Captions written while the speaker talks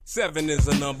7 is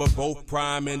a number both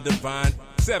prime and divine.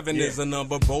 7 is a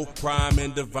number both prime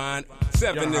and divine.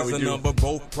 7 is a number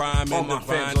both prime and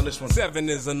divine. 7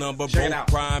 is a number both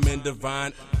prime and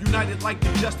divine. United like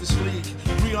the Justice League,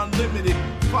 we unlimited.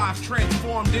 5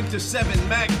 transformed into 7,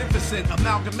 magnificent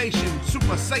amalgamation.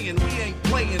 Super Saiyan, we ain't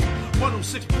playing.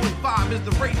 106.5 is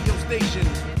the radio station.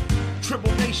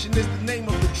 Tribble Nation is the name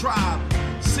of the tribe.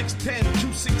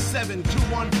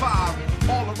 610-267-215.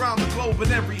 All around the globe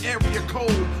in every area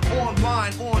code.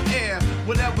 Online, on air,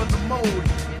 whatever the mode.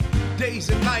 Days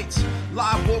and nights,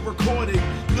 live or recorded.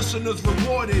 Listeners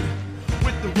rewarded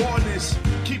with the rawness.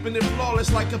 Keeping it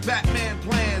flawless like a Batman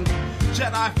plan.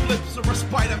 Jedi flips or a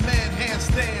Spider-Man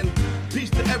handstand.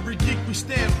 Peace to every geek we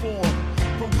stand for.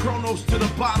 From Kronos to the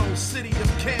bottle, city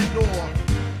of Candor.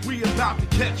 We about to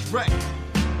catch wreck.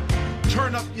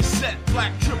 Turn up your set,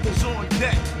 Black Tribbles on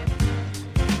deck.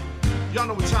 Y'all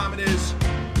know what time it is.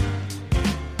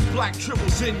 Black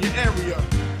Tribbles in your area.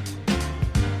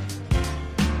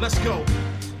 Let's go.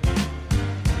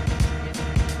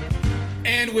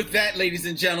 And with that, ladies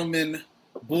and gentlemen,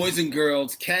 boys and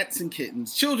girls, cats and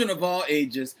kittens, children of all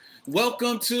ages,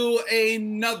 welcome to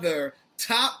another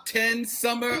Top 10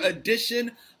 Summer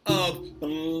edition of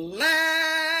Black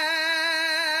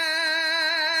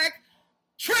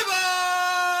Tribble!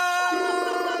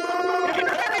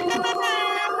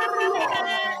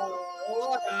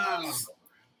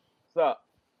 What's up?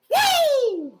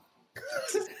 Woo!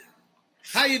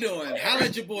 How you doing? Holla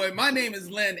at your boy. My name is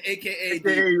Len, a.k.a.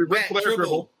 the Black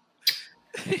Tribble.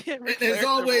 And as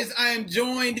always, I am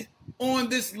joined on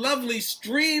this lovely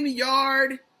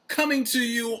StreamYard, coming to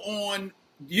you on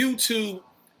YouTube,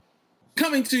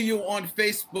 coming to you on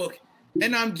Facebook,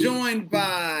 and I'm joined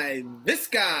by this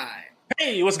guy.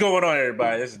 Hey, what's going on,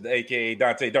 everybody? This is the a.k.a.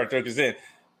 Dante Dark Turkers in,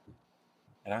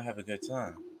 and I have a good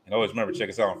time. And always remember, check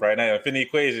us out on Friday night. Infinity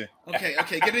Equation. Okay,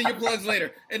 get in your plugs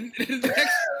later. And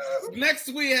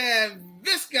next we have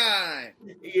this guy.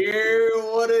 Yeah,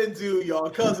 what it do, y'all?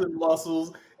 Cousin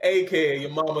Muscles, a.k.a. your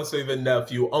mama's favorite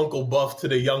nephew, Uncle Buff to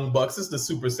the Young Bucks. It's the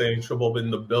Super Saiyan Tribble in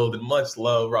the building. Much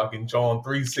love, rocking John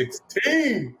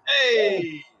 3:16.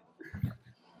 Hey!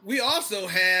 We also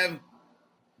have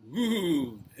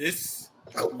this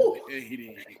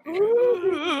lady.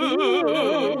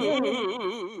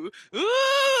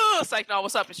 Psych, no,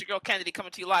 what's up? It's your girl Kennedy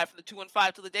coming to you live from the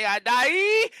 215 till the day I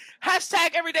die.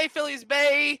 Hashtag Everyday Phillies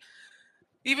Bay.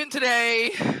 Even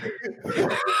today.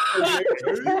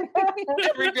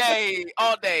 Every day,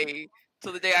 all day,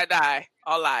 till the day I die.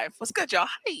 All live. What's good, y'all?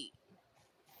 Hi.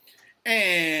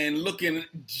 And looking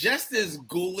just as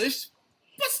ghoulish,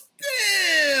 but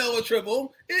still a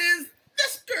triple, is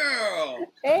this girl.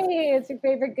 Hey, it's your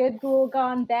favorite good ghoul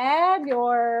gone bad,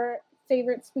 your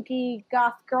favorite spooky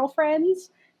goth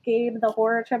girlfriends, Gabe the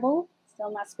horror triple, still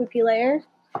in my spooky lair.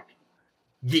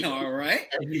 Yeah. All right.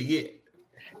 Yeah.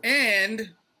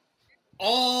 And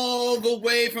all the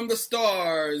way from the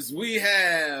stars, we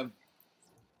have...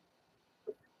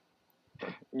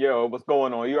 Yo, what's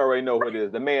going on? You already know who it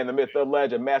is. The man, the myth, the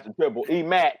legend, Master Triple,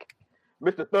 E-Mac.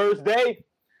 Mr. Thursday.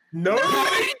 No.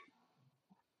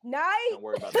 Night. Don't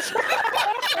worry about that.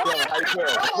 How you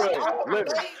feeling? Good.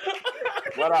 Living.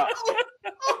 What up?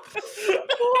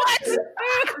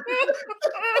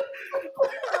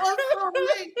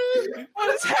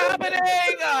 What is happening?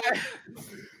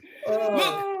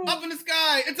 Look, up in the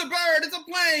sky. It's a bird. It's a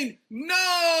plane.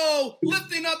 No!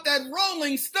 Lifting up that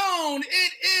rolling stone.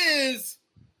 It is...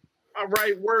 I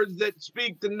write words that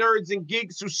speak to nerds and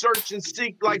geeks who search and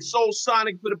seek like Soul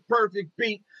Sonic for the perfect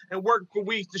beat and work for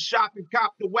weeks to shop and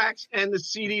cop the wax and the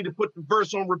CD to put the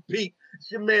verse on repeat.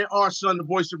 It's your man, R-Son, the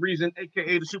voice of reason,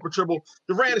 a.k.a. the Super Triple,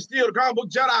 the Ran of Steel, the comic book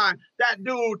Jedi, that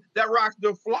dude that rocks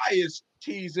the flyest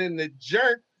tees in the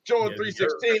jerk. Joel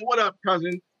 316, what up,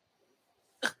 cousin?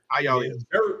 How y'all is?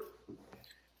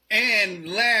 And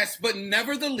last but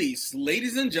never the least,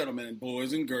 ladies and gentlemen,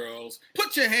 boys and girls,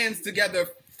 put your hands together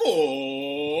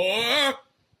for...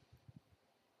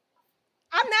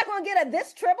 I'm not going to get a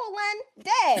this triple one.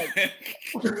 Dead.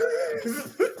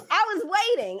 I was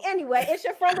waiting. Anyway, it's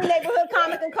your friendly neighborhood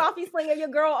comic and coffee slinger, your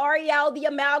girl Ariel, the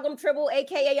amalgam triple,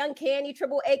 a.k.a. Uncanny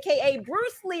Triple, a.k.a.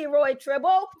 Bruce Leroy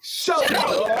Triple. Shut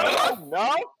up.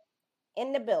 No.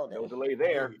 In the building. No delay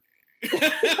there. It's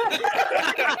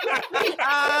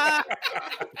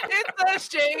a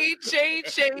shade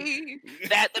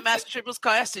that the Master Triple's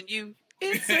casting you.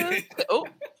 It's a... Oh.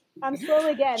 I'm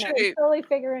slowly getting it. I'm slowly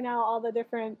figuring out all the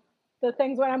different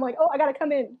things when I'm like, oh, I gotta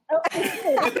come in. Oh, I'm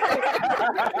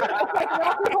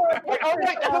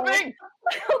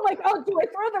like, oh, do I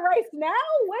throw the rice now?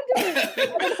 When do we? I've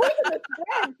been holding this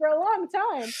bread for a long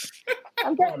time.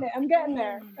 I'm getting it. I'm getting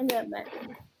there.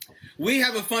 We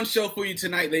have a fun show for you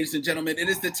tonight, ladies and gentlemen. It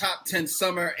is the Top 10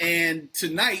 Summer, and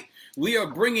tonight we are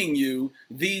bringing you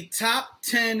the Top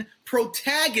 10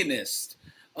 protagonists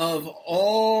of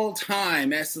all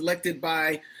time as selected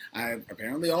by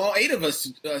apparently all 8 of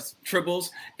us Tribbles,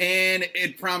 and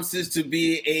it promises to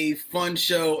be a fun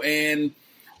show and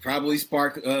probably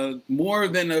spark more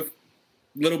than a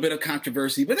little bit of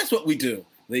controversy, but that's what we do,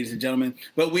 ladies and gentlemen.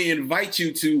 But we invite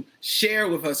you to share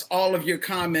with us all of your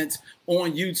comments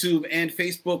on YouTube and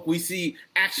Facebook. We see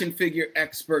action figure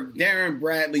expert Darren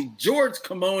Bradley, George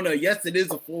Kimona. Yes, it is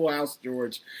a full house,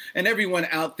 George. And everyone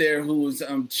out there who is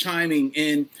chiming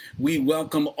in, we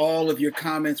welcome all of your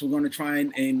comments. We're going to try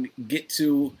and get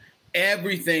to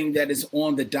everything that is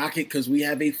on the docket because we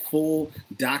have a full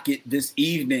docket this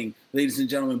evening, ladies and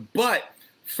gentlemen. But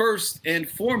first and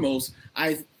foremost,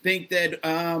 I think that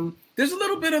there's a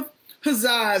little bit of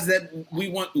huzzahs that we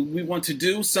want to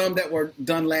do. Some that were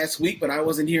done last week, but I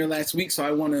wasn't here last week, so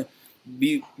I want to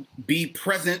be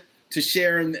present to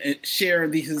share in the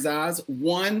huzzahs.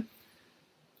 One,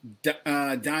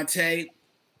 Dante,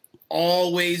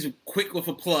 always quick with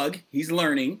a plug. He's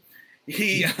learning.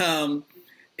 He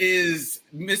is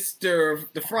Mr.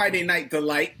 The Friday Night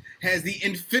Delight. Has the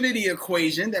Infinity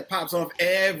Equation that pops off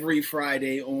every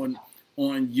Friday on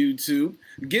YouTube.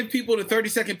 Give people the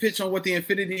 30-second pitch on what the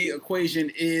Infinity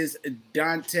Equation is.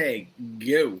 Dante,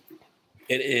 go.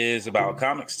 It is about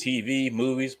comics, TV,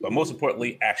 movies, but most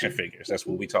importantly, action figures. That's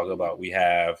what we talk about. We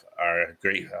have our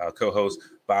great co-host,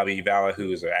 Bobby Valla,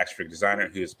 who is an action figure designer,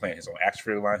 who is playing his own action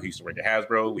figure line, who used to work at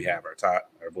Hasbro. We have our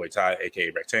boy Todd,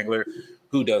 a.k.a. Rectangular,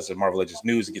 who does the Marvel Legends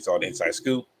news and gets all the inside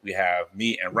scoop. We have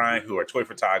me and Ryan, who are toy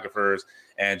photographers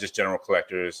and just general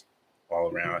collectors all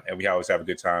around. And we always have a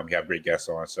good time. We have great guests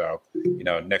on. So,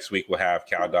 next week we'll have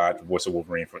Cal Dodd, voice of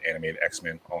Wolverine from Animated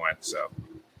X-Men on. So,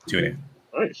 tune in.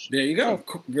 Nice. There you go.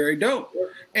 Very dope.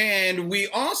 And we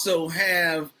also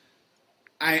have,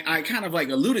 I kind of like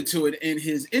alluded to it in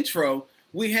his intro,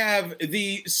 we have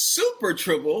the Super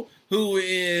Tribble, who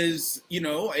is,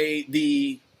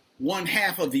 the one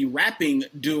half of the rapping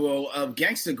duo of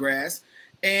Gangsta Grass.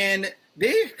 And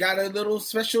they've got a little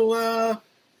special,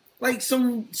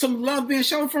 some love being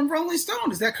shown from Rolling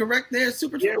Stone. Is that correct there,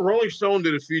 Super Tribble? Yeah, Rolling Stone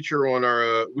did a feature on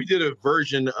we did a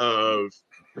version of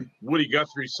Woody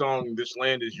Guthrie's song, This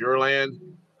Land Is Your Land.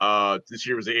 This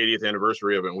year was the 80th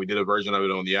anniversary of it, and we did a version of it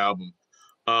on the album.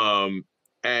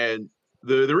 And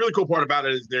the really cool part about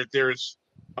it is there's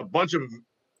a bunch of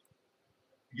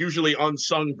usually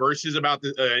unsung verses about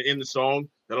in the song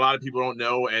that a lot of people don't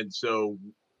know, and so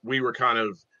we were kind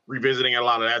of revisiting a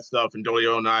lot of that stuff, and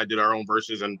Dolio and I did our own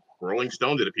verses, and Rolling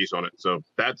Stone did a piece on it. So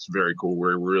that's very cool.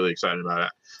 We're really excited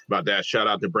about that. Shout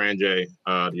out to Brand J,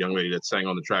 the young lady that sang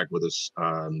on the track with us.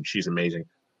 She's amazing.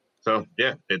 So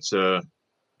yeah, it's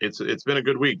been a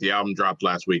good week. The album dropped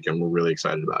last week, and we're really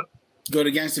excited about it. Go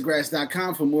to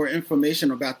gangstagrass.com for more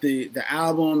information about the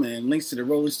album and links to the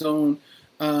Rolling Stone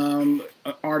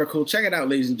article. Check it out,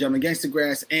 ladies and gentlemen. Gangsta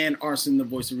Grass and Arson, the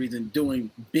voice of reason, doing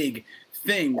big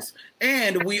things.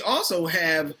 And we also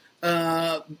have,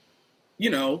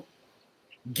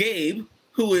 Gabe,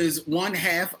 who is one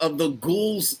half of the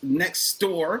Ghouls Next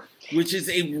Door, which is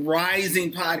a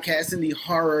rising podcast in the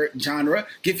horror genre.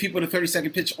 Give people the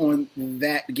 30-second pitch on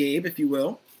that, Gabe, if you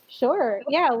will. Sure.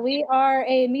 Yeah, we are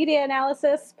a media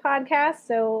analysis podcast.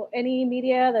 So any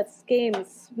media that's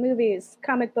games, movies,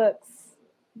 comic books,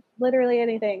 literally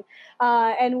anything.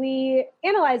 And we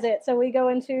analyze it. So we go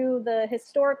into the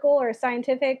historical or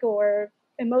scientific or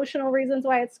emotional reasons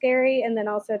why it's scary, and then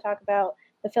also talk about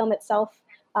the film itself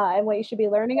and what you should be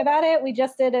learning about it. We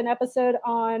just did an episode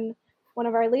on one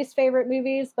of our least favorite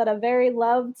movies, but a very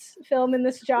loved film in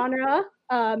this genre,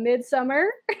 Midsommar.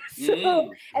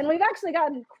 And we've actually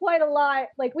gotten quite a lot,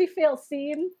 we feel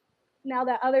seen now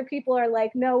that other people are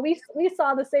like, no, we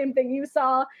saw the same thing you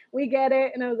saw, we get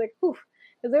it. And I was like, whew,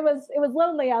 because it was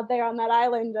lonely out there on that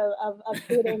island of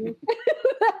hating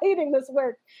hating this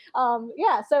work.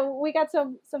 So we got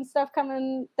some stuff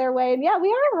coming their way, and we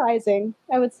are rising,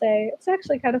 I would say. It's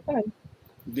actually kind of fun.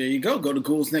 There you go. Go to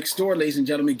Ghouls Next Door, ladies and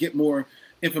gentlemen. Get more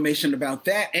information about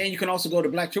that. And you can also go to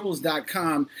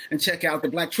blacktribbles.com and check out the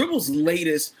Black Tribbles'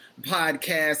 latest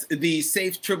podcast, the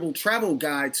Safe Tribble Travel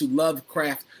Guide to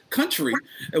Lovecraft Country,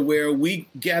 where we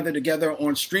gather together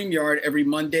on StreamYard every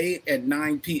Monday at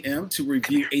 9 p.m. to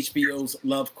review HBO's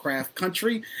Lovecraft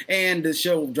Country. And the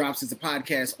show drops as a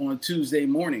podcast on Tuesday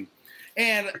morning.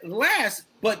 And last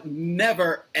but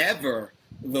never, ever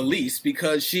the least,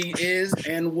 because she is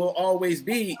and will always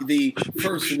be the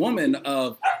first woman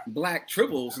of Black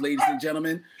Tribbles, ladies and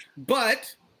gentlemen.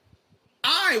 But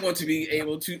I want to be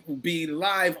able to be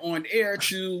live on air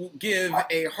to give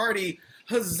a hearty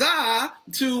huzzah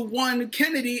to one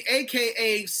Kennedy,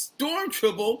 aka Storm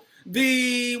Tribble,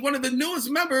 one of the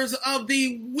newest members of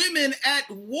the Women at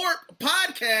Warp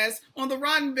podcast on the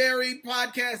Roddenberry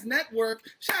Podcast Network.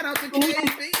 Shout out to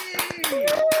KB.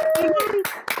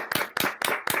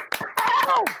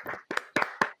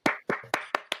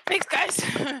 Thanks, guys.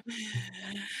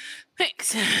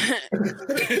 Thanks.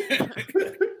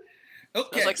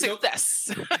 Okay, like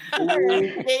success.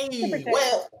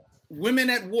 Well, Women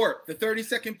at Warp, the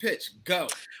 30-second pitch. Go.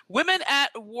 Women at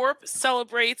Warp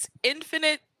celebrates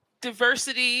infinite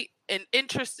diversity and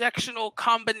intersectional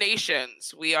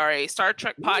combinations. We are a Star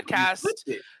Trek podcast.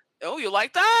 Oh, you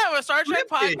like that? We're a Star Trek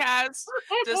podcast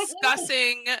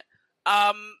discussing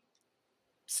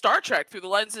Star Trek through the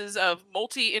lenses of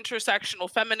multi-intersectional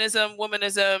feminism,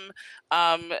 womanism,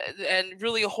 and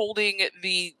really holding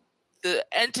the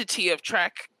entity of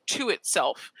Trek to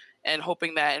itself, and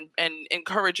hoping that and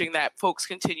encouraging that folks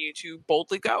continue to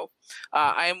boldly go.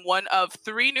 I am one of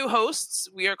 3 new hosts.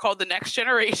 We are called the Next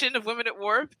Generation of Women at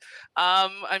Warp.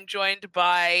 I'm joined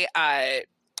by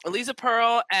Eliza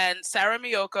Pearl and Sarah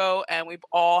Miyoko, and we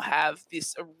all have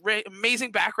this amazing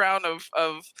background of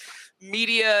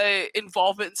media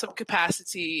involvement in some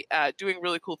capacity, doing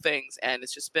really cool things, and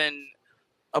it's just been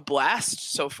a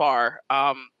blast so far.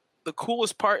 The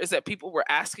coolest part is that people were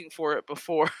asking for it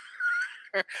before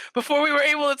we were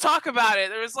able to talk about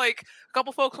it. There was like a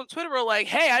couple folks on Twitter were like,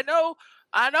 "Hey, I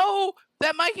know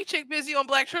that Mikey chick busy on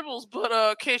Black Tribbles,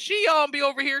 but can she be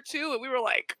over here too?" And we were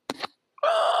like,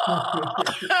 oh.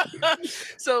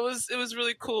 So it was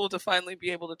really cool to finally be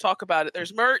able to talk about it.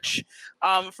 There's merch.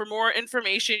 For more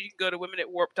information, you can go to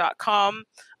womenatwarp.com.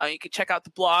 You can check out the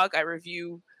blog. I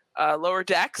review Lower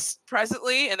Decks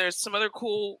presently, and there's some other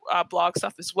cool blog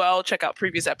stuff as well. Check out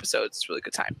previous episodes. It's a really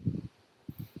good time.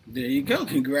 There you go.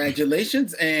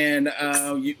 Congratulations. And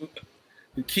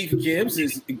Keith Gibbs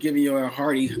is giving you a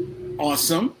hearty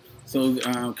awesome.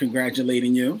 So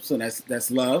congratulating you. So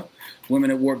that's love.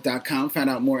 Womenatwarp.com. Find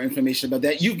out more information about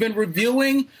that. You've been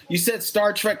reviewing, you said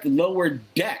Star Trek Lower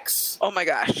Decks. Oh my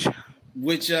gosh.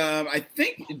 Which I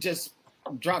think just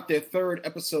dropped their 3rd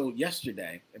episode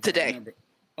yesterday. Today.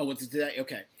 Oh, it's today?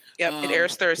 Okay. Yep, it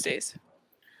airs Thursdays.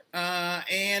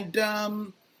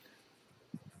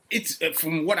 It's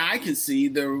from what I can see,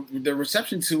 the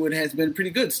reception to it has been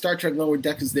pretty good. Star Trek Lower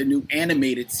Decks is their new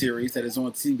animated series that is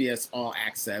on CBS All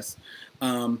Access.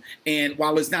 And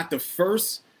while it's not the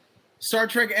first Star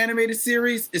Trek animated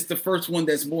series, it's the first one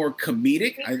that's more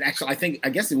comedic. I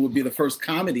guess it would be the first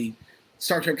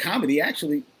Star Trek comedy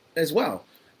actually as well.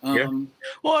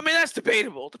 Well, I mean, that's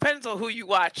debatable. Depends on who you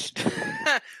watch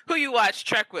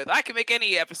Trek with. I can make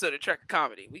any episode of Trek a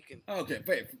comedy. We can. Okay,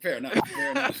 fair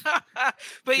enough.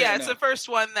 But yeah, it's the first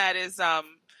one that is.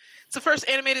 It's the first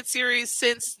animated series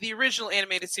since the original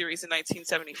animated series in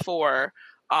 1974.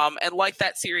 And like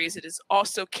that series, it is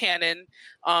also canon.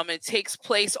 It takes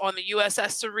place on the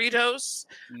USS Cerritos,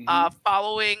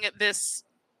 following this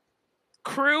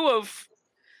crew of.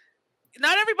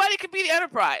 Not everybody can be the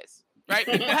Enterprise. Right?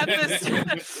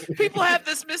 People have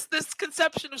this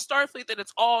misconception of Starfleet that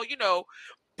it's all,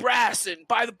 brass and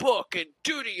by the book and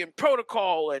duty and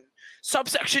protocol and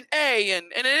subsection A and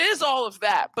it is all of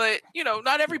that. But,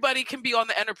 not everybody can be on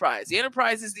the Enterprise. The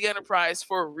Enterprise is the Enterprise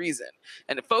for a reason.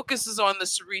 And it focuses on the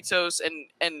Cerritos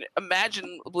and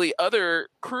imaginably other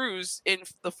crews in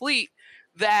the fleet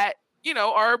that,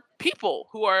 are people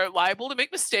who are liable to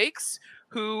make mistakes,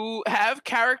 who have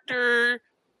character.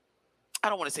 I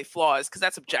don't want to say flaws because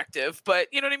that's objective, but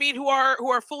you know what I mean? Who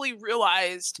are fully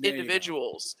realized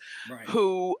individuals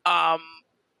who,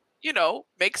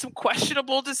 make some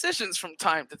questionable decisions from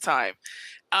time to time.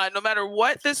 No matter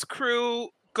what this crew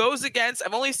goes against,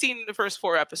 I've only seen the first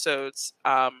 4 episodes.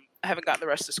 I haven't gotten the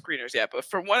rest of the screeners yet, but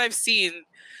from what I've seen,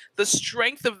 the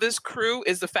strength of this crew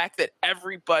is the fact that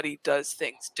everybody does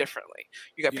things differently.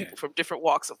 You got people from different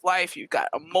walks of life. You've got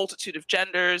a multitude of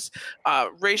genders,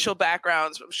 racial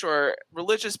backgrounds, I'm sure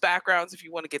religious backgrounds, if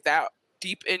you want to get that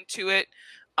deep into it.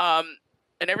 And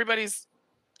everybody's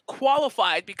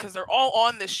qualified because they're all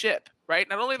on this ship, right?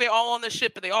 Not only are they all on the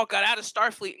ship, but they all got out of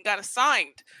Starfleet and got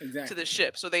assigned to the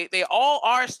ship. So they all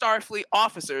are Starfleet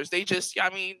officers. They just,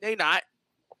 they not.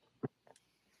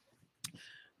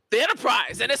 The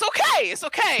Enterprise, and it's okay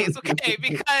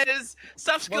because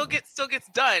stuff still gets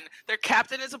done. Their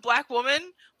captain is a Black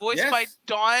woman, voiced by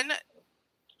Dawn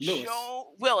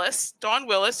Willis,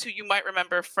 who you might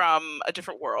remember from A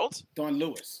Different World. Dawn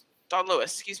Lewis. Dawn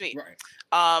Lewis, excuse me. Right.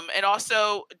 And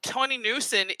also Tawny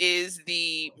Newson is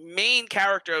the main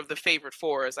character of the Favorite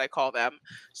Four, as I call them.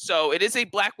 So it is a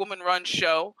Black woman-run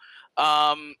show.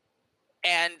 And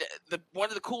one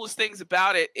of the coolest things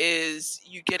about it is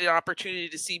you get an opportunity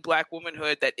to see Black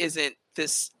womanhood that isn't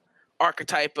this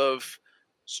archetype of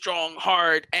strong,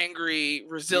 hard, angry,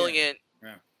 resilient.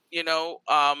 Yeah. You know,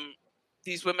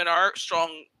 these women are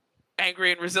strong,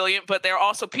 angry, and resilient, but they're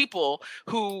also people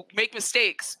who make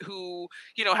mistakes, who,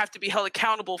 you know, have to be held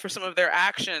accountable for some of their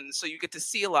actions. So you get to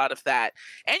see a lot of that,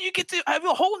 and you get to have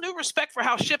a whole new respect for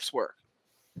how ships work.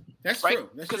 That's right? true.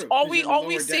 Because all we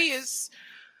see is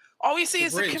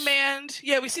the command.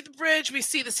 Yeah, we see the bridge, we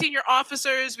see the senior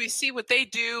officers, we see what they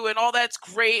do, and all that's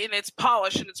great, and it's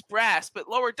polished and it's brass. But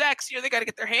lower decks, you know, they got to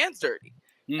get their hands dirty.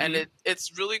 Mm-hmm. And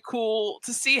it's really cool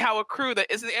to see how a crew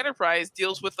that isn't the Enterprise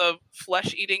deals with a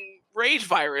flesh-eating rage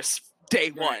virus day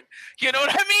one. You know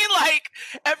what I mean? Like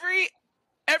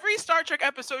every Star Trek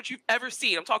episode you've ever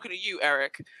seen, I'm talking to you,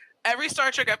 Eric, every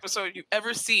Star Trek episode you've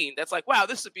ever seen that's like, wow,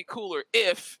 this would be cooler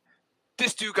if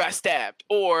this dude got stabbed,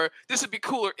 or this would be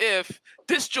cooler if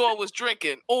this Joel was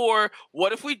drinking, or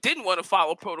what if we didn't want to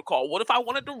follow protocol? What if I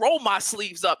wanted to roll my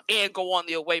sleeves up and go on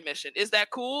the away mission? Is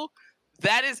that cool?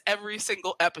 That is every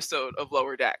single episode of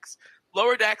Lower Decks.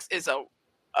 Lower Decks is a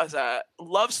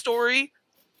love story.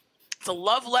 It's a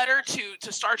love letter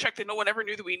to Star Trek that no one ever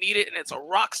knew that we needed, and it's a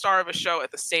rock star of a show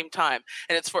at the same time.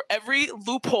 And it's for every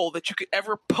loophole that you could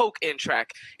ever poke in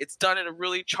Trek. It's done in a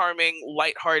really charming,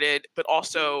 lighthearted, but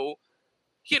also,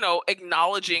 you know,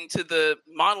 acknowledging to the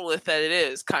monolith that it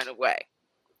is kind of way.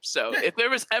 So if there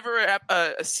was ever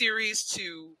a series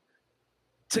to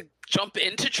jump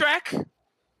into Trek,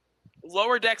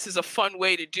 Lower Decks is a fun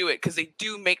way to do it because they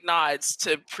do make nods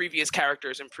to previous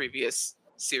characters and previous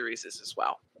series as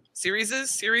well. Series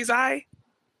I?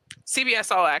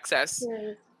 CBS All Access.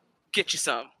 Yeah. Get you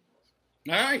some.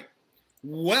 All right.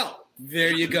 Well,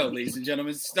 there you go, ladies and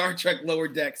gentlemen. Star Trek Lower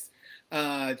Decks.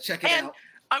 Check it out.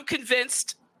 I'm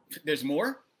convinced there's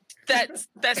more? That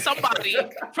somebody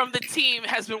from the team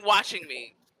has been watching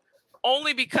me.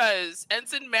 Only because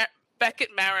Ensign Beckett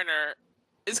Mariner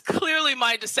is clearly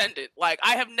my descendant. Like,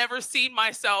 I have never seen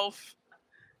myself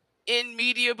in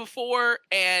media before,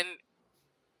 and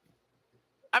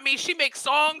I mean, she makes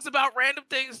songs about random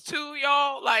things too,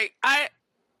 y'all. Like, I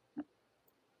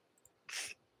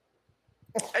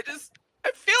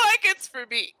feel like it's for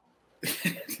me.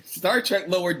 Star Trek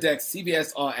Lower Decks,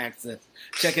 CBS All Access.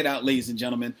 Check it out, ladies and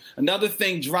gentlemen. Another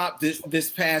thing dropped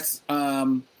this past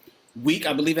week.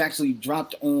 I believe actually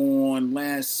dropped on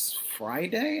last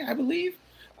Friday, I believe.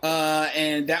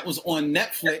 And that was on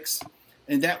Netflix.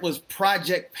 And that was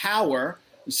Project Power,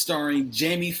 starring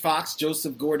Jamie Foxx,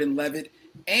 Joseph Gordon-Levitt,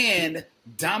 and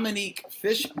Dominique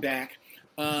Fishback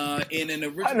in an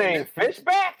original. Her name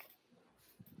Fishback?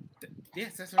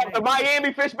 Yes, that's right. The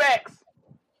Miami Fishbacks.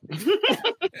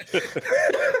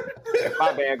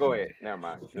 My bad. Go ahead. Never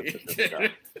mind.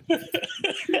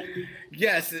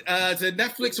 Yes, it's a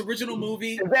Netflix original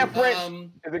movie. Is that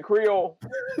French? Is it Creole?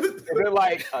 Is it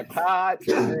like a cod?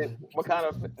 What kind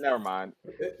of? Never mind.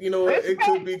 You know, it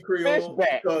could be Creole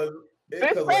because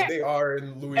like they are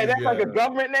in Louisiana. And that's like a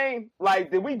government name.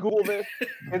 Like, did we Google this?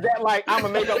 Is that like I'm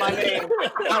gonna make up my name?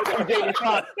 I'm gonna be Jamie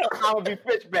Foxx. I'm gonna be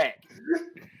Fishback.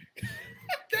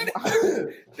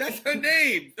 That's her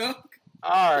name. Dog.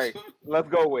 All right, let's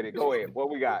go with it. Go ahead. What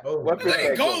we got? Go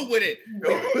with it.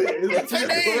 What's her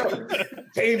name?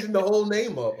 Changing the whole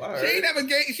name up. All right.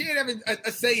 She didn't have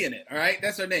a say in it. All right,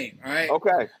 that's her name. All right.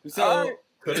 Okay. So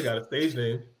could have got a stage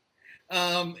name.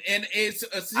 And it's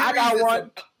a series. I got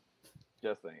one.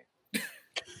 Just saying.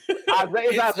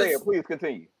 Isaiah, please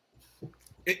continue.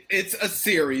 It's a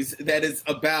series that is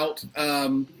about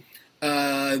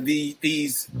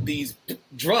these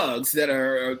drugs that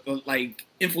are like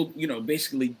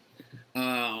basically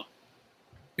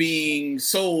being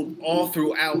sold all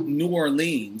throughout New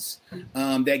Orleans,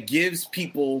 that gives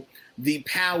people the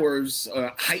powers,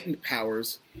 heightened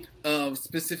powers of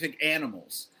specific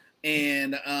animals,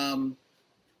 and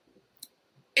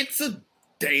it's a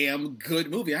damn good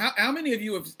movie. How many of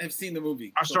you have seen the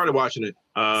movie? I started watching it.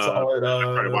 I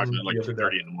started watching it like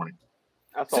 2:30 in the morning.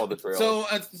 I saw the trailer.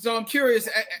 So I'm curious,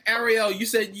 Ariel. You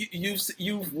said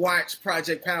you've watched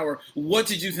Project Power. What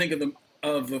did you think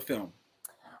of the film?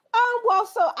 Well,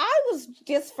 so I was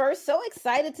just first so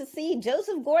excited to see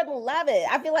Joseph Gordon-Levitt.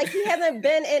 I feel like he hasn't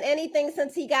been in anything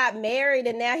since he got married,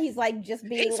 and now he's like just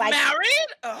being married.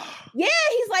 Ugh. Yeah,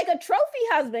 he's like a trophy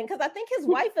husband because I think his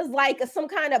wife is like some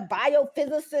kind of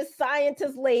biophysicist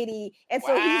scientist lady, and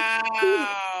so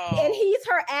he's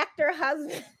her actor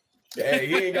husband. Hey,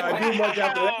 he ain't got to do much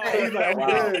after that. He's like,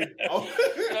 I'm good.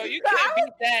 No, you can't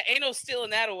beat that. Ain't no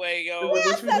stealing that away, yo.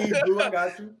 What you need, boo? I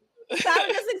got you. So I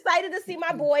was just excited to see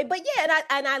my boy, but yeah,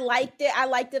 and I liked it. I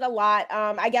liked it a lot.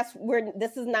 I guess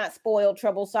this is not spoiled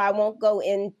trouble, so I won't go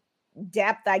in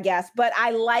depth, I guess. But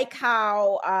I like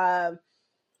how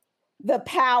the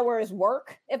powers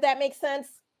work, if that makes sense.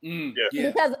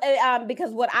 Yeah.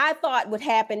 Because what I thought would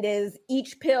happen is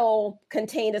each pill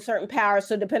contained a certain power.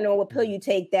 So depending on what pill you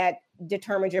take, that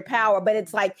determines your power. But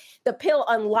it's like the pill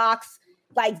unlocks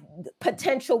like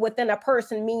potential within a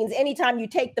person, means anytime you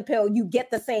take the pill, you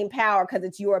get the same power because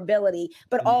it's your ability.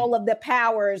 But all of the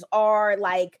powers are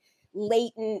like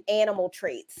latent animal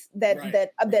traits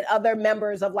that other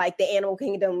members of like the animal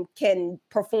kingdom can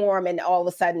perform, and all of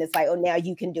a sudden it's like, oh, now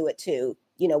you can do it too,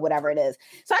 you know, whatever it is.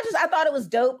 So I thought it was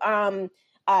dope.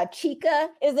 Chica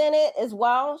is in it as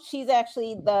well. She's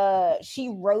actually she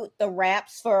wrote the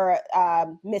raps for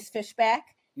Miss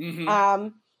Fishback.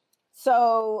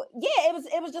 So yeah,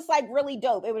 it was just like really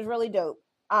dope. It was really dope.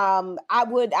 I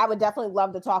would definitely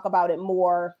love to talk about it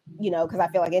more, you know, because I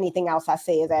feel like anything else I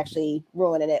say is actually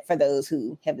ruining it for those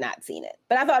who have not seen it.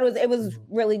 But I thought it was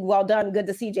really well done. Good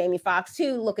to see Jamie Foxx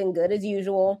too, looking good as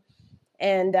usual.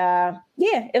 And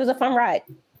yeah, it was a fun ride.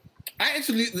 I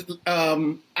actually,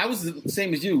 I was the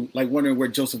same as you, like wondering where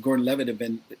Joseph Gordon-Levitt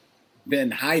had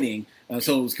been hiding.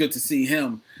 So it was good to see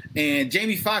him. And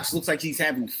Jamie Foxx looks like he's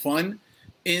having fun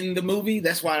in the movie.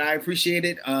 That's why I appreciate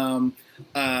it.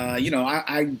 You know,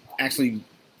 I actually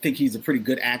think he's a pretty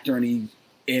good actor, and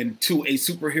into a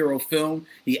superhero film,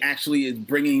 he actually is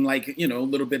bringing like, you know, a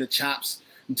little bit of chops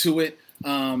to it.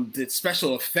 The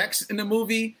special effects in the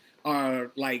movie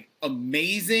are like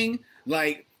amazing.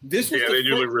 Like this was they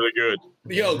do look really good.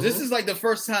 Yo, this is like the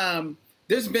first time.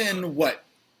 There's been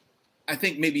I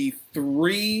think maybe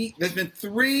three. There's been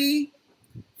 3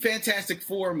 Fantastic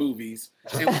Four movies,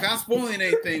 and without spoiling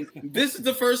anything, this is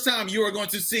the first time you are going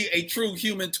to see a true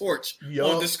Human Torch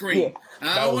on the screen.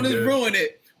 I don't want to ruin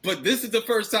it, but this is the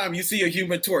first time you see a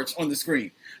Human Torch on the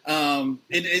screen.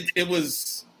 It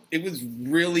was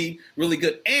really, really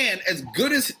good. And as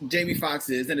good as Jamie Foxx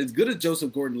is, and as good as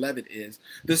Joseph Gordon-Levitt is,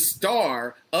 the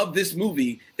star of this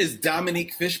movie is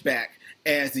Dominique Fishback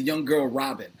as the young girl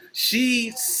Robin.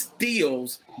 She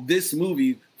steals this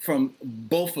movie from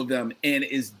both of them and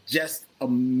is just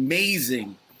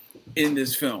amazing in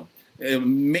this film.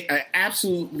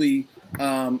 Absolutely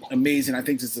amazing. I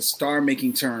think this is a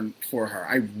star-making turn for her.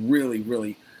 I really,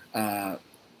 really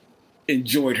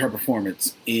enjoyed her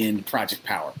performance in Project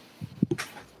Power.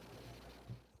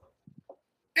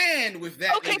 And with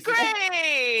that,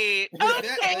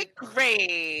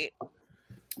 great.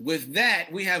 With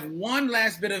that, we have one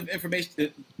last bit of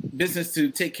business to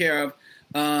take care of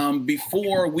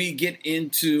before we get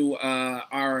into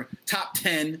our top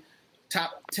 10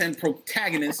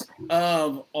 protagonists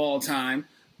of all time.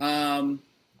 And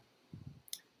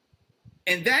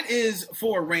that is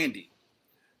for Randy.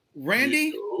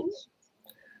 Randy,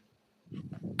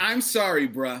 I'm sorry,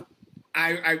 bruh.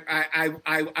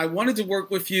 I wanted to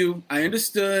work with you. I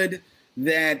understood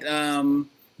that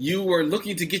you were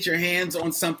looking to get your hands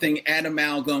on something at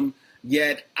Amalgam,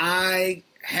 yet I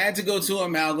had to go to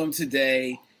Amalgam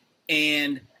today,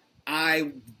 and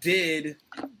I did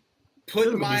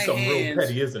put my hands. Real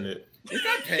petty, isn't it? It's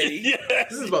not petty. Yes,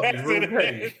 this is about to be real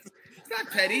petty. It's not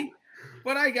petty,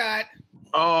 but I got.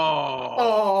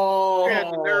 Oh! You had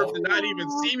the nerve to not even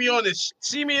see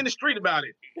me in the street about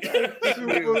it.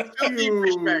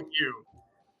 Respect you.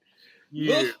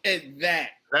 Yeah. Look at that.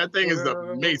 That thing is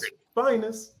amazing.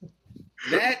 Finest.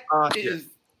 That is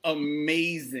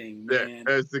amazing, man.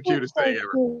 That's the cutest thing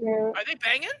ever. Are they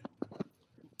banging?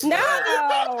 No.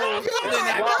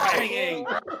 Banging.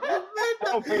 I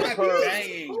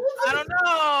don't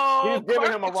know. He's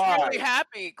giving him a ride. Really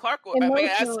happy. Clark. I mean,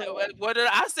 what did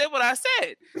I say? What I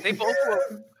said. They both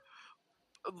were.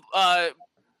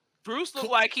 Bruce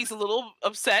looked like he's a little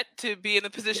upset to be in the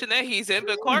position that he's in,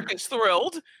 but Clark is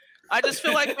thrilled. I just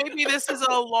feel like maybe this is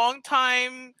a long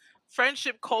time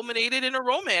friendship culminated in a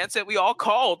romance that we all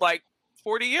called like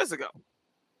 40 years ago.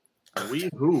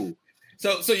 Who?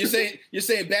 So you're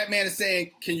saying Batman is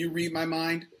saying, "Can you read my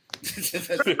mind?" That's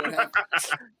what happened.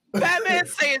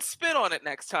 Batman's saying, "Spit on it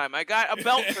next time." I got a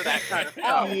belt for that kind of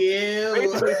stuff. Yeah.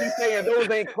 Basically, she's saying those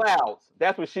ain't clouds.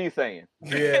 That's what she's saying.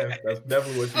 Yeah, that's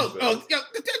definitely what she's saying.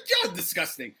 Y'all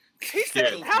disgusting. He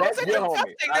said, "How is it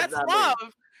disgusting? That's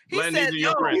love." He said,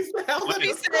 "Yo,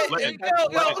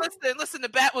 listen." The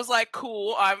Bat was like,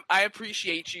 "Cool, I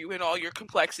appreciate you and all your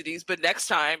complexities, but next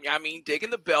time, I mean, dig in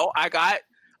the belt. I got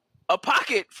a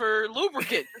pocket for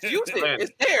lubricant. Use it.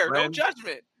 It's there. No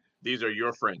judgment." These are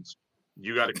your friends.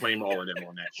 You got to claim all of them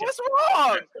on that shit. What's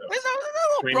wrong? There's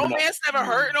no bromance never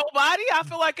hurt nobody. I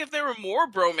feel like if there were more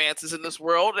bromances in this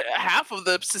world, half of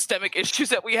the systemic issues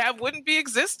that we have wouldn't be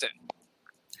existing.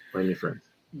 Claim your friends.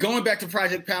 Going back to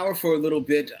Project Power for a little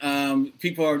bit,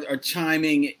 people are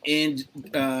chiming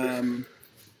in.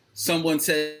 Someone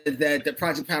said that the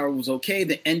Project Power was okay.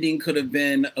 The ending could have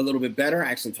been a little bit better. I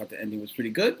actually thought the ending was pretty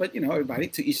good, but everybody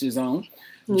to each his own.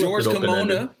 George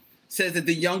Kimona says that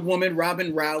the young woman,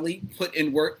 Robin Rowley, put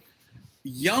in work.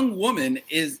 Young woman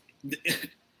is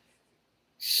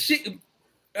she.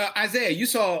 Isaiah, you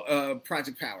saw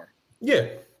Project Power. Yeah.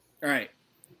 All right.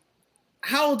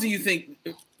 How old do you think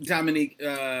Dominique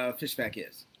Fishback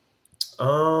is?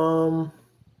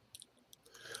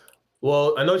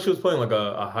 Well, I know she was playing like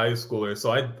a high schooler,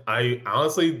 so I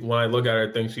honestly, when I look at her,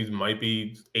 I think she might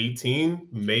be 18,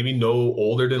 maybe no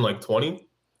older than like 20.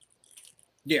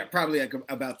 Yeah, probably like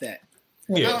about that.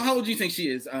 Yeah. How old do you think she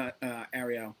is,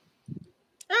 Ariel?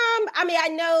 I mean, I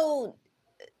know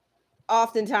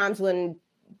oftentimes when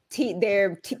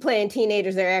they're playing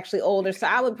teenagers, they're actually older, so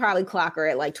I would probably clock her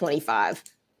at like 25.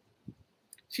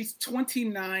 She's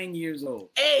 29 years old.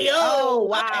 Hey, yo! Oh,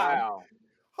 wow.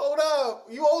 Hold up.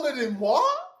 You older than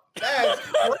what? That's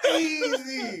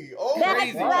crazy. Oh, that's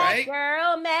crazy, black right?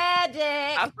 Girl magic.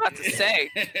 I was about to say.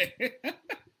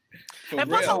 And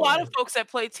plus, a lot of folks that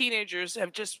play teenagers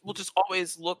will just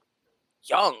always look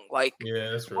young. Like,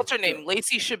 yeah, that's true. What's her name?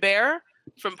 Lacey Chabert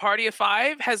from Party of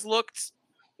Five has looked,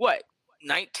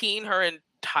 19 her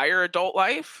entire adult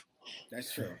life?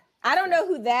 That's true. I don't know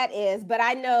who that is, but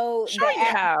I know. Sure, you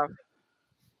have.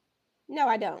 No,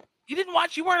 I don't.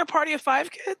 You weren't a Party of Five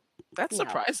kid? That's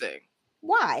surprising.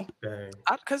 Why?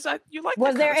 Because you like.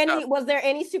 Was there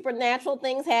any supernatural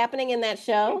things happening in that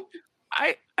show?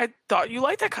 I thought you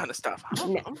liked that kind of stuff.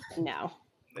 No.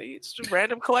 It's a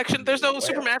random collection. There's no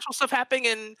supernatural stuff happening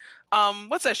in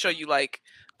what's that show you like?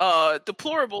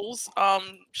 Deplorables,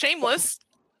 Shameless.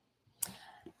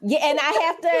 Yeah, and I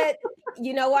have to,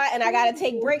 you know what? And I got to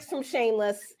take breaks from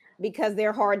Shameless because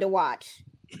they're hard to watch.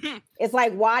 It's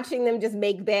like watching them just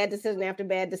make bad decision after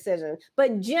bad decision.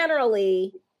 But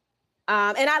generally,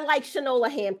 and I like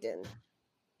Shanola Hampton,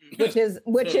 which is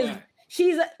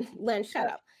Len,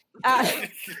 shut up.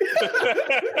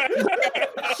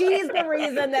 She's the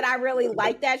reason that I really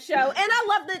like that show, and I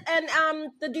love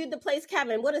the dude that plays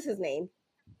Kevin. What is his name?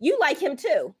 You like him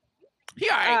too?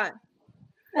 Yeah,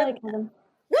 I like him.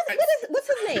 What's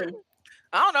his name?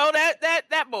 I don't know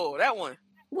that boy, that one.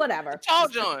 Whatever. Tall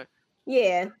John.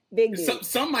 Yeah, big dude.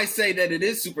 Some might say that it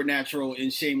is supernatural in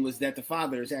Shameless that the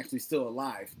father is actually still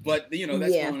alive, but that's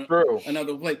going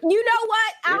another place. You know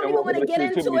what? I don't even want to get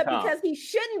into it because he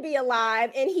shouldn't be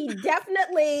alive, and he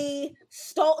definitely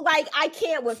stole. Like, I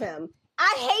can't with him.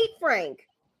 I hate Frank.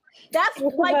 That's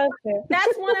one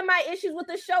of my issues with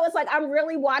the show. It's like I'm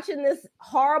really watching this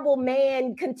horrible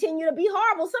man continue to be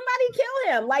horrible. Somebody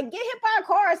kill him. Like, get hit by a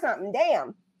car or something.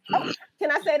 Damn. Oh,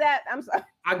 can I say that? I'm sorry.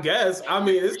 I guess. I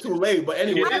mean, it's too late. But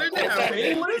anyway, I'm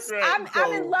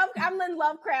in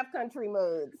Lovecraft Country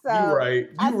mood. So you're right.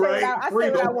 I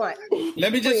say what I want.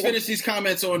 Let me just finish these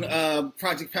comments on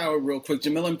Project Power real quick.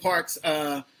 Jamillan Parks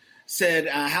said,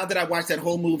 "How did I watch that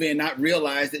whole movie and not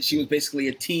realize that she was basically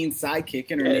a teen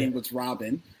sidekick and her name was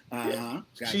Robin?"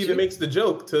 She even makes the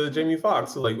joke to Jamie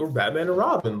Foxx, so like, we're Batman and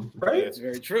Robin, right? That's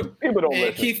very true. People don't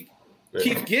and listen.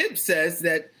 Keith Gibbs says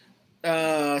that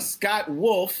Scott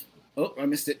Wolf. Oh, I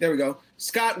missed it. There we go.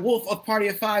 Scott Wolf of Party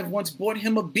of Five once bought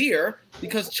him a beer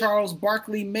because Charles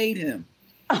Barkley made him.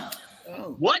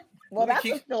 Oh. What? Well, that's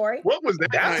a story. What was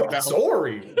that? That's a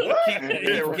story.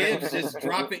 Keith Gibbs just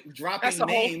dropping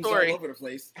names all over the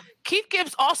place. Keith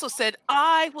Gibbs also said,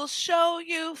 "I will show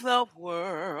you the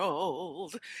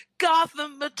world,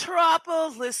 Gotham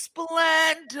Metropolis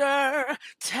splendor.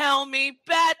 Tell me,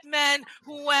 Batman,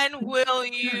 when will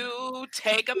you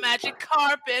take a magic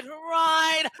carpet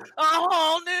ride a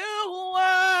whole new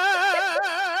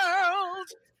world?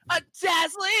 A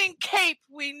dazzling cape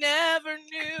we never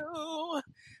knew.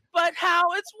 But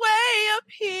how it's way up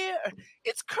here,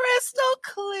 it's crystal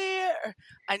clear.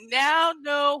 I now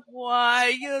know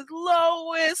why your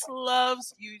Lois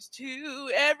loves you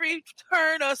too. Every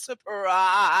turn a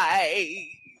surprise."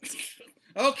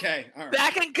 Okay, all right.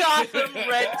 Back in Gotham,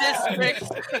 Red District.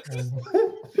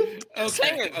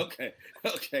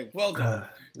 Okay. Well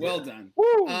done.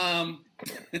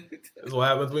 That's what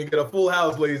happens when you get a full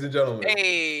house, ladies and gentlemen.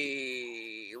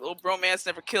 Hey, little bromance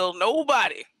never killed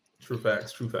nobody. True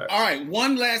facts. All right,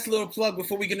 one last little plug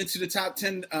before we get into the top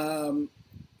 10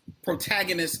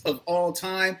 protagonists of all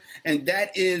time, and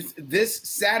that is this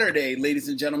Saturday, ladies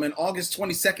and gentlemen, August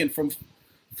 22nd from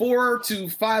 4 to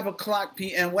 5 o'clock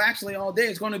p.m. Well, actually, all day.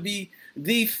 It's going to be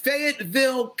the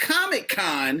Fayetteville Comic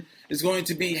Con is going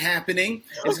to be happening.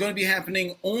 It's going to be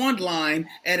happening online,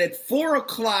 and at 4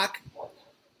 o'clock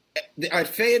at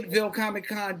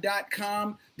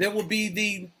FayettevilleComicCon.com, there will be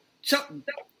the Chuck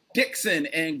Dixon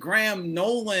and Graham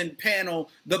Nolan panel,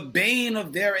 the bane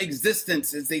of their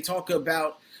existence, as they talk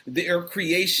about their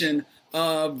creation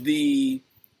of the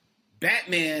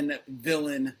Batman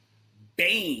villain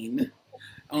Bane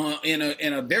in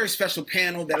a very special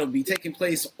panel that will be taking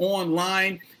place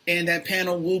online, and that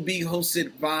panel will be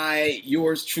hosted by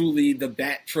yours truly, the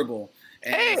Bat Tribble.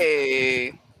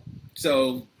 Hey!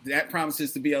 So that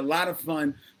promises to be a lot of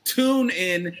fun. Tune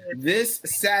in this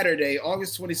Saturday,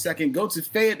 August 22nd. Go to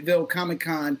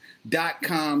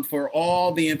FayettevilleComicCon.com for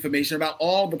all the information about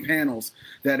all the panels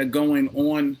that are going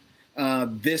on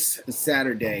this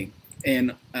Saturday,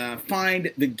 and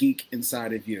find the geek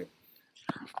inside of you.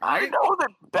 I know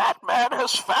that Batman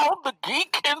has found the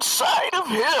geek inside of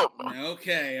him.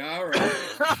 Okay, all right.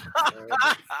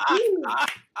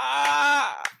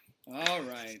 All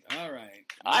right.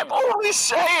 I'm only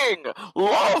saying,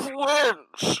 love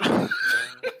wins.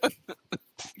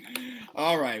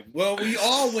 All right. Well, we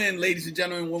all win, ladies and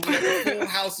gentlemen, when we have a full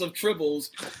house of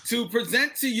tribbles to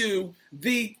present to you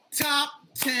the top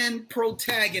 10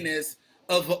 protagonists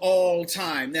of all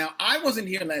time. Now, I wasn't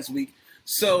here last week,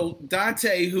 so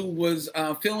Dante, who was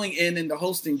filling in the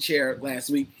hosting chair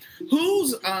last week,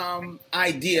 whose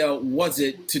idea was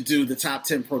it to do the top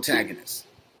 10 protagonists?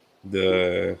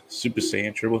 The Super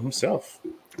Saiyan Tribble himself.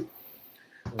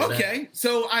 Okay,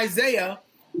 so Isaiah,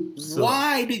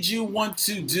 why did you want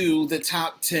to do the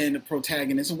top 10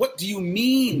 protagonists? What do you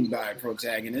mean by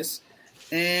protagonists?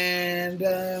 And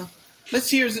let's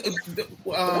hear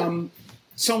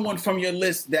someone from your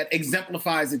list that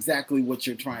exemplifies exactly what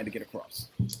you're trying to get across.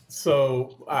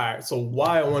 So, all right. So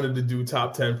why I wanted to do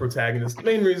top 10 protagonists, the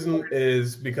main reason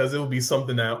is because it would be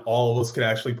something that all of us could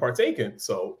actually partake in.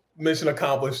 So mission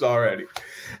accomplished already.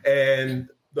 And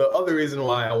the other reason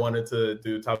why I wanted to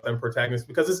do top 10 protagonists,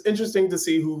 because it's interesting to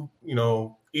see who,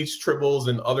 each Tribbles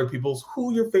and other people's,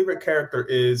 who your favorite character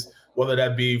is, whether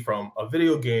that be from a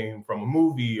video game, from a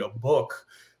movie, a book,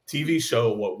 TV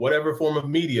show, whatever form of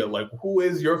media. Like, who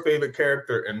is your favorite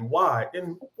character and why?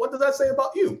 And what does that say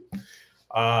about you?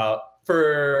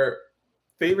 For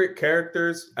favorite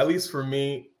characters, at least for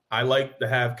me, I like to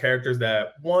have characters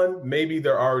that, one, maybe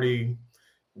they're already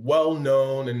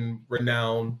well-known and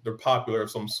renowned, they're popular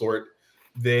of some sort.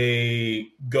 They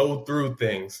go through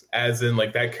things, as in,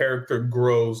 like, that character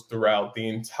grows throughout the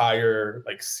entire,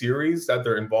 like, series that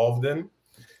they're involved in.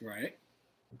 Right.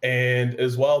 And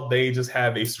as well, they just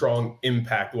have a strong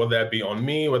impact, whether that be on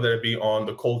me, whether it be on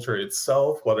the culture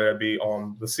itself, whether it be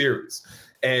on the series.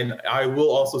 And I will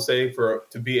also say,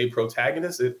 to be a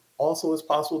protagonist, it also is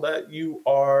possible that you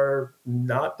are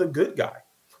not the good guy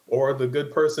or the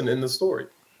good person in the story.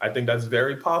 I think that's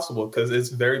very possible, because it's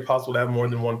very possible to have more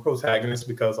than one protagonist,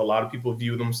 because a lot of people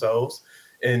view themselves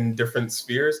in different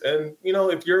spheres. And,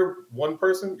 if you're one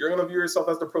person, you're going to view yourself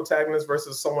as the protagonist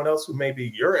versus someone else who may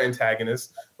be your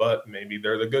antagonist, but maybe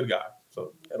they're the good guy.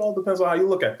 So it all depends on how you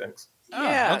look at things.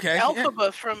 Yeah. Okay.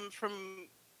 Elphaba from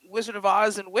Wizard of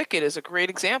Oz and Wicked is a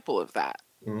great example of that.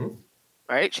 Mm-hmm.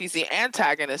 Right? She's the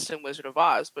antagonist in Wizard of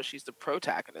Oz, but she's the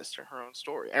protagonist in her own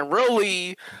story. And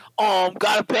really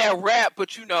got a bad rap,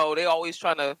 but they always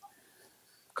trying to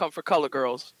come for color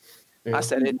girls. Yeah. I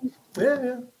said it.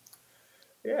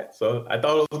 Yeah. So I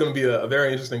thought it was going to be a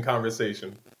very interesting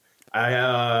conversation. I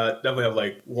definitely have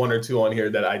like one or two on here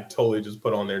that I totally just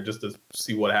put on there just to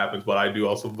see what happens, but I do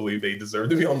also believe they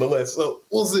deserve to be on the list. So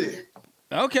we'll see.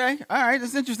 Okay. All right.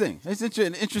 That's interesting. It's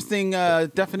an interesting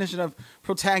definition of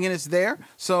protagonist there.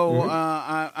 So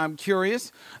I'm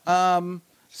curious.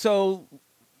 So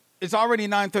it's already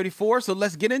 9:34. So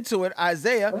let's get into it.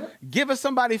 Isaiah, give us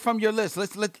somebody from your list.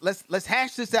 Let's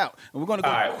hash this out. And we're going to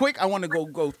go quick. I want to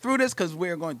go through this because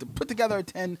we're going to put together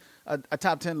a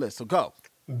top 10 list. So go.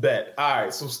 Bet. All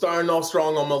right. So starting off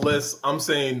strong on my list, I'm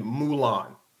saying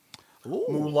Mulan. Ooh.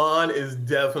 Mulan is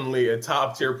definitely a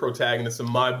top tier protagonist in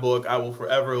my book. I will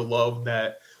forever love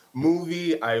that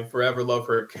movie. I forever love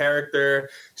her character.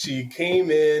 She came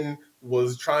in,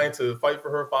 was trying to fight for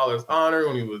her father's honor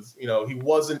when he was, he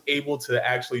wasn't able to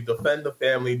actually defend the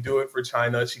family, do it for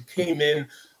China. She came in,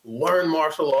 learned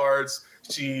martial arts.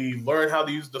 She learned how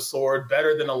to use the sword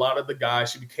better than a lot of the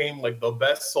guys. She became like the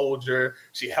best soldier.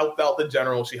 She helped out the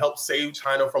general. She helped save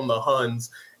China from the Huns.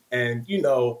 And,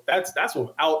 that's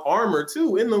without armor,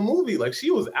 too, in the movie. Like,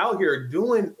 she was out here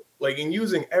doing, and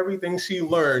using everything she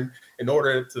learned in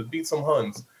order to beat some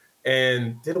Huns.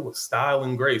 and did it with style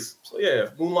and grace. So yeah,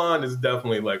 Mulan is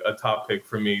definitely like a top pick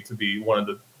for me to be one of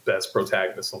the best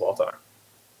protagonists of all time.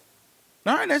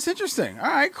 All right, that's interesting. All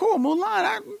right, cool. Mulan,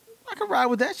 I can ride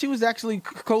with that. She was actually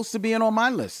close to being on my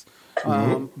list.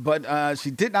 But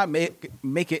she did not make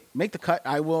the cut.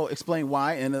 I will explain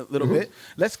why in a little bit.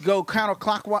 Let's go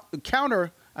clockwise.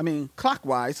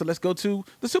 So let's go to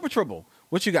the Super Triple.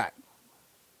 What you got?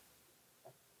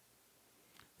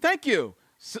 Thank you.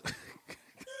 He's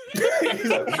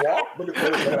like, aside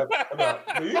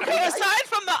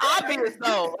from the obvious,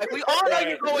 though, like we all know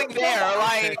you're going there.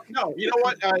 Like, no, you know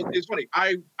what? It's funny.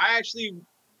 I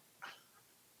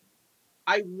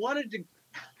wanted to.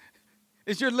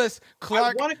 Is your list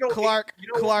Clark, and Clark?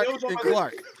 No,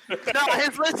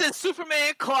 his list is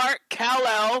Superman, Clark,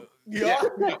 Kal-El,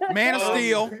 Man of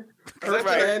Steel.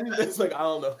 It's like, I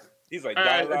don't know. He's like,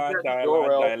 Dylon.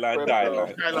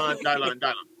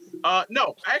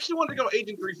 No, I actually wanted to go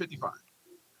Agent 355.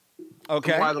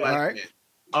 Okay, Why the Last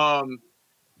Man.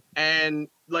 And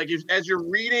like, as you're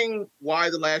reading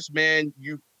Why the Last Man,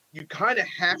 you kind of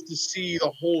have to see the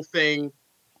whole thing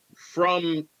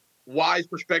from Y's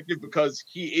perspective, because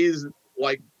he is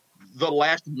like the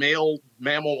last male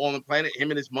mammal on the planet,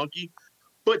 him and his monkey.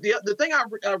 But the thing I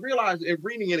realized in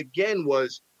reading it again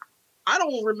was I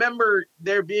don't remember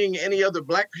there being any other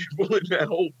black people in that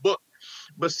whole book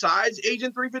besides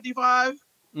Agent 355.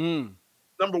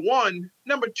 Number one.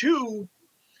 Number two,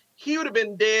 he would have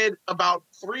been dead about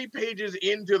 3 pages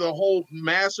into the whole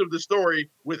mass of the story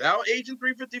without Agent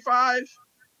 355.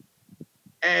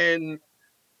 And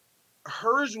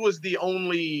hers was the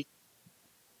only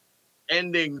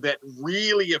ending that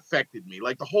really affected me.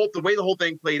 Like the way the whole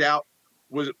thing played out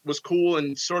was cool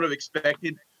and sort of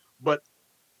expected, but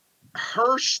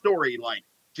her story like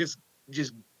just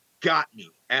got me.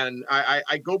 And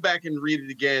I go back and read it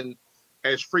again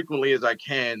as frequently as I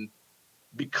can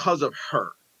because of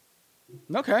her.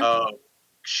 Okay.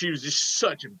 She was just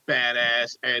such a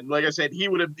badass, and like I said, he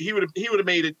would have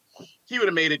made it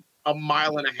a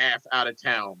mile and a half out of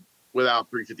town without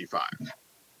 355.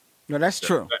 No, that's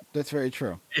true. That's very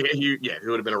true. It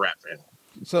would have been a wrap for him.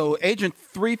 So Agent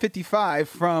 355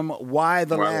 from Why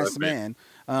the Last Man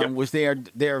was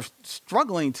they're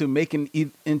struggling to make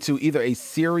into either a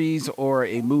series or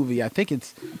a movie. I think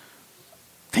it's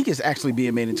actually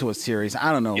being made into a series.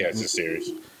 I don't know. Yeah, it's a series.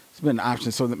 It's been an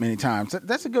option so many times.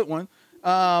 That's a good one.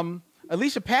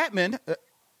 Alicia Patman,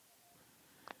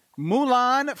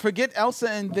 Mulan, forget Elsa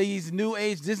and these new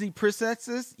age Disney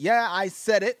princesses. Yeah, I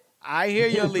said it. I hear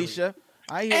you, Alicia.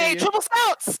 I hear you. Hey, Triple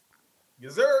Scouts.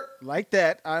 Yes, sir. Like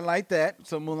that. I like that.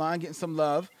 So Mulan getting some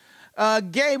love.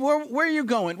 Gabe, where are you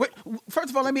going? First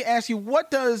of all, let me ask you,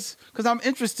 because I'm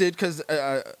interested, because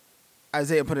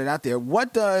Isaiah put it out there.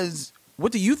 What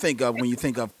do you think of when you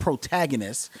think of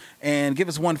protagonists? And give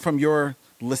us one from your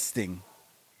listing.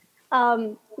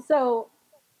 So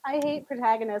I hate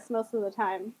protagonists most of the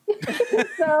time. I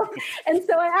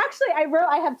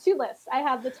have 2 lists. I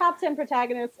have the top 10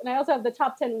 protagonists, and I also have the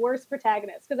top 10 worst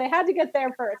protagonists, because I had to get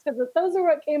there first, because those are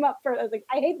what came up first. I was like,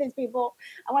 I hate these people.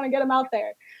 I want to get them out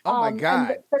there. Oh my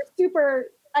God. They're super,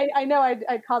 I know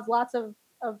I'd cause lots of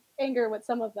anger with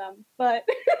some of them, but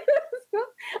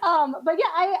but yeah,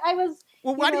 I was.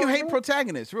 Well, why do you hate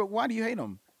protagonists? Why do you hate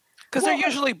them? Because they're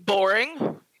usually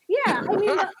boring. Yeah, I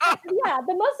mean,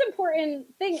 the most important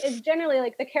thing is generally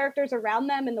like the characters around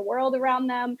them and the world around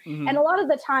them. Mm-hmm. And a lot of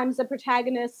the times the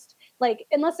protagonist, like,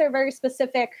 unless they're a very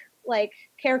specific like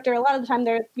character, a lot of the time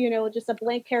they're, just a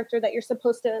blank character that you're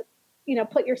supposed to,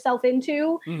 put yourself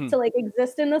into to like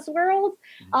exist in this world.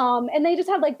 And they just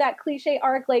have like that cliche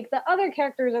arc. Like the other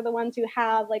characters are the ones who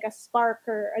have like a spark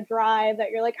or a drive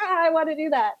that you're like, I want to do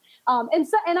that.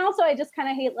 And also I just kind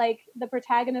of hate like the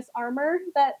protagonist armor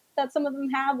that some of them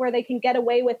have, where they can get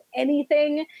away with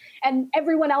anything and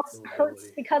everyone else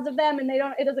hurts because of them, and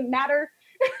it doesn't matter.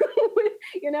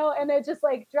 And it just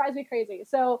like drives me crazy.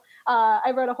 So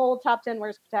I wrote a whole top 10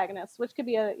 worst protagonists, which could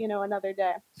be another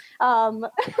day. No,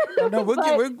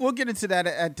 we'll get into that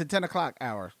at the 10 o'clock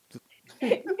hour.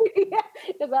 Yeah,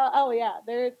 because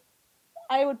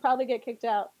I would probably get kicked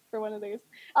out for one of these.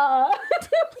 One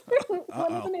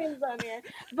of the names on here.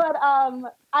 But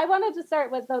I wanted to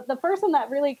start with the first one that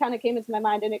really kind of came into my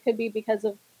mind, and it could be because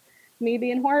of me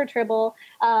being horror tribble,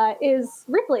 is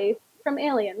Ripley from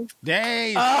Alien.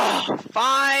 Dang. Oh,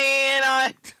 fine.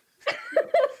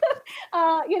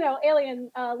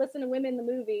 Alien, Listen to Women, the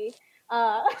movie.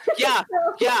 Yeah.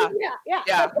 That's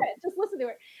it. Just listen to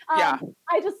her.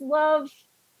 I just love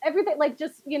everything. Like,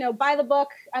 just buy the book.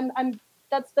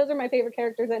 Those are my favorite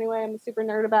characters anyway. I'm a super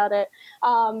nerd about it.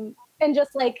 And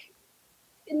just like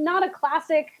not a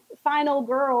classic final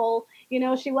girl. You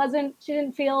know, she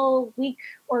didn't feel weak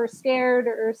or scared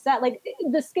or sad. Like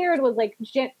the scared was like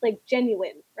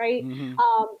genuine, right? Mm-hmm.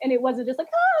 And it wasn't just like,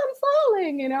 oh, I'm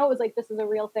falling. You know, it was like, this is a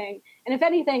real thing. And if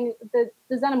anything, the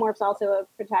Xenomorph's also a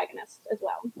protagonist as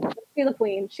well. She's the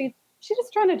queen. She's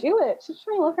just trying to do it. She's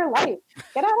trying to live her life.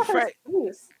 Get out of her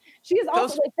space. She is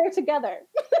also like they're together.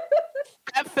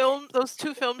 Those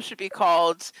two films should be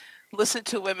called Listen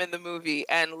to Women the movie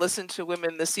and Listen to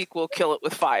Women the sequel, Kill It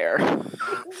with Fire.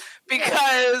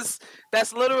 Because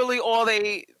that's literally all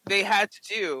they had to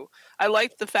do. I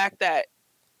liked the fact that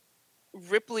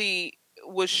Ripley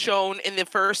was shown in the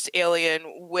first Alien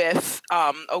with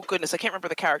oh goodness, I can't remember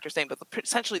the character's name, but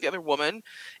essentially the other woman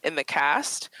in the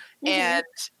cast. Mm-hmm. And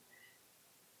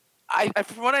I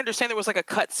from what I understand, there was like a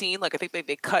cut scene. Like I think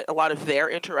they cut a lot of their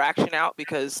interaction out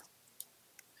because,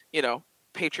 you know,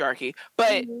 patriarchy.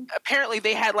 But apparently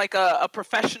they had like a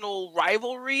professional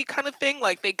rivalry kind of thing.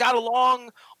 Like they got along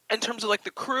in terms of like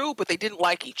the crew, but they didn't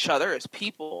like each other as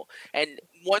people. And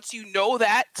once you know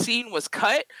that scene was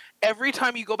cut, every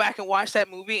time you go back and watch that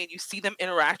movie and you see them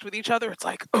interact with each other, it's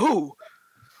like, ooh,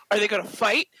 are they going to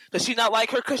fight? Does she not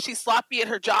like her because she's sloppy at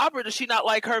her job, or does she not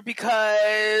like her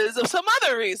because of some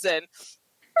other reason?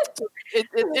 So it's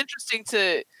interesting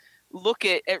to look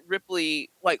at Ripley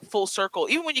like full circle.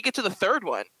 Even when you get to the third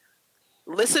one,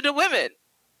 Listen to Women.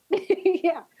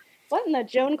 Yeah. What in the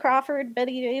Joan Crawford,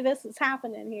 Betty Davis is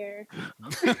happening here?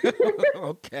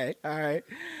 Okay. All right.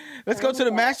 Let's go to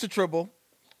the Master Tribble.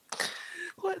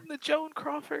 What in the Joan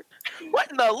Crawford? What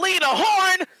in the Lena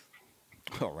Horne?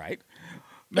 All right.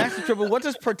 Master Tribble, what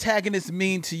does protagonist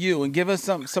mean to you? And give us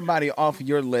somebody off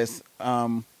your list. Are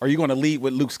you going to lead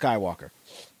with Luke Skywalker?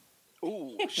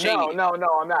 Ooh, no,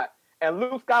 I'm not. And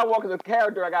Luke Skywalker's a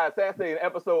character I got assassinated in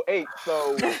episode 8,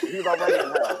 so he's already in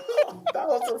hell. That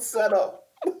was a setup.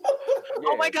 Yeah.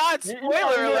 Oh my God!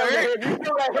 Spoiler alert! You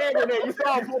saw that hand in there. You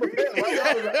saw him pull the pin,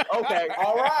 right? Okay,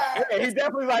 all right. Yeah, he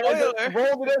definitely like just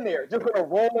rolled it in there. Just gonna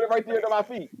roll it right there to my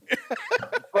feet.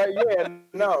 But yeah,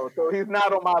 no. So he's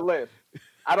not on my list.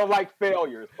 I don't like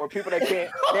failures or people that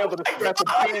can't handle the stress of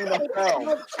being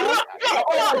themselves.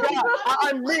 Oh my God,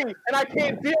 I'm me and I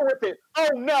can't deal with it. Oh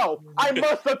no, I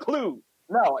must seclude.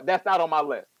 No, that's not on my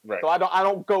list. Right. So I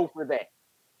don't go for that.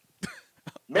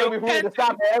 Maybe if we were to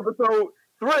stop at episode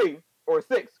 3 or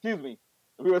 6, excuse me,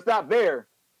 we would stop there.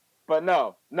 But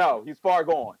no, he's far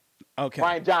gone. Okay.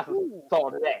 Brian Johnson saw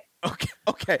to that.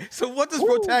 Okay. So what does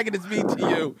protagonist mean to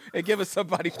you? And give us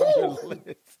somebody from your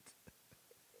list.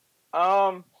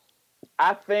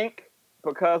 I think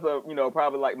because of, you know,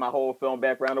 probably like my whole film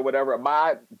background or whatever,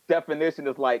 my definition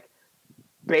is like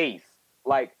base.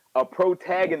 Like a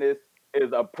protagonist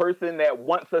is a person that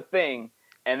wants a thing,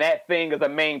 and that thing is a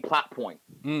main plot point.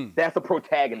 That's a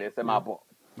protagonist in my book.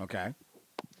 Okay.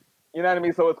 You know what I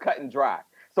mean? So it's cut and dry.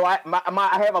 So I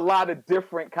have a lot of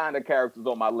different kind of characters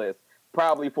on my list,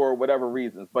 probably for whatever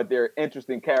reasons, but they're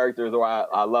interesting characters or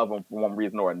I love them for one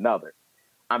reason or another.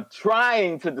 I'm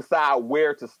trying to decide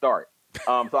where to start.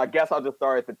 So I guess I'll just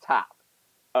start at the top.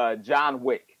 John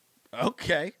Wick.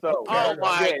 Okay. So, oh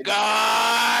my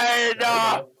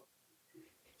God!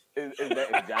 Is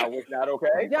John Wick not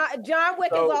okay? John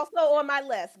Wick is also on my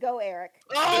list. Go, Eric.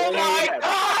 Oh my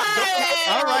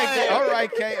God! All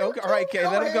right, Kay. Okay, all right, Kay.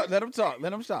 Let him go. Let him talk.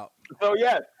 Let him talk. So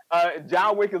yes,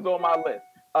 John Wick is on my list.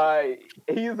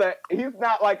 He's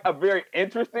not like a very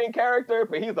interesting character,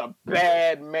 but he's a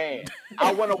bad man.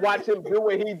 I want to watch him do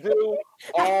what he do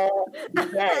all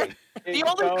day. He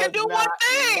only can do one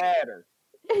thing. Matter.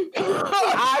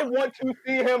 I want to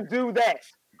see him do that.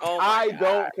 Oh I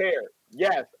don't care.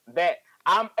 Yes, that.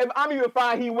 I'm even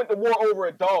fine he went to war over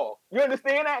a dog. You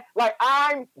understand that? Like,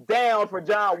 I'm down for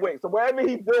John Wick. So whatever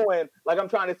he's doing, like, I'm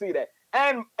trying to see that.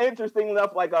 And interesting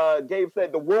enough, like Gabe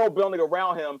said, the world building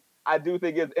around him, I do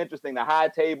think is interesting. The high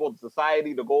table, the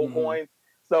society, the gold coins.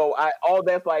 So all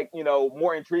that's like, you know,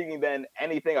 more intriguing than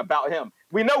anything about him.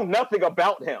 We know nothing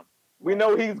about him. We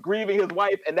know he's grieving his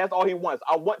wife, and that's all he wants.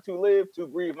 I want to live to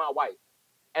grieve my wife.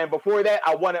 And before that,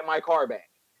 I wanted my car back.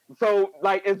 So,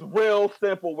 like, it's real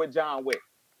simple with John Wick.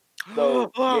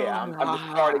 So, yeah, I'm just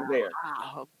starting there.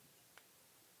 All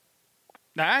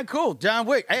right, cool. John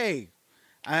Wick. Hey,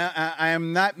 I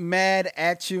am not mad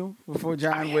at you for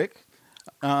John Wick.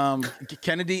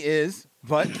 Kennedy is,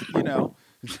 but, you know.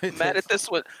 I'm mad at this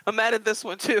one. I'm mad at this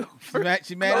one, too.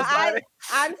 She mad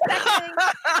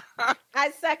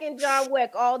I second John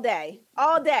Wick all day.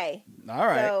 All day. All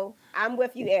right. So, I'm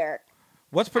with you, Eric.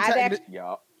 What's protagonist?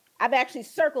 I've actually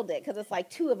circled it because it's like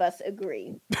two of us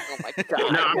agree. Oh my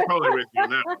God! No, I'm totally with you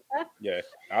now. Yeah,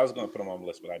 I was going to put him on the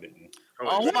list, but I didn't.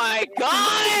 Oh my God!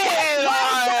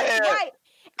 Right.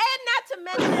 And not to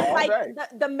mention, like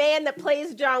the man that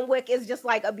plays John Wick is just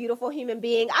like a beautiful human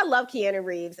being. I love Keanu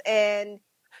Reeves, and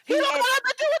he don't have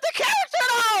to do with the character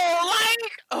though.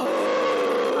 Like,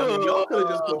 I mean, y'all could have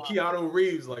just put Keanu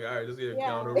Reeves. Like, all right, just get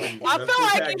Keanu Reeves. I feel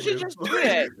like you should just do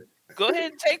that. Go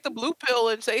ahead and take the blue pill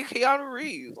and say Keanu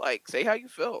Reeves. Like, say how you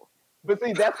feel. But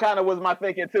see, that's kind of was my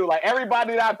thinking too. Like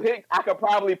everybody that I picked, I could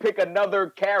probably pick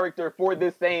another character for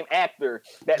this same actor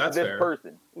that's this fair.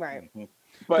 Person. Right.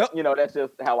 But that's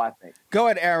just how I think. Go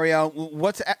ahead, Ariel.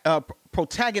 What's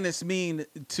protagonist mean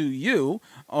to you?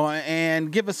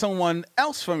 And give us someone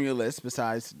else from your list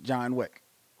besides John Wick.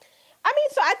 I mean,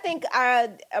 so I think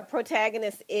a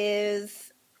protagonist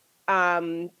is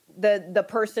the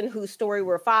person whose story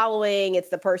we're following. It's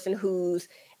the person whose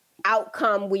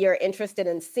outcome we are interested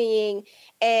in seeing.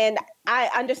 And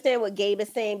I understand what Gabe is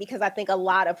saying, because I think a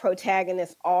lot of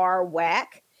protagonists are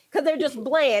whack because they're just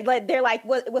bland. Like they're like,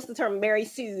 what's the term? Mary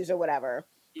Sue's or whatever,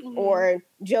 or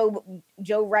Joe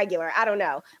Regular. I don't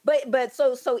know. But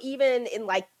so even in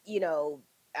like,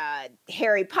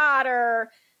 Harry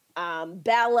Potter,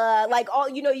 Bella, like all,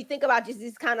 you think about just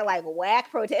these kind of like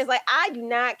whack protests. Like, I do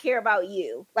not care about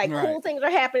you. Like right. Cool things are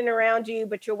happening around you,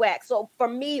 but you're whack. So for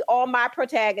me, all my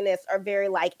protagonists are very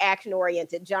like action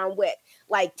oriented. John Wick,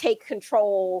 like take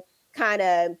control, kind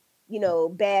of,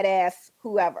 badass,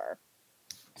 whoever.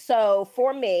 So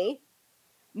for me,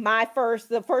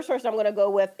 the first person I'm going to go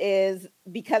with is,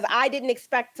 because I didn't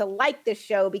expect to like this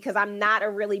show because I'm not a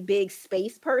really big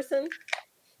space person.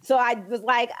 So I was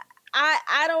like,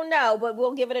 I don't know, but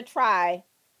we'll give it a try.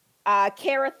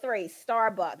 Cara 3,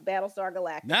 Starbuck, Battlestar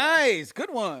Galactica. Nice,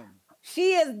 good one.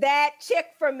 She is that chick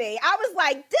for me. I was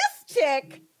like, this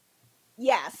chick,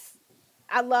 yes.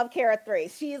 I love Cara 3.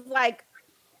 She's like,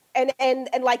 and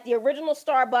like the original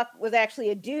Starbuck was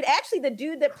actually a dude. Actually, the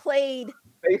dude that played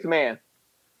Spaceman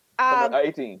from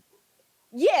 18.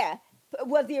 Yeah,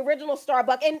 was the original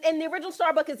Starbuck. And the original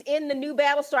Starbuck is in the new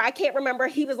Battlestar. I can't remember.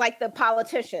 He was like the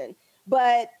politician.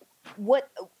 But what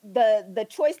the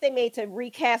choice they made to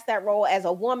recast that role as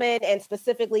a woman, and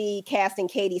specifically casting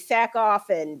Katie Sackhoff,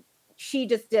 and she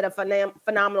just did a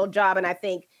phenomenal job, and I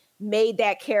think made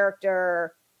that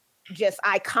character just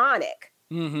iconic.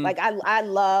 Mm-hmm. Like I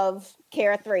love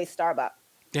Cara 3 Starbuck.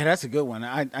 Yeah, that's a good one.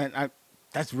 I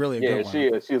that's really a good one. Yeah, she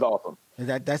is. She's awesome.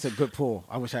 That's a good pull.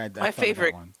 I wish I had that. My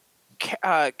favorite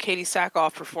Katie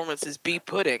Sackhoff performance is B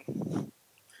Pudding.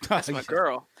 That's my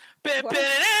girl. Bam! Blam!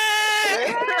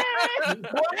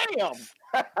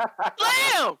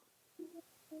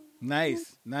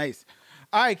 Nice.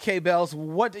 All right, K-Bells,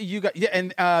 what do you got? Yeah,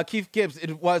 and Keith Gibbs.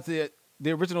 It was the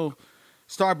original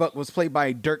Starbuck was played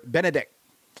by Dirk Benedict,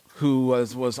 who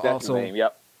was also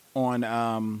on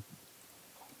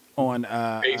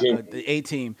the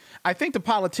A-Team. I think the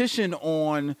politician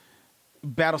on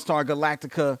Battlestar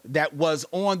Galactica that was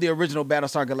on the original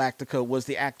Battlestar Galactica was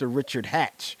the actor Richard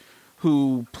Hatch,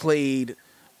 who played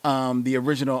the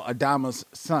original Adama's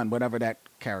son, whatever that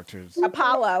character is.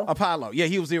 Apollo. Yeah,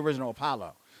 he was the original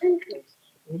Apollo.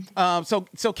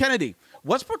 So Kennedy,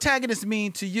 what's protagonist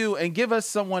mean to you? And give us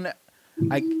someone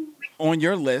like on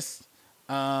your list.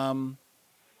 Yeah.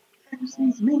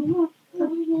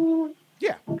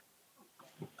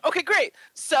 Okay, great.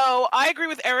 So I agree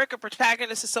with Eric. A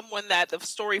protagonist is someone that the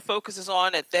story focuses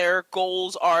on, that their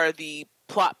goals are the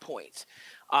plot point.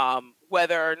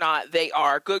 Whether or not they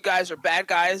are good guys or bad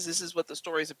guys, this is what the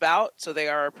story's about. So they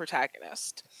are a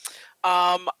protagonist.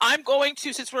 I'm going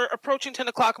to, since we're approaching 10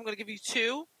 o'clock, I'm going to give you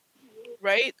two,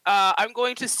 right? I'm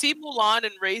going to see Mulan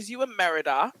and raise you a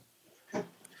Merida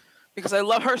because I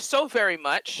love her so very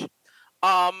much.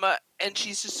 And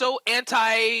she's just so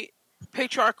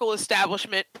anti-patriarchal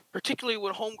establishment, particularly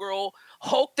when Homegirl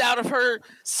hulked out of her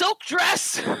silk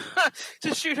dress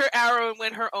to shoot her arrow and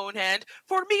win her own hand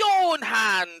for me own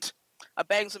hand. I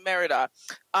bangs a Merida.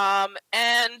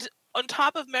 And on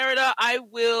top of Merida, I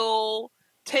will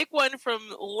take one from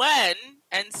Len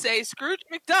and say Scrooge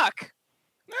McDuck.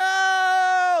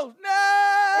 No!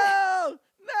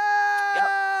 Yep.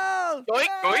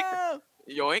 Yoink.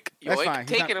 Yoink. That's fine.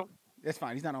 Taking him. That's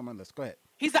fine. He's not on my list. Go ahead.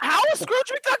 How is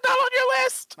Scrooge McDuck not on your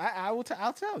list? I'll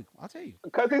tell you. I'll tell you.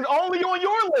 Because he's only on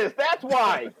your list. That's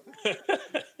why.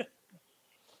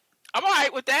 I'm all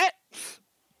right with that.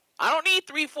 I don't need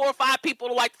 3, 4, 5 people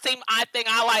to like the same thing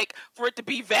I like for it to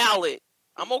be valid.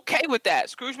 I'm okay with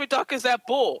that. Scrooge McDuck is that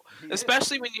bull,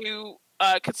 especially when you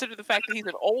consider the fact that he's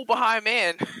an old behind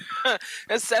man.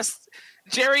 That's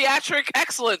geriatric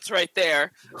excellence right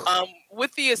there.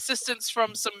 With the assistance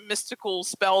from some mystical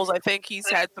spells, I think he's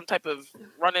had some type of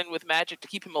run-in with magic to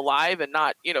keep him alive and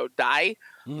not, die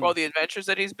for all the adventures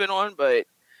that he's been on. But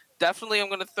definitely I'm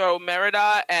going to throw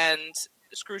Merida and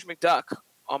Scrooge McDuck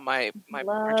on my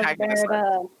Love protagonist list.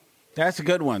 That's a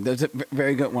good one. That's a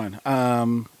very good one. I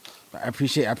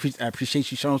appreciate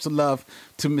you showing some love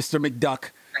to Mr.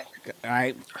 McDuck. All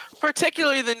right.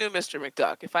 Particularly the new Mr.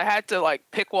 McDuck. If I had to like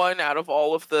pick one out of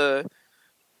all of the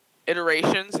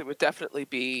iterations, it would definitely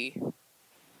be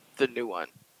the new one.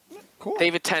 Cool.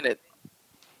 David Tennant.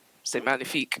 C'est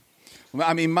magnifique. Well,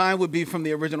 I mean, mine would be from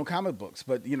the original comic books,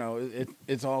 but you know,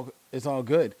 it's all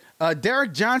good.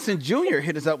 Derek Johnson Jr.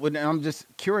 hit us up with, and I'm just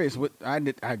curious. What I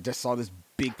just saw this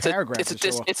big paragraph. It's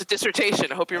a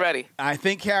dissertation. I hope you're ready. I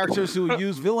think characters who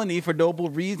use villainy for noble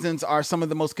reasons are some of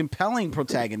the most compelling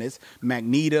protagonists: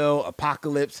 Magneto,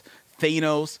 Apocalypse,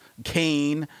 Thanos,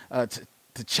 Kane,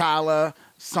 T'Challa,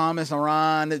 Samus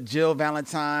Aran, Jill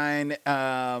Valentine,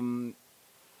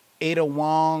 Ada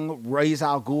Wong, Ra's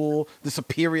al Ghul, the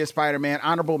Superior Spider-Man.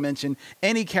 Honorable mention: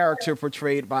 any character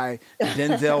portrayed by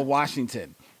Denzel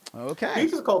Washington. Okay. He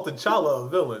just called T'Challa a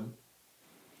villain.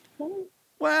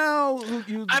 Well,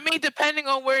 I mean, depending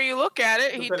on where you look at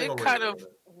it, he did kind of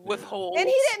withhold and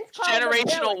he didn't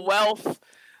generational wealth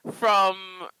from.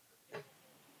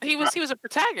 He was a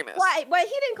protagonist. Right, but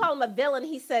he didn't call him a villain.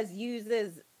 He says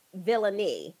uses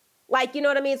villainy. Like, you know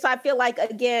what I mean? So I feel like,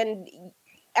 again,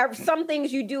 some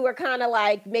things you do are kind of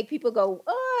like make people go,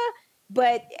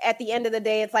 but at the end of the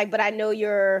day, it's like, but I know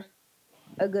you're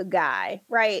a good guy,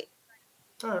 right?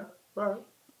 All right.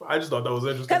 I just thought that was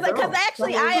interesting. Because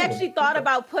actually, I actually thought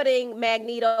about putting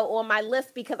Magneto on my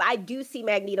list because I do see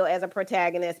Magneto as a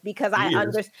protagonist because I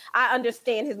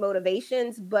understand his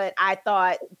motivations, but I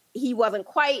thought he wasn't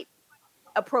quite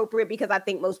appropriate because I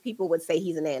think most people would say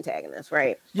he's an antagonist,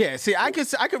 right? Yeah. See, I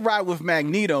could ride with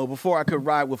Magneto before I could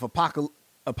ride with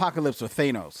Apocalypse or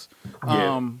Thanos.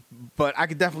 But I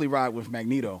could definitely ride with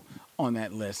Magneto on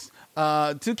that list.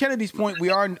 To Kennedy's point, we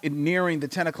are nearing the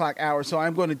 10 o'clock hour, so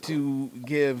I'm going to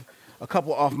give a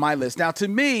couple off my list. Now, to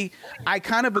me, I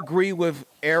kind of agree with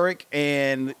Eric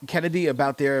and Kennedy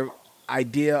about their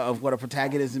idea of what a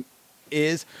protagonism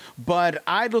is, but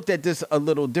I looked at this a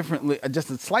little differently, just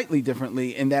slightly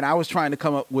differently, in that I was trying to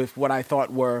come up with what I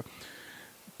thought were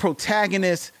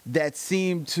protagonists that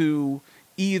seemed to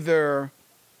either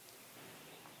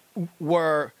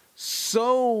were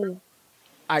so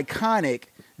iconic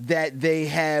that they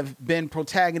have been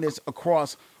protagonists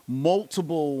across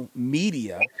multiple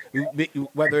media,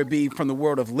 whether it be from the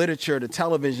world of literature to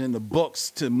television, the books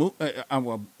to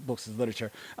books is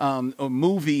literature, or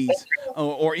movies,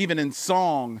 or even in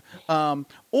song,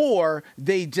 or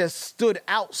they just stood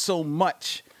out so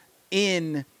much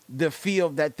in the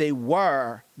field that they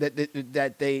were, that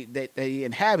they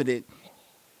inhabited,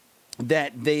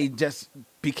 that they just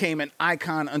became an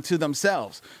icon unto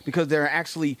themselves, because there are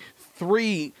actually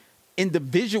 3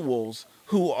 individuals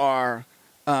who are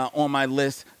on my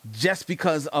list just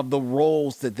because of the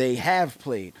roles that they have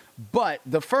played. But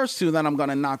the first 2 that I'm going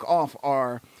to knock off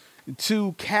are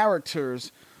 2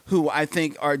 characters who I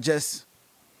think are just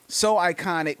so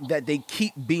iconic that they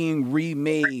keep being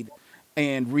remade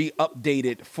and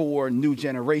re-updated for new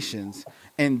generations.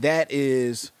 And that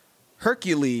is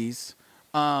Hercules,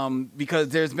 because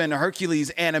there's been a Hercules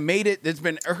animated, there's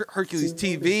been Hercules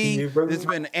TV, there's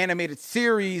been animated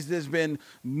series, there's been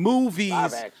movies,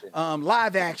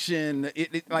 live action.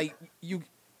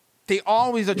 They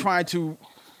always are trying to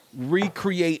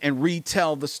recreate and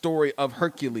retell the story of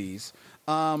Hercules.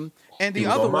 And the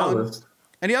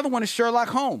other one is Sherlock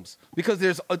Holmes, because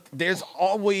there's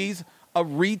always a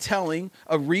retelling,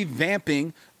 a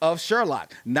revamping of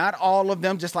Sherlock. Not all of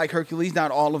them, just like Hercules,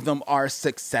 not all of them are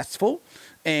successful.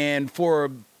 And for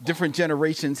different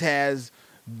generations has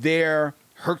their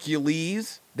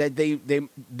Hercules, that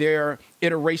their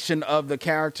iteration of the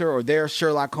character, or their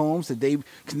Sherlock Holmes that they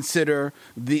consider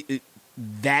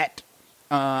that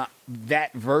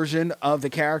version of the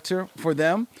character for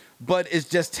them. But it's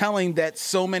just telling that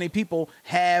so many people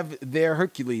have their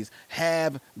Hercules,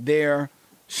 have their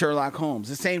Sherlock Holmes.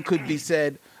 The same could be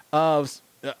said of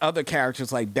other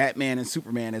characters like Batman and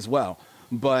Superman as well.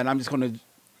 But I'm just going to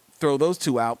throw those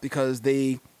 2 out because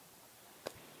I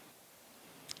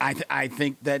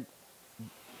think that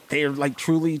they're like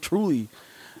truly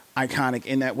iconic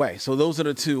in that way. So those are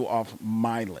the 2 off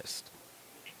my list.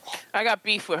 I got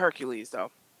beef with Hercules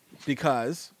though.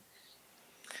 Because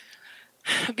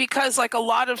like a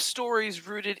lot of stories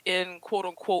rooted in quote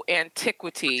unquote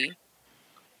antiquity,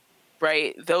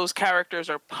 right? Those characters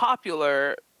are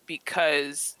popular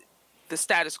because the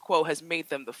status quo has made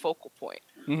them the focal point,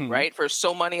 right? For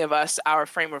so many of us, our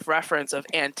frame of reference of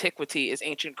antiquity is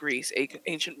ancient Greece,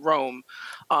 ancient Rome,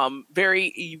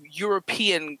 very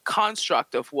European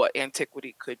construct of what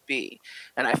antiquity could be.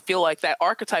 And I feel like that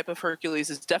archetype of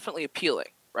Hercules is definitely appealing,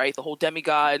 right? The whole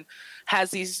demigod has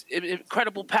these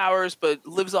incredible powers, but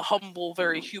lives a humble,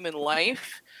 very human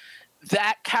life.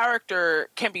 That character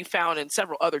can be found in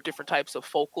several other different types of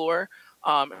folklore,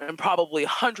 and probably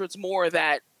hundreds more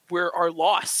that are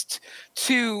lost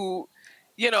to,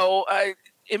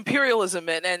 imperialism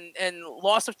and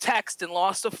loss of text and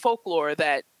loss of folklore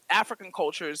that African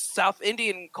cultures, South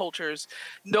Indian cultures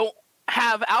don't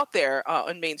have out there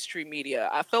in mainstream media.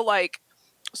 I feel like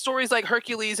stories like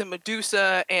Hercules and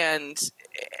Medusa and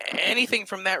anything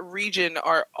from that region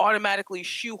are automatically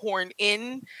shoehorned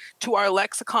in to our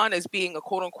lexicon as being a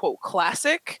quote unquote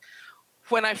classic,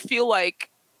 when I feel like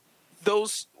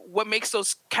what makes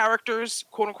those characters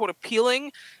quote unquote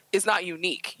appealing is not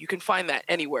unique. You can find that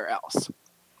anywhere else.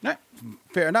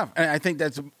 Fair enough. And I think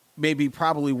that's maybe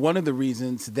probably one of the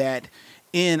reasons that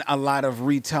in a lot of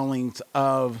retellings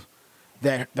of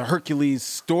the Hercules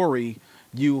story,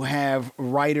 you have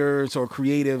writers or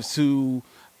creatives who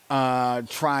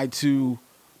try to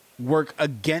work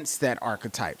against that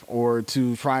archetype, or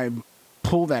to try and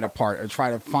pull that apart, or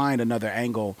try to find another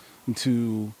angle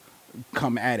to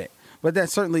come at it. But that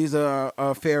certainly is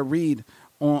a fair read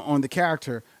on the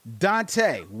character.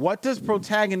 Dante, what does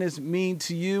protagonist mean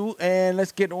to you? And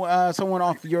let's get someone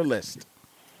off your list.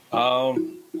 I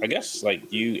guess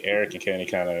like you, Eric, and Kenny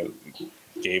kind of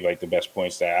gave like the best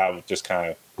points that I would just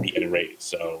kind of reiterate.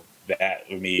 So that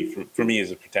for me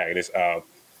is a protagonist.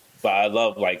 But I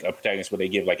love like a protagonist where they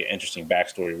give like an interesting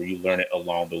backstory where you learn it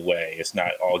along the way. It's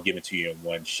not all given to you in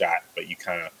one shot, but you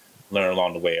kind of learn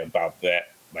along the way about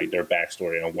that, like their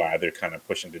backstory and why they're kind of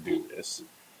pushing to do this.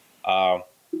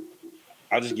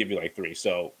 I'll just give you like three.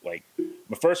 So like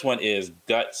my first one is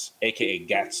Guts, aka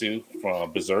Gatsu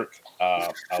from Berserk.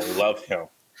 I love him.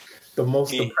 The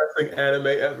most depressing anime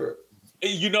ever.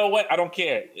 You know what? I don't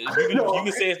care. You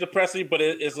can say it's depressing, but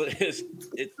it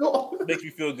makes me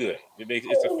feel good.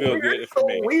 It's a feel good for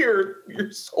me. Weird.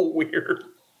 You're so weird.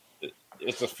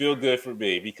 It's a feel good for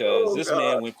me because this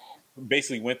man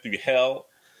basically went through hell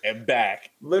and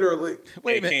back. Literally.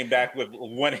 And came back with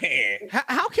one hand.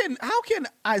 How can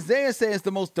Isaiah say it's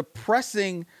the most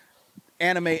depressing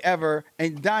anime ever,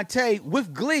 and Dante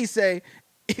with glee say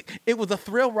it was a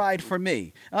thrill ride for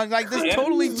me? Like there's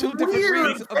totally two different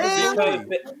reads of the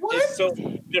movie. It's so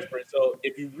different. So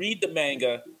if you read the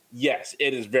manga, yes,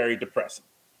 it is very depressing.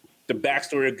 The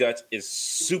backstory of Guts is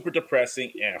super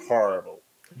depressing and horrible.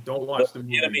 Don't watch the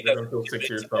movie. They're gonna feel sick to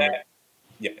your stomach.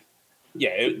 Yeah.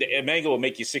 The manga will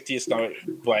make you sick to your stomach,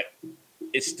 but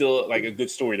it's still like a good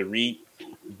story to read.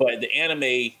 But the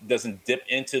anime doesn't dip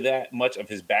into that much of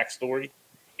his backstory.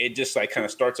 It just like kind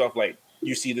of starts off like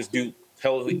you see this dude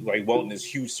like wielding this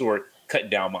huge sword, cutting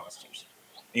down monsters.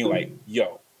 And you're like,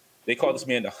 yo, they call this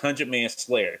man the 100-man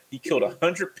slayer. He killed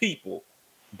 100 people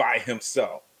by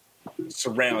himself,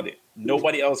 surrounded.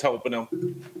 Nobody else helping him.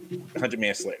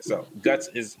 100-man slayer. So Guts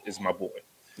is my boy.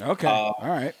 Okay, all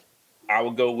right. I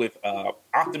will go with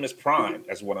Optimus Prime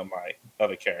as one of my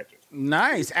other characters.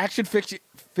 Nice. Action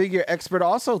figure expert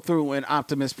also threw in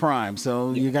Optimus Prime.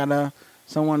 So you got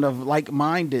someone of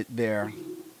like-minded there.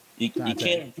 You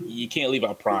can't leave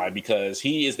out Prime because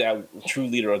he is that true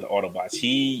leader of the Autobots.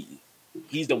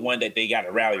 He's the one that they got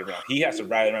to rally around. He has to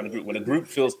rally around the group. When the group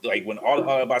feels like, when all the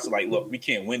Autobots are like, look, we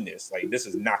can't win this. Like, this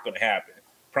is not going to happen.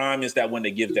 Prime is that one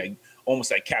that gives that almost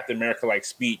like Captain America-like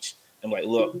speech. And like,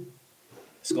 look,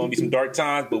 it's going to be some dark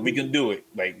times, but we can do it.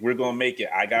 Like, we're going to make it.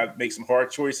 I got to make some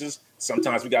hard choices.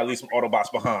 Sometimes we got to leave some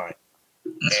Autobots behind.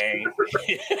 And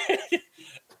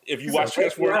if you watch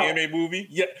Transformers anime movie,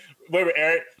 wait,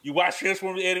 Eric, you watch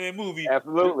Transformers anime movie.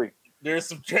 Absolutely. There's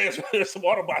some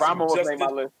Autobots who just my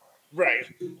list. Right.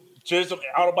 There's some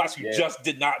Autobots who just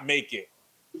did not make it.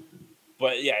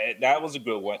 But yeah, that was a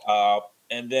good one.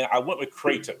 And then I went with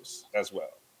Kratos as well.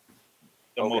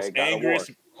 The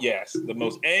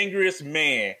most angriest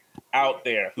man out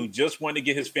there who just wanted to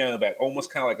get his family back.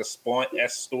 Almost kind of like a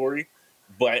Spawn-esque story,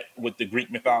 but with the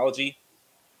Greek mythology,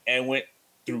 and went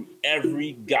through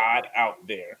every god out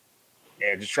there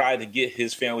and tried to get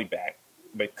his family back,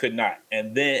 but could not.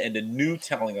 And then in the new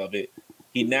telling of it,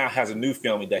 he now has a new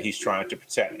family that he's trying to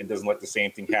protect and doesn't let the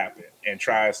same thing happen, and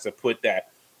tries to put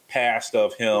that past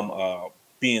of him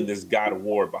being this god of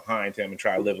war behind him and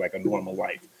try to live like a normal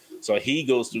life. So he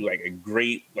goes through like a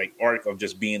great like arc of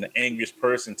just being the angriest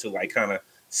person to like kind of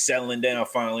settling down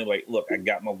finally. Like, look, I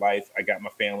got my life, I got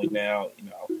my family now. You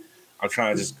know, I'm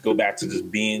trying to just go back to just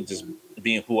being just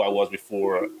being who I was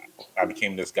before I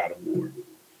became this God of War.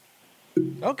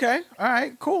 Okay. All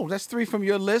right. Cool. That's 3 from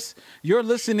your list. You're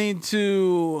listening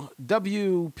to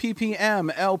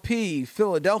WPPM LP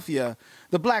Philadelphia.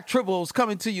 The Black Tribbles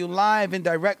coming to you live and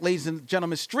direct, ladies and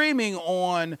gentlemen, streaming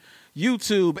on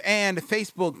YouTube and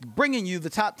Facebook, bringing you the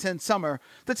top 10 summer,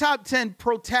 the top 10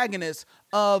 protagonists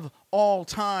of all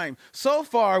time. So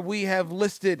far, we have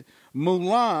listed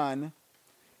Mulan,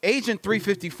 Agent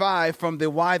 355 from the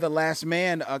Y the Last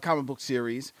Man comic book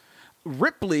series,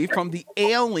 Ripley from the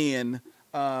Alien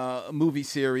movie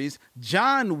series,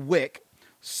 John Wick,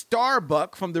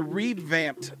 Starbuck from the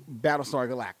revamped Battlestar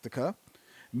Galactica,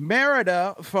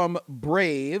 Merida from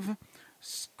Brave,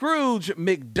 Scrooge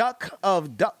McDuck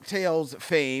of DuckTales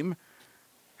fame,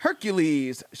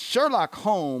 Hercules, Sherlock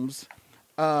Holmes,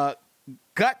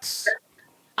 Guts,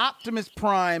 Optimus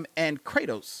Prime, and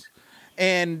Kratos.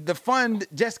 And the fun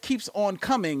just keeps on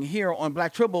coming here on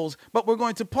Black Tribbles, but we're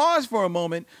going to pause for a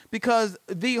moment because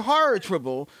the Horror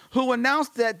Tribble, who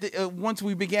announced that once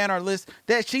we began our list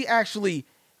that she actually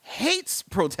hates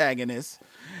protagonists,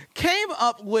 came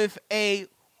up with a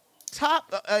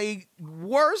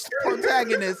worst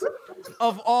protagonist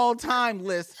of all time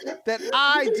list that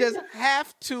I just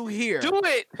have to hear. Do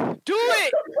it.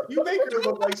 You make her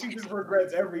look like she just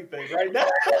regrets everything right now.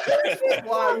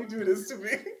 Why you do this to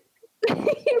me?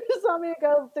 You just want me to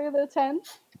go through the 10?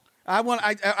 I want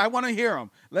to hear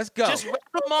them. Let's go. Just rattle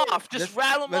them off. Let's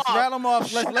rattle them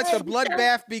off. Let the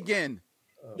bloodbath begin.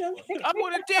 I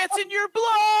want to dance in your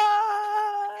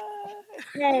blood.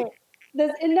 Okay.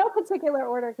 In no particular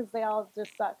order because they all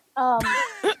just suck.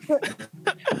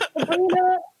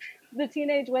 Sabrina, the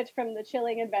teenage witch from the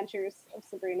Chilling Adventures of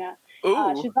Sabrina.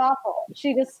 She's awful.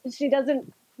 She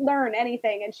doesn't learn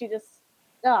anything, and she just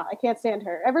I can't stand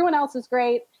her. Everyone else is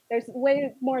great. There's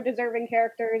way more deserving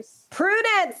characters.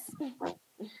 Prudence.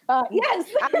 Yes,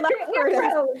 I love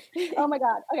Prudence. Oh my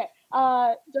god. Okay.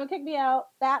 Don't kick me out.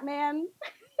 Batman.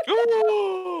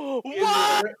 Ooh,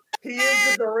 what? He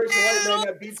is the rich white man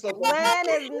that beats up. Glenn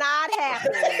is not happy.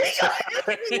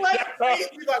 He's like,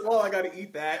 well, I gotta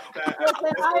eat that.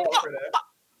 Listen,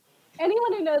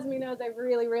 anyone who knows me knows I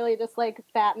really, really dislike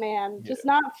Batman. Yeah. Just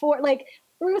not for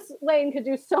Bruce Wayne could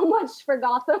do so much for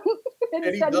Gotham.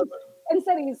 Instead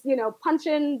he's,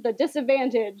 punching the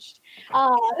disadvantaged.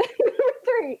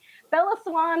 3, Bella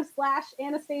Swan /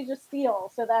 Anastasia Steele.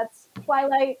 So that's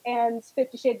Twilight and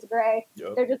 50 Shades of Grey.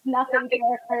 Yep. They're just nothing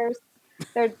characters.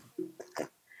 They're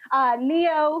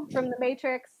Neo from The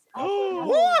Matrix.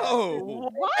 Whoa!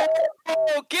 What?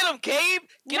 Oh, get him, Gabe!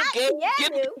 Get him, Gabe!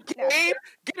 Get him, Gabe!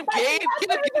 Get him,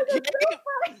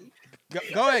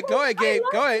 Gabe! Go ahead, Gabe.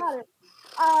 Go ahead.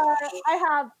 I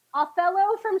have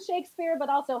Othello from Shakespeare, but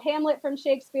also Hamlet from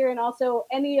Shakespeare, and also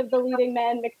any of the leading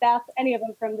men, Macbeth, any of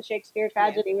them from the Shakespeare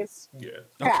tragedies. Yeah.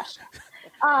 Trash.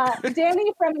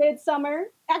 Danny from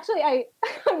Midsummer. Actually, I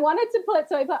wanted to put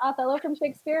Othello from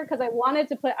Shakespeare because I wanted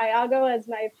to put Iago as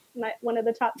my one of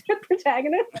the top 10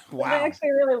 protagonists. Wow. I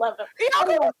actually really love him.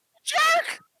 Iago,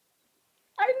 jerk!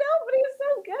 I know, but he's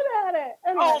so good at it.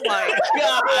 Anyway. Oh my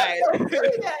god!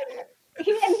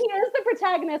 He is the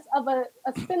protagonist of a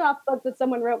spin-off book that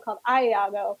someone wrote called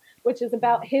Iago, which is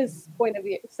about his point of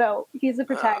view. So he's a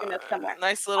protagonist somewhere.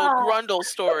 Nice little Grundle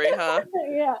story, huh?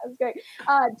 Yeah, it's great.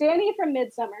 Danny from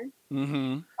Midsummer.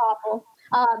 Mm-hmm. Awful.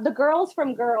 The girls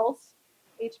from Girls.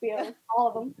 HBO, all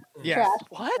of them. Yes. Trash.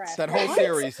 What? Trash. That whole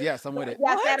series. Yes, I'm with it.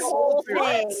 Yes, that whole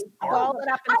thing. Ball it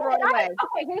up and throw it away.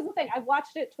 Okay, here's the thing. I've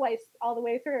watched it twice all the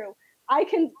way through. I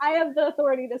have the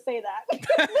authority to say that.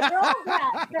 They're all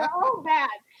bad. They're all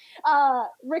bad.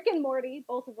 Rick and Morty,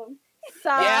 both of them. So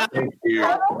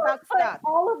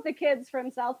all of the kids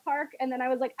from South Park, and then I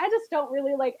was like, I just don't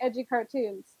really like edgy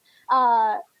cartoons.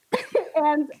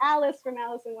 And Alice from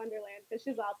Alice in Wonderland, because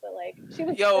she's also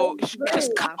she's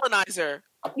Colonizer.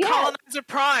 Yeah. Colonizer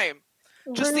Prime.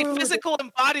 Just the physical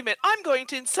embodiment. I'm going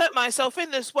to insert myself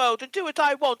in this world and do what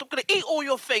I want. I'm going to eat all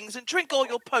your things and drink all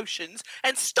your potions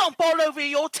and stomp all over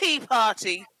your tea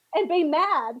party. And be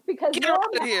mad because get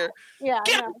out of here. Yeah,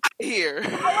 get out of here.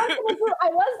 I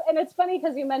was, and it's funny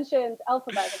because you mentioned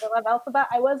Alphabet. I love Alphabet.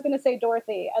 I was going to say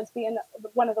Dorothy as being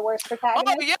one of the worst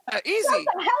protagonists. Oh yeah, easy. What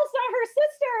the hell's not her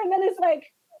sister? And then it's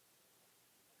like.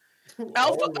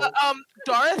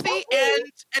 Dorothy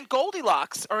and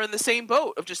Goldilocks are in the same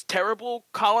boat of just terrible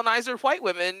colonizer white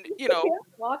women,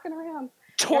 walking around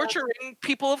torturing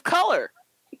people of color.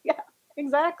 Yeah,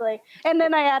 exactly. And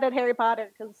then I added Harry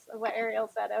Potter because of what Ariel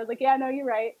said. I was like, yeah, no, you're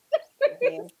right.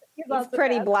 He's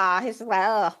pretty blah. He's like,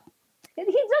 oh. He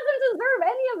doesn't deserve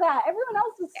any of that. Everyone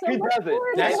else is so much doesn't.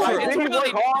 more. That's true. Did he work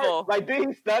hard? Did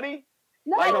he study?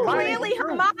 No, Like, really,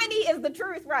 Hermione is the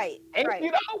truth, right? Ain't right.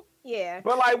 you know? Yeah.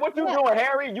 But like, what you doing,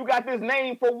 Harry? You got this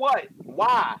name for what?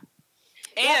 Why?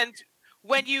 And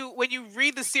when you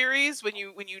read the series, when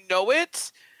you know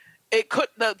it could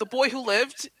the boy who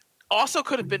lived also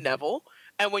could have been Neville.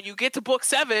 And when you get to book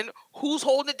 7, who's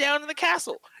holding it down in the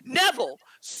castle? Neville.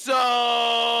 So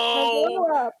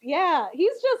yeah,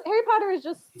 Harry Potter is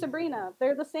just Sabrina.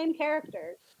 They're the same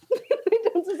character. They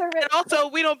don't deserve it. And also,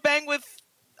 we don't bang with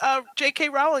J.K.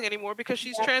 Rowling anymore because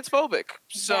she's transphobic.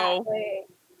 So exactly.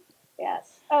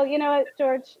 Yes. Oh, you know what,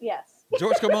 George? Yes.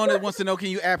 George Camona wants to know: can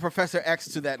you add Professor X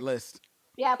to that list?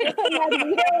 Yeah,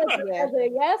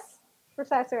 yes.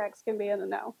 Professor X can be in the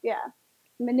no. Yeah.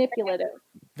 Manipulative.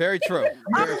 Very true.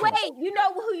 Very true. Wait, you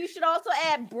know who you should also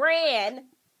add? Bran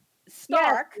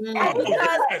Stark. Yes. Because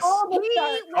Yes. he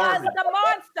was the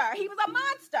monster. He was a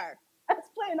monster. I was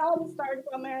playing all the Starks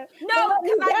on there. No,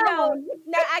 because I know.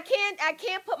 No, I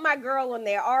can't put my girl on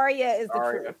there. Arya is the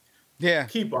truth. Yeah.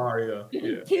 Keep Arya.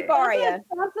 Yeah. Keep Arya.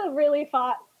 Sansa really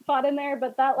fought in there,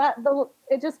 but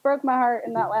it just broke my heart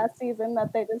in that last season that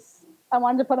I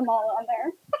wanted to put them all on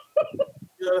there.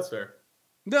 Yeah, that's fair.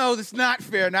 No, it's not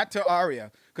fair. Not to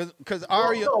Arya, because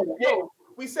Arya.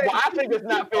 We say. Well, I think it's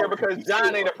not fair because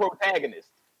Jon ain't a protagonist.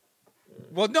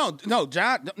 Well, no,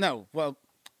 Jon. No, well,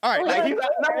 all right. Like, he's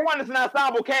number one, it's an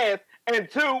ensemble cast, and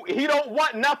 2, he don't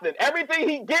want nothing. Everything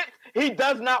he gets, he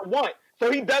does not want.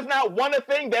 So he does not want a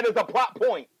thing that is a plot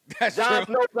point. That's Jon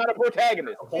true. Snow's not a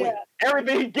protagonist. Yeah.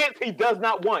 Everything he gets, he does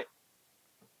not want.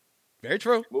 Very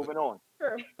true. Moving on.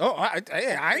 True. Oh, I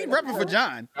ain't repping for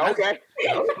Jon. Okay.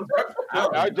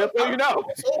 Just so you know.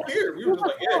 So weird. We were just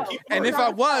like, yeah, keep And if I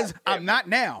was, I'm not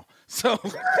now. So.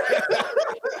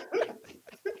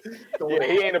 Yeah,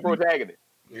 he ain't a protagonist.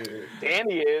 Yeah.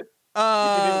 Danny is. You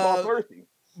can even call Percy.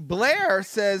 Blair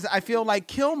says, I feel like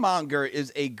Killmonger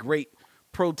is a great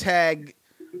protagonist.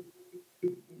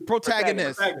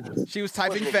 She was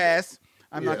typing fast.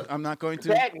 I'm not going to.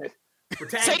 Protagonist.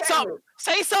 say something.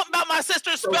 Say something about my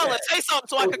sister's spelling. Say something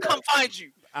so I can come find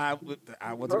you. I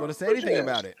wasn't going to say anything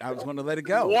about it. I was going to let it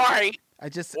go. Right. I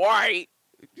just. Right.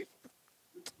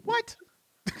 What?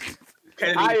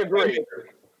 I agree.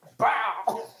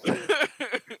 Bow.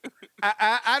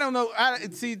 I don't know.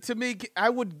 See, to me, I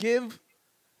would give.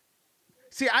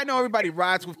 See, I know everybody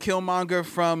rides with Killmonger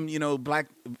from the Black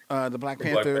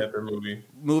Panther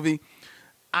movie.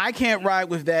 I can't ride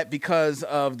with that because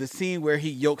of the scene where he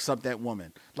yokes up that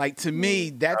woman. Like, to me,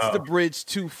 that's the bridge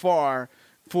too far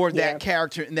for that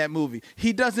character in that movie.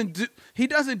 He doesn't do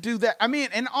that. I mean,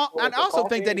 and I also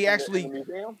think that he actually,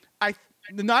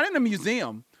 not in the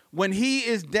museum. When he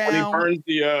is down, when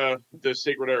he burns the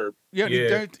sacred herb.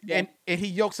 Yeah. And he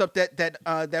yokes up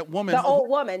that woman, the old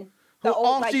woman.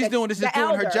 All she's doing is just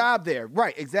doing her job there.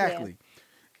 Right, exactly.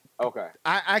 Yeah. Okay.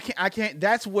 I can't.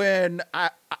 That's when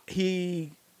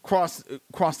he crossed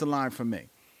the line for me.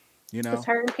 Just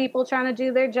hurting people trying to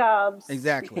do their jobs.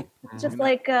 Exactly. Just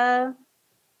like Batman.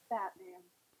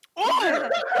 I'm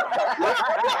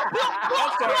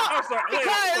sorry.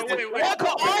 Because one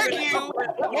could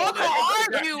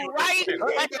argue, right?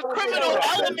 Like a criminal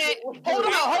element. Hold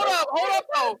up,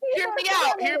 though.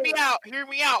 Hear me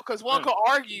out. Because one could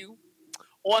argue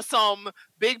on some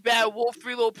big bad wolf,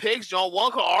 3 little pigs, John.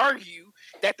 One could argue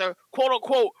that the quote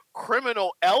unquote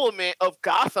criminal element of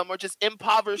Gotham are just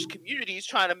impoverished communities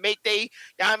trying to make day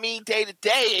to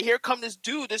day. And here come this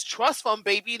dude, this trust fund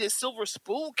baby, this silver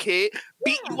spoon kid,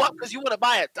 beat you up because you want to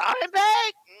buy a dime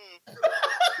bag?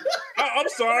 I'm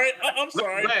sorry.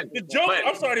 The joke.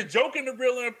 I'm sorry. The joke in the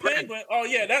real and Penguin. Oh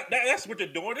yeah, that's what they're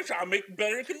doing. They're trying to make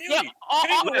better in the community.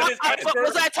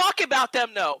 Was I talking about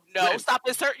them? No. Stop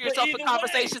inserting yourself in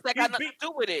conversations that got nothing to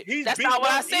do with it. That's not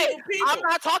what I said. I'm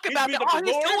not talking about them.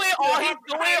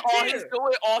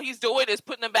 All he's doing is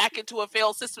putting them back into a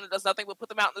failed system that does nothing but put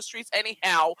them out in the streets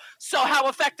anyhow. So how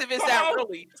effective is that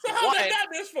really? So how is that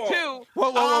his fault? 2.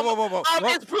 Whoa.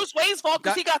 It's Bruce Wayne's fault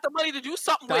because he got the money to do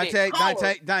something with it.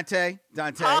 Dante,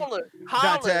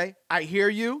 I hear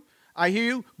you,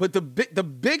 but the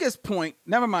biggest point,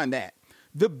 never mind that.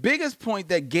 The biggest point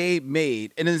that Gabe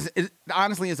made, and it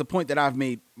honestly is a point that I've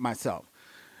made myself.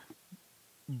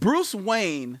 Bruce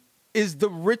Wayne is the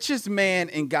richest man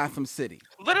in Gotham City.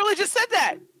 Literally just said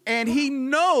that. And he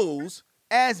knows,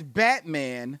 as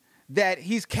Batman, that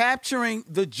he's capturing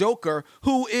the Joker,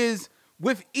 who is,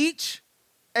 with each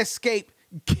escape,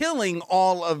 killing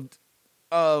all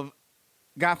of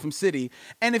Gotham City.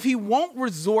 And if he won't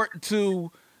resort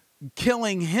to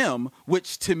killing him,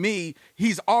 which to me,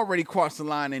 he's already crossed the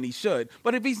line and he should.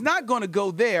 But if he's not going to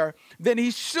go there, then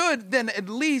he should then at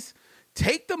least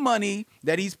take the money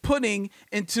that he's putting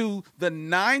into the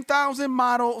 9,000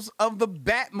 models of the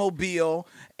Batmobile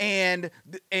and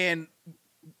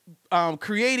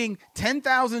creating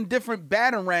 10,000 different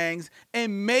Batarangs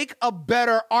and make a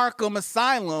better Arkham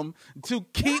Asylum to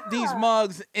keep these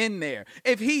mugs in there.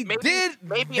 If he did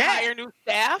hire new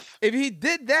staff. If he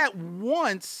did that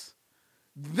once,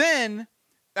 then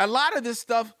a lot of this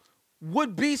stuff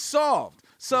would be solved.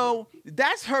 So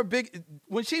that's her big.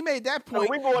 When she made that point,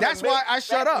 that's why I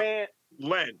shut up.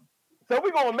 Len. So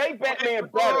we're gonna make Batman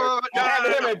better.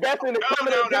 Having him invest in the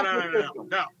criminal justice system.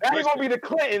 Now he's gonna be the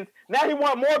Clintons. Now he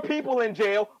want more people in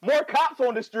jail, more cops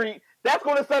on the street. That's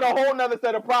gonna set a whole nother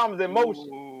set of problems in motion.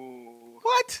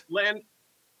 What? Len,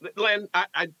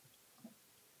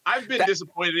 I've been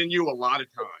disappointed in you a lot of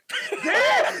times.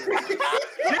 This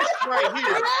right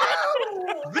here,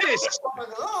 this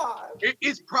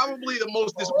is probably the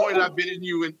most disappointed I've been in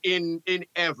you in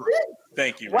ever.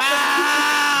 Thank you.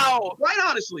 Wow. Quite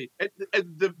honestly,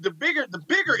 the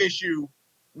bigger issue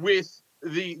with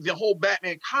the whole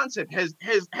Batman concept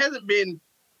hasn't been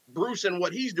Bruce and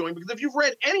what he's doing, because if you've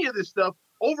read any of this stuff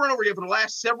over and over again for the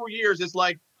last several years, it's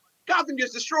like Gotham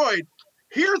gets destroyed.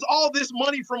 Here's all this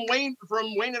money from Wayne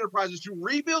Enterprises to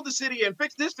rebuild the city and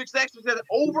fix this, fix that,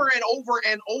 over and over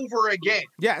and over again.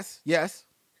 Yes.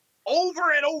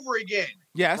 Over and over again.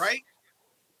 Yes. Right?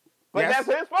 But that's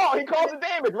his fault. He caused the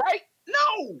damage, right?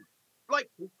 No. Like,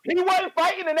 he wasn't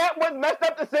fighting and that what messed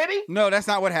up the city? No, that's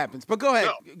not what happens. But go ahead.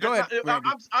 Go ahead.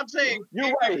 I'm saying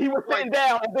you're right. He was sitting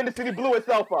down and then the city blew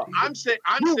itself up. I'm saying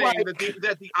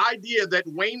that the idea that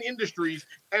Wayne Industries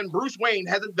and Bruce Wayne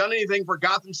hasn't done anything for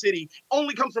Gotham City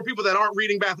only comes from people that aren't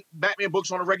reading Batman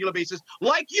books on a regular basis,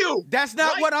 like you. That's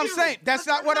not what I'm saying. That's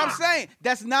not what I'm saying.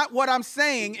 That's not what I'm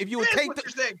saying. If you would take what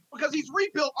you're saying, because he's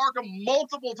rebuilt Arkham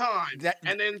multiple times,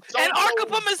 and then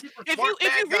Arkham is if you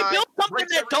rebuild something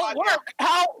that don't work.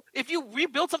 If you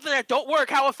rebuild something that don't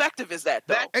work, how effective is that?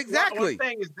 Exactly.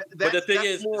 But the thing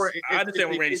is, I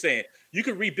understand what Randy's saying. You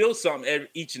can rebuild something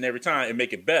each and every time and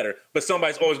make it better, but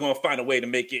somebody's always going to find a way to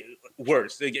make it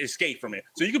worse, to escape from it.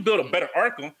 So you can build a better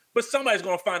Arkham, but somebody's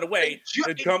going to find a way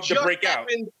to break out.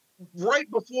 Right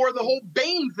before the whole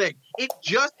Bane thing, it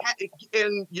just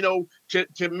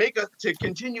to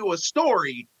continue a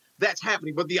story that's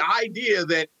happening. But the idea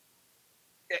that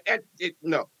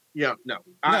no.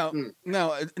 I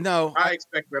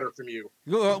expect better from you.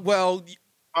 Well,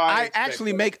 I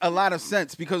actually make a lot of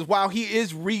sense, because while he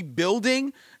is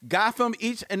rebuilding Gotham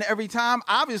each and every time,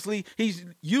 obviously he's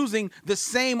using the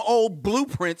same old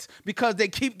blueprints because they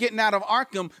keep getting out of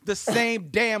Arkham the same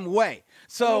damn way.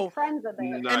 So,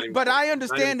 but I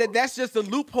understand that that's just a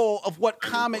loophole of what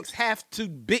comics have to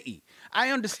be.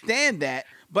 I understand that,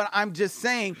 but I'm just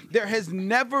saying there has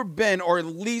never been, or at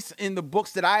least in the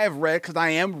books that I have read, because I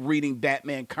am reading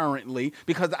Batman currently,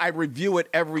 because I review it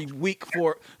every week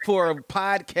for a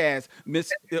podcast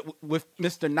with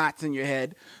Mr. Knots in Your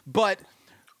Head. But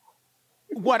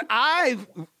what I've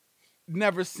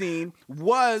never seen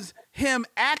was him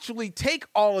actually take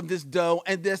all of this dough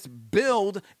and just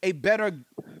build a better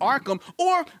Arkham.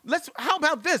 Or how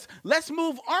about this? Let's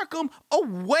move Arkham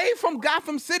away from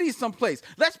Gotham City someplace.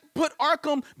 Let's put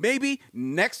Arkham maybe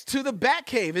next to the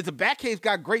Batcave. If the Batcave's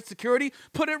got great security,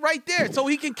 put it right there so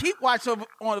he can keep watch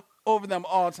over them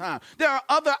all the time. There are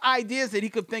other ideas that he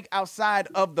could think outside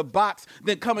of the box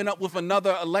than coming up with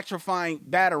another electrifying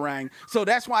Batarang. So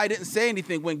that's why I didn't say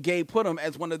anything when Gabe put him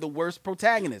as one of the worst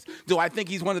protagonists. Do I think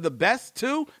he's one of the best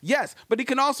too? Yes, but he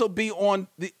can also be on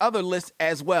the other list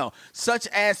as well, such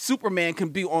as Superman can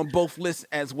be on both lists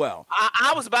as well.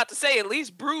 I was about to say, at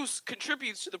least Bruce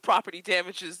contributes to the property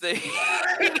damages that he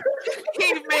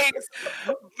makes.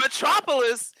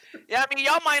 Metropolis, I mean,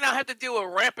 y'all might not have to deal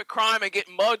with rampant crime and get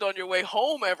mugged on your way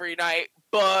home every night,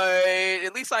 but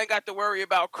at least I ain't got to worry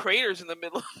about craters in the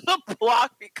middle of the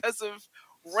block because of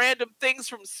random things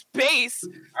from space.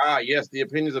 Yes, the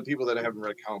opinions of people that haven't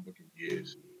read a comic book in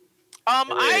years.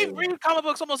 I read comic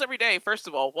books almost every day. First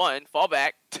of all, one, fall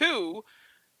back. Two,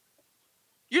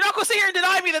 you're not gonna sit here and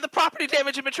deny me that the property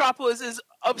damage in Metropolis is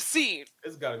obscene.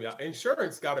 It's gotta be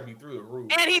insurance. Gotta be through the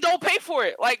roof, and he don't pay for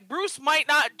it. Like Bruce might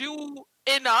not do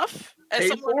enough as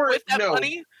someone with that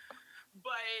money,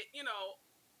 but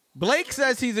Blake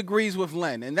says he agrees with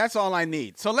Len, and that's all I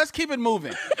need. So let's keep it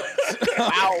moving.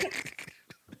 Wow.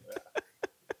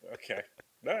 Okay.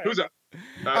 Right. Who's up?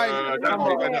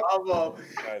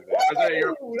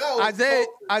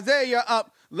 Isaiah, you're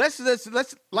up. Let's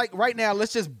like right now.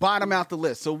 Let's just bottom out the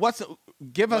list. So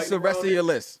give us the rest of your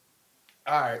list.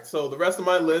 All right, so the rest of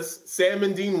my list, Sam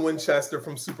and Dean Winchester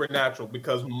from Supernatural,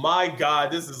 because my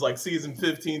God, this is like season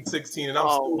 15, 16, and I'm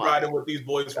still riding with these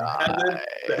boys from heaven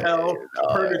to hell,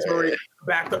 purgatory,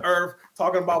 back to earth,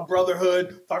 talking about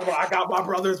brotherhood, talking about I got my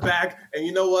brothers back, and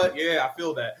you know what? Yeah, I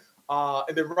feel that.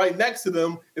 And then right next to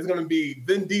them is going to be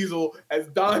Vin Diesel as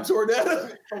Don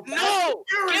Tornetta. No!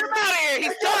 Get him out of here!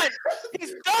 He's done!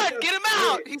 He's done! Get him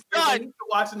out! He's done! He's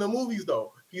watching the movies,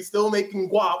 though. He's still making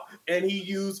guap, and he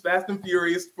used Fast and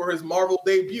Furious for his Marvel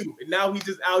debut. And now he's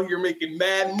just out here making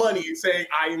mad money saying,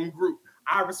 I am Groot.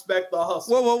 I respect the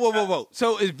hustle. Whoa.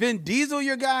 So is Vin Diesel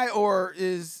your guy, or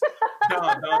is...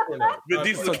 Don Tornetta. Vin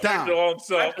Diesel on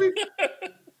himself.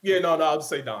 Yeah, no, I'll just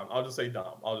say Dom.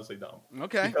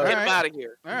 Okay. Get him out of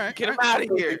here. All right. Get him out of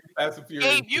here.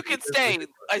 Gabe, you can stay.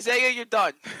 Isaiah, you're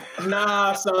done.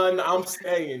 Nah, son, I'm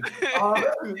staying.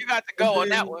 You got to go on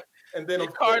that one. And then,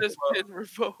 of course, been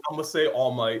revoked. I'm going to say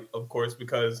All Might, of course,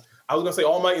 because I was going to say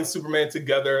All Might and Superman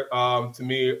together, to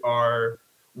me, are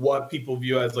what people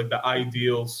view as like the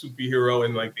ideal superhero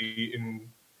and like the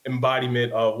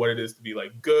embodiment of what it is to be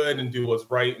like good and do what's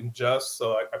right and just.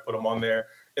 So I put them on there.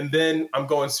 And then I'm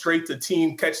going straight to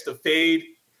Team Catch the Fade,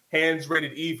 hands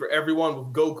rated E for everyone with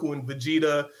Goku and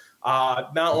Vegeta.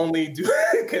 Not only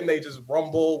can they just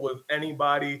rumble with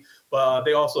anybody, but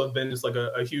they also have been just like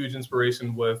a huge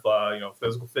inspiration with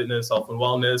physical fitness, health and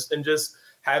wellness, and just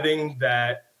having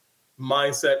that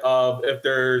mindset of if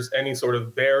there's any sort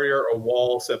of barrier or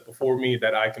wall set before me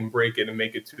that I can break it and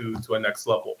make it to a next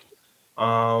level.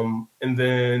 And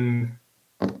then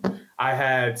I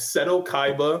had Seto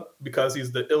Kaiba because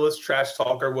he's the illest trash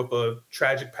talker with a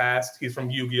tragic past. He's from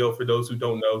Yu-Gi-Oh! For those who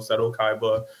don't know, Seto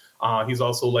Kaiba. He's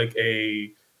also like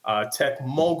a tech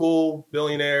mogul,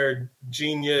 billionaire,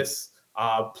 genius,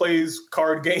 plays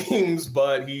card games,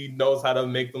 but he knows how to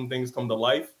make them things come to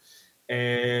life.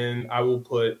 And I will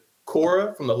put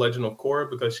Korra from The Legend of Korra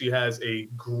because she has a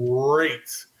great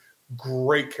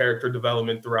character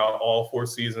development throughout all 4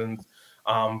 seasons.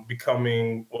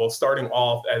 Starting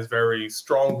off as very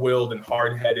strong-willed and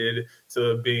hard-headed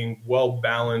to being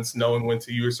well-balanced, knowing when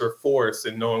to use her force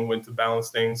and knowing when to balance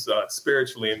things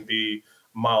spiritually and be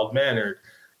mild-mannered.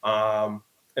 And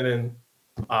then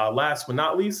last but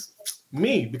not least,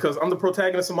 me, because I'm the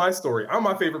protagonist of my story. I'm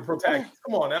my favorite protagonist.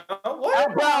 Come on now.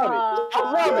 What?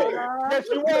 I love it. Yes,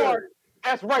 you are.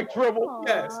 That's right, Tribble.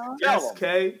 Yes,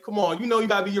 Kay. Come on. You know you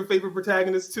got to be your favorite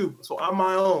protagonist, too. So I'm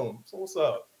my own. So what's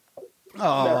up?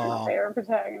 Oh, that's my favorite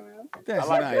protagonist. That's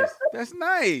nice. That's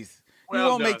nice. You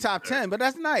won't make top 10, but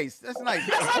that's nice. That's nice.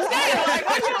 That's what I'm saying. Like,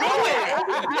 what you doing?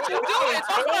 What you doing?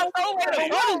 Talk about nowhere to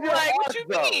go. Like, what you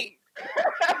mean?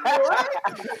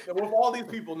 With all these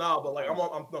people now, but like I'm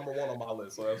number 1 on my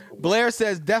list, so that's cool. Blair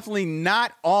says definitely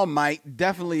not All Might,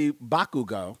 definitely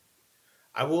Bakugo.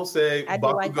 I will say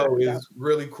Bakugo is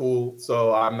really cool,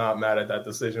 so I'm not mad at that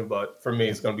decision. But for me,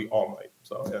 it's going to be All Might.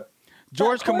 So yeah.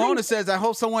 George Kimona says, I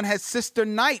hope someone has Sister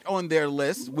Knight on their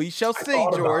list. We shall see,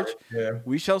 George. Yeah.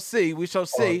 We shall see. We shall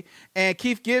see. And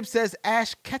Keith Gibbs says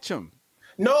Ash Ketchum.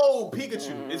 No,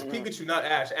 Pikachu. It's Pikachu, not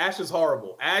Ash. Ash is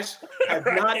horrible. Ash has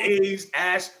not aged.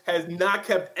 Ash has not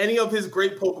kept any of his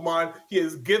great Pokemon. He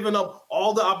has given up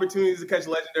all the opportunities to catch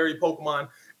legendary Pokemon.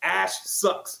 Ash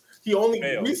sucks. He only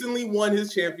recently won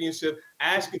his championship.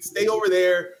 Ash can stay over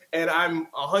there, and I'm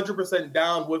 100%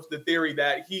 down with the theory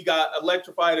that he got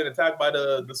electrified and attacked by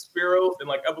the Spearows, and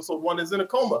like episode 1 is in a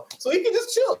coma. So he can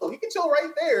just chill. He can chill right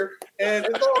there, and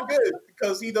it's all good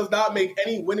because he does not make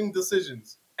any winning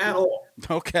decisions at all.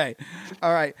 Okay.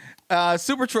 All right.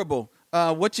 Super Triple,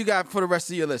 what you got for the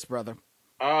rest of your list, brother?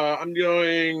 I'm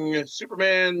going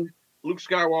Superman, Luke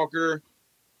Skywalker,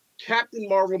 Captain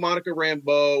Marvel, Monica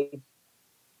Rambeau,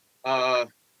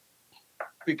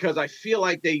 because I feel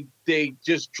like they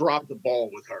just dropped the ball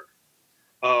with her.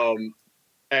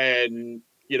 And,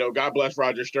 God bless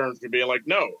Roger Stern for being like,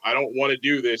 no, I don't want to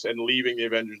do this, and leaving the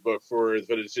Avengers book for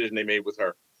the decision they made with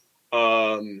her.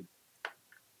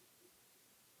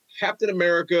 Captain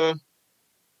America,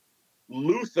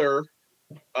 Luther,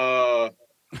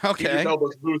 okay,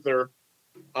 Luther,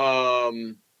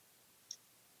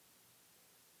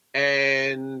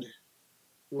 and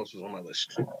who else was on my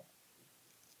list?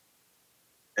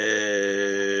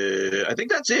 I think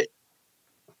that's it.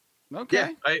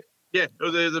 Okay. It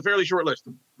was a fairly short list.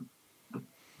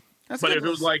 That's but good. If it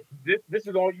was like this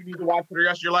is all you need to watch for the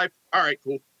rest of your life, all right,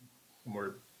 cool.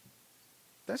 Word.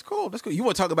 That's cool. That's cool. You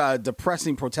want to talk about a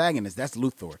depressing protagonist? That's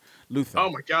Luthor. Oh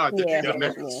my God, Yeah. he's a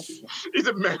mess. He's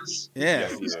a mess. Yeah.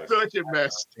 He's such a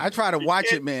mess. I try to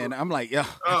watch it, man. I'm like, yo,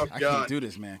 I can't do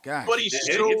this, man. God. But he's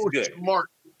so smart.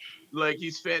 Like,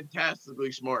 he's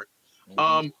fantastically smart.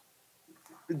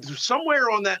 somewhere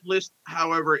on that list,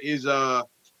 however, is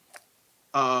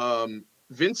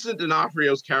Vincent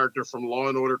D'Onofrio's character from Law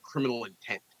and Order: Criminal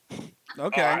Intent.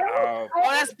 Okay.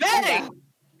 That's Bay.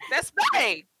 That's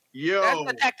Bay. Yo,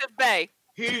 that's Detective Bay.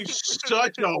 He's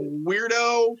such a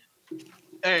weirdo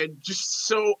and just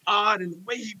so odd, and the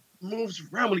way he moves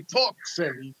around when he talks,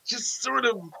 and he's just sort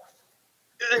of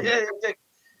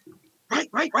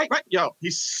right. Yo,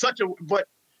 he's such a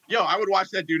I would watch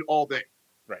that dude all day.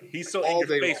 Right, he's so in your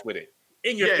face with it.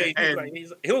 In your face,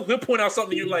 he'll point out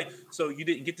something you're like, so you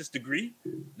didn't get this degree?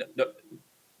 No.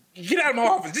 Get out of my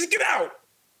office. Just get out.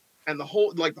 And the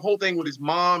whole thing with his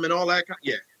mom and all that.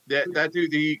 That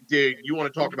dude. You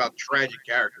want to talk about tragic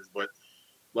characters, but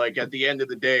like at the end of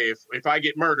the day, if I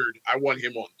get murdered, I want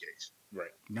him on the case. Right.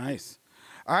 Nice.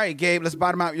 All right, Gabe. Let's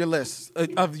bottom out your list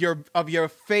of your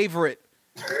favorite.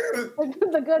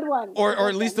 The good ones, or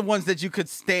at least the ones that you could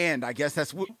stand. I guess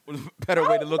that's a better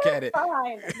way to look at it.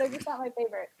 Fine, they're just not my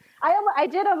favorite. I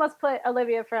did almost put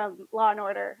Olivia from Law and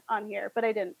Order on here, but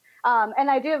I didn't.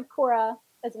 And I do have Cora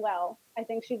as well. I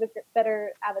think she's a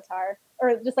better avatar,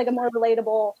 or just like a more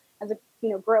relatable as a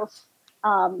growth,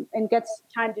 and gets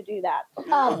time to do that.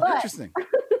 But interesting.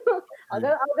 I'll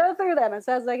go through them as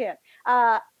fast as I can.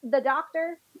 The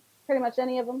Doctor, pretty much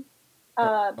any of them.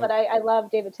 But I love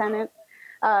David Tennant.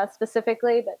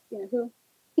 Specifically, but who?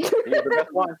 He's the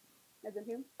best one. As in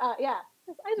who? Yeah.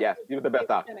 Yes, he was the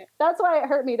best option. That's why it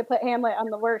hurt me to put Hamlet on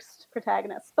the worst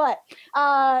protagonist. But so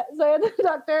I have the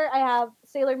Doctor. I have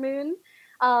Sailor Moon.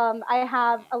 I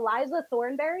have Eliza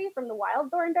Thornberry from the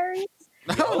Wild Thornberries.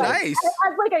 Oh, nice.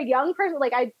 As like a young person,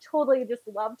 like I totally just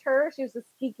loved her. She was a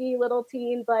geeky little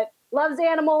teen, but loves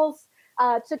animals.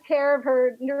 Took care of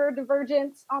her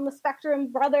neurodivergent on the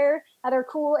spectrum brother, had her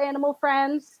cool animal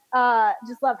friends.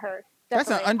 Just love her.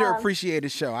 Definitely. That's an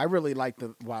underappreciated show. I really like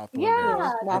the Wild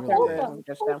Thornberries.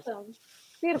 Yeah, awesome.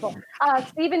 Beautiful.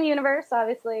 Steven Universe,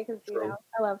 obviously, because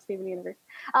I love Steven Universe.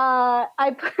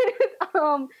 I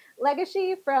put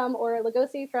Legacy from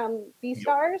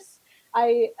Beastars.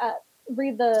 I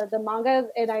read the manga,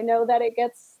 and I know that it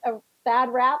gets a bad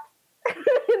rap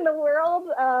in the world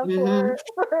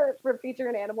for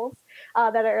featuring animals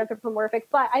that are anthropomorphic,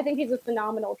 but I think he's a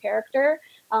phenomenal character,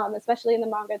 especially in the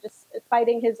manga, just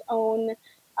fighting his own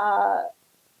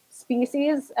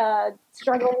species,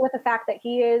 struggling with the fact that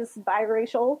he is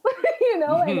biracial,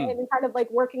 and kind of like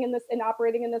working in this and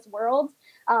operating in this world,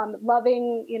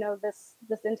 loving,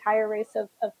 this entire race of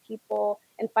people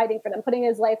and fighting for them, putting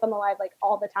his life on the line like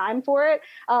all the time for it.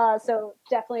 So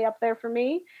definitely up there for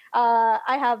me.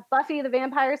 I have Buffy the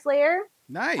Vampire Slayer.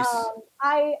 Nice.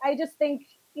 I just think,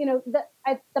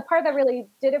 the part that really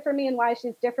did it for me and why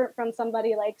she's different from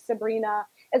somebody like Sabrina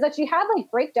is that she had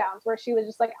like breakdowns where she was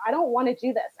just like, I don't want to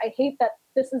do this. I hate that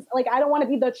this is like, I don't want to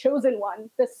be the chosen one.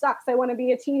 This sucks. I want to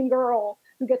be a teen girl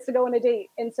who gets to go on a date.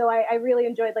 And so I really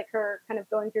enjoyed like her kind of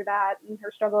going through that and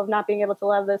her struggle of not being able to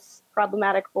love this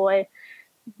problematic boy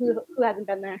who hasn't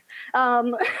been there.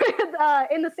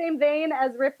 In the same vein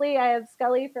as Ripley, I have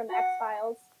Scully from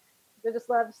X-Files. I just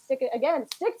love stick to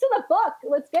the book.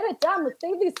 Let's get it done. Let's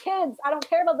save these kids. I don't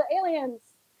care about the aliens.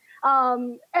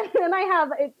 And then I have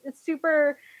it's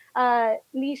super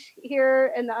niche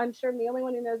here, and I'm sure I'm the only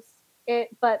one who knows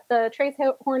it, but the Trace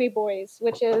Horny Boys,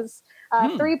 which is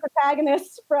 3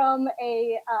 protagonists from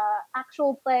a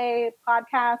actual play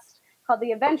podcast called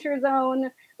The Adventure Zone,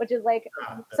 which is like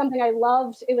something I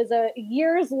loved. It was a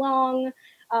years-long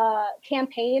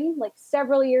campaign, like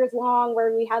several years long,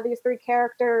 where we had these 3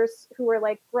 characters who were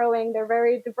like growing. They're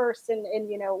very diverse and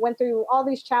went through all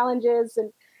these challenges,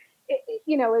 and it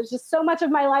was just so much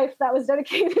of my life that was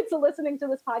dedicated to listening to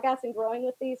this podcast and growing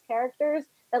with these characters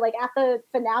that like at the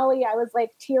finale I was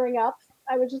like tearing up.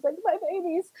 I was just like, my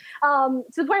babies, to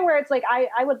the point where it's like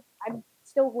I'm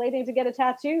still waiting to get a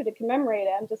tattoo to commemorate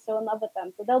it. I'm just so in love with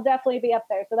them, so they'll definitely be up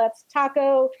there. So that's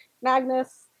Taco,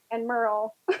 Magnus, and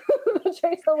Merle, the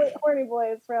Trace Horny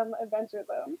Boys from Adventure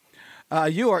Zone.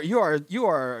 You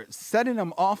are setting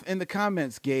them off in the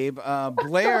comments, Gabe.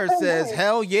 Blair says, nice.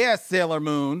 Hell yeah, Sailor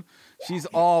Moon. She's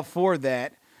all for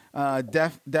that.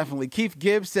 Definitely. Keith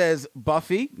Gibbs says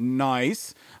Buffy.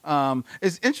 Nice.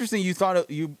 It's interesting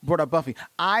you brought up Buffy.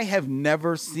 I have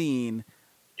never seen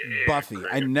Buffy.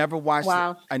 I never watched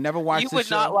You would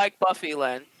not like Buffy,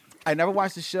 Len. I never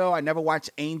watched the show. I never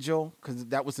watched Angel because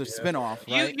that was a spinoff,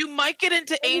 right? You might get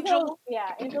into Angel.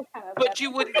 Yeah, Angel's kind of. But you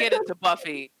wouldn't get into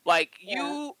Buffy. Like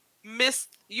you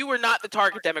were not the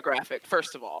target demographic,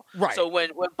 first of all. Right. So when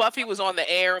Buffy was on the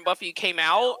air and Buffy came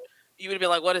out, you would have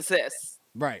been like, "What is this?"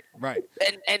 Right.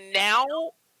 And now,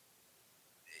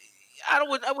 I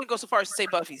wouldn't go so far as to say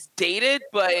Buffy's dated,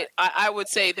 but I would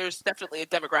say there's definitely a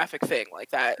demographic thing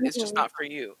like that. It's just not for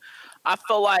you. I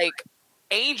feel like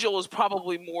Angel is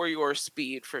probably more your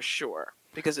speed for sure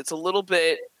because it's a little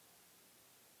bit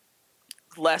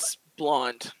less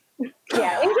blonde.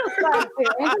 Yeah, Angel's fun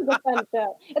too. Angel's a fun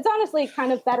show. It's honestly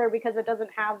kind of better because it doesn't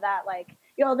have that like,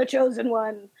 the chosen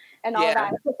one and all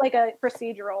that. It's just like a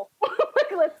procedural.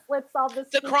 let's solve this.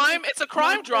 It's a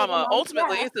crime drama.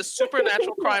 Ultimately, it's a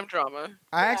supernatural crime drama.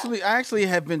 I actually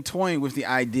have been toying with the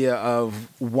idea of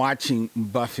watching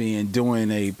Buffy and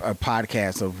doing a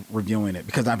podcast of reviewing it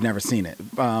because I've never seen it.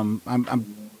 I'm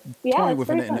toying with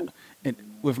it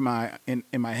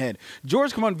in my head.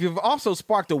 George, come on! You've also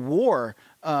sparked a war.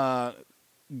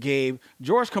 Gabe,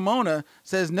 George Kimona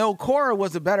says no, Korra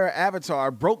was a better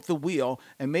Avatar, broke the wheel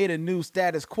and made a new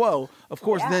status quo. Of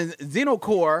course, then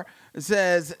Xenocore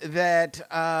says that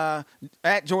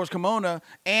at George Kimona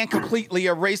and completely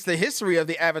erased the history of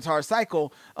the Avatar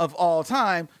cycle of all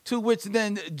time, to which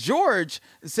then George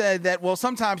said that, well,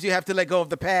 sometimes you have to let go of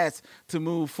the past to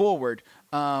move forward.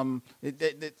 A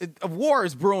war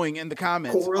is brewing in the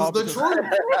comments. Korra's the truth.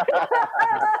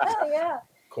 Yeah.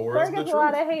 Korra's gets a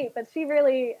lot of hate, but she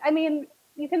really,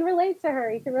 you can relate to her.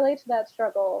 You can relate to that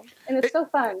struggle, and it's so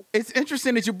fun. It's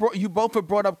interesting that you both have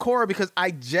brought up Korra because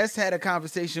I just had a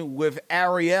conversation with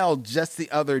Ariel just the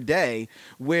other day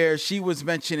where she was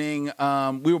mentioning,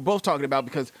 we were both talking about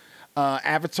because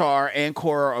Avatar and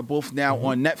Korra are both now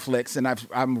on Netflix, and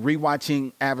I'm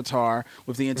rewatching Avatar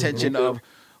with the intention of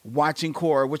watching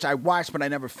Korra, which I watched but I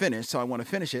never finished, so I want to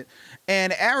finish it.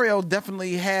 And Ariel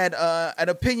definitely had an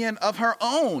opinion of her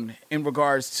own in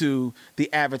regards to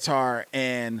the Avatar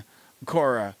and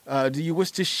Korra. Do you wish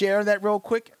to share that real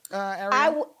quick,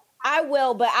 Ariel? I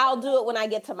will, but I'll do it when I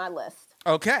get to my list.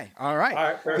 Okay, all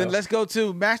right. Then let's go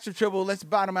to Master Tribble. Let's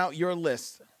bottom out your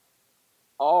list.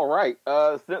 All right.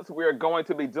 Since we're going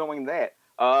to be doing that,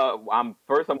 I'm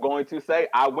going to say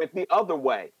I went the other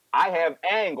way. I have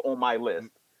Aang on my list.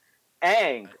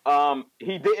 Aang,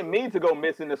 he didn't mean to go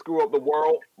missing to screw up the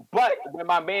world, but when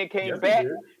my man came back,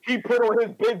 he put on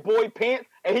his big boy pants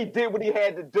and he did what he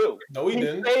had to do. No, he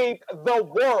didn't. Saved the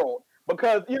world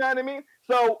because, you know what I mean?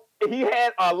 So he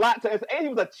had a lot to, and he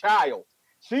was a child.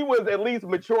 She was at least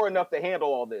mature enough to handle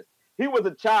all this. He was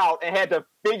a child and had to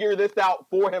figure this out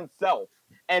for himself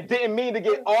and didn't mean to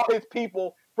get all his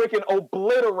people freaking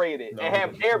obliterated and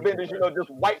have airbenders,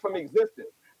 just wiped from existence.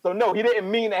 So no, he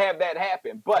didn't mean to have that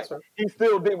happen, but he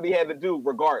still did what he had to do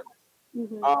regardless.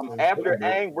 After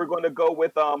Aang, we're going to go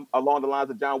with along the lines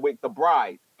of John Wick, the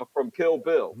Bride from Kill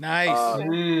Bill. Nice.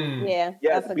 Yeah.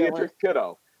 Yes, Beatrice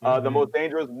Kiddo, the most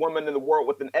dangerous woman in the world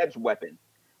with an edge weapon.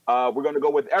 We're going to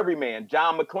go with Everyman,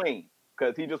 John McClane,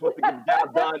 because he just wants to get the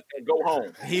job done and go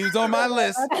home. He was on my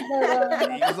list.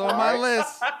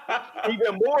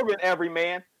 Even more than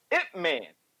Everyman, Ip Man.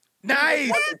 Nice. He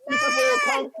wants to teach us a little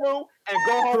kung fu and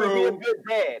go home and be a good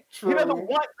dad. He doesn't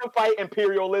want to fight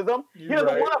imperialism. He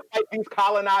doesn't want to fight these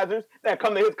colonizers that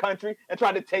come to his country and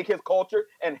try to take his culture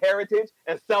and heritage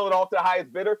and sell it off to the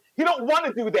highest bidder. He don't want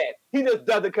to do that. He just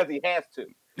does it because he has to.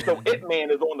 So Ip Man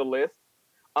is on the list.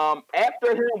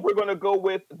 After him, we're going to go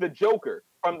with the Joker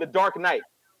from The Dark Knight.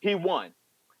 He won.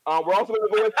 We're also going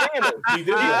to go with Thanos.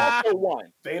 He also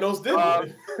won. Thanos did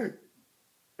win.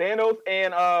 Thanos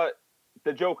and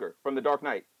the Joker from The Dark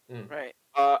Knight. Right.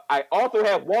 I also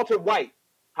have Walter White,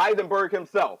 Heisenberg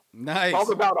himself. Nice.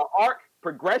 Talk about an arc,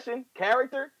 progression,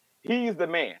 character. He's the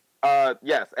man.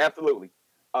 Yes, absolutely.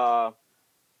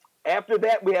 After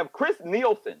that, we have Chris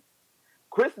Nielsen.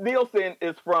 Chris Nielsen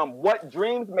is from What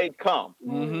Dreams May Come.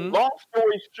 Long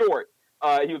story short,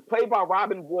 he was played by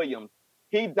Robin Williams.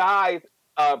 He dies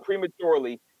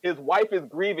prematurely. His wife is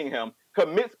grieving him,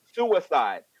 commits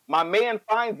suicide. My man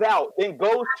finds out, then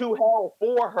goes to hell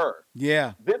for her.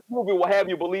 Yeah. This movie will have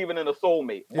you believing in a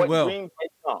soulmate. What dreams may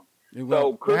come. It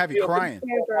will. We'll have you crying.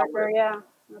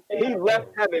 He left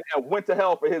heaven and went to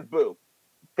hell for his boo.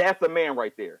 That's a man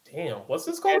right there. Damn. What's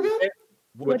this called again?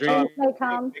 What dreams may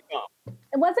come.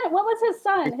 And what was his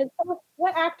son?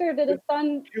 What actor did his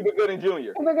son? Cuba Gooding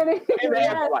Jr. Cuba Gooding. In the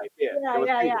afterlife.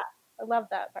 Yeah. I love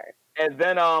that part. And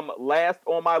then last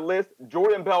on my list,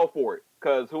 Jordan Belfort.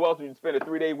 Because who else would you spend a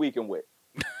 3-day weekend with?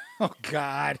 Oh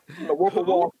God! The Wolf of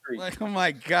Wall Street. Like, oh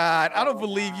my God! I don't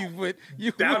believe you would.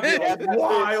 That would be a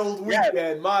wild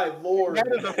weekend, my lord. That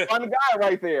is a fun guy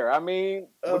right there. I mean,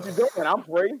 what you doing? I'm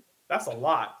free. That's a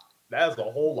lot. That is a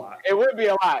whole lot. It would be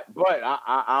a lot, but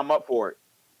I'm up for it.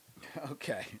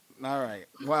 Okay. All right.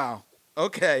 Wow.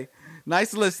 Okay.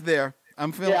 Nice list there.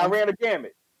 I'm feeling. Yeah, I ran a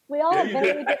gamut. We all have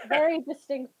very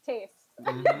distinct tastes.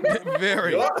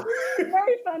 Very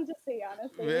fun to see,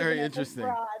 honestly. Very interesting.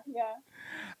 Yeah.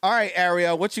 All right,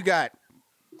 Ariel, what you got?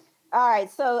 All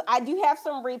right, so I do have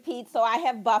some repeats. So I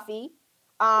have Buffy.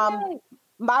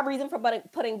 My reason for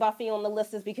putting Buffy on the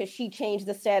list is because she changed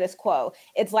the status quo.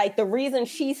 It's like the reason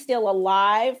she's still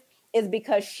alive is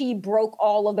because she broke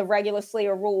all of the regular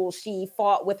Slayer rules. She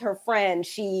fought with her friend.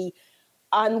 She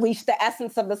unleashed the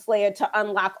essence of the Slayer to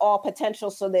unlock all potential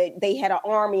so that they had an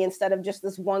army instead of just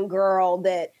this one girl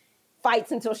that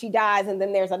fights until she dies and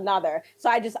then there's another. So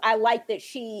I like that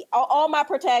all my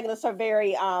protagonists are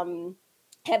very,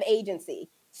 have agency.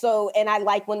 So, and I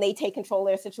like when they take control of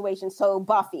their situation. So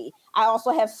Buffy. I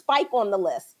also have Spike on the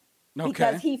list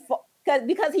because he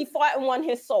fought and won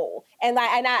his soul. And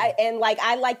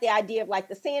I like the idea of like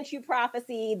the Sandshrew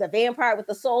prophecy, the vampire with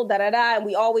the soul, and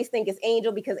we always think it's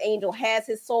Angel because Angel has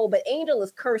his soul, but Angel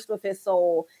is cursed with his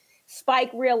soul.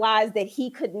 Spike realized that he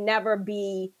could never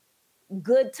be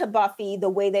good to Buffy the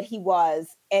way that he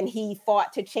was, and he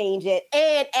fought to change it.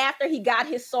 And after he got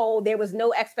his soul, there was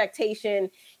no expectation.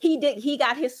 He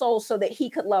got his soul so that he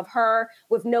could love her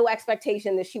with no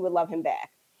expectation that she would love him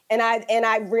back. And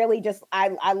I really just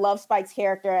I love Spike's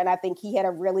character, and I think he had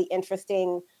a really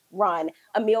interesting run.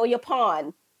 Amelia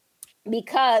Pond,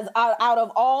 because out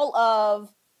of all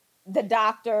of the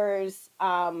Doctor's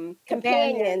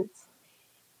companions,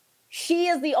 she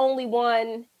is the only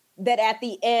one that at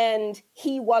the end,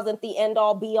 he wasn't the end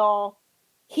all be all.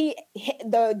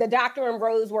 The Doctor and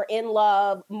Rose were in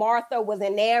love. Martha was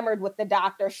enamored with the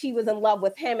Doctor. She was in love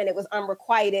with him, and it was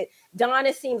unrequited.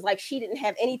 Donna seems like she didn't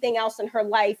have anything else in her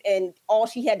life, and all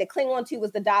she had to cling on to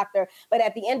was the Doctor. But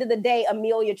at the end of the day,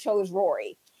 Amelia chose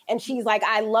Rory. And she's like,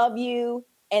 I love you,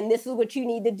 and this is what you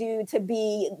need to do to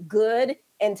be good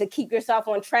and to keep yourself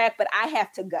on track, but I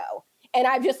have to go. And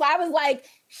I was like,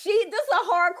 this is a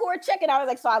hardcore chick. And I was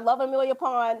like, so I love Amelia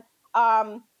Pond.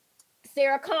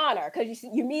 Sarah Connor, because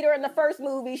you meet her in the first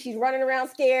movie, she's running around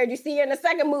scared. You see her in the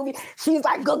second movie, she's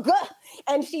like, guh,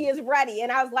 and she is ready.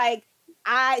 And I was like,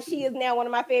 she is now one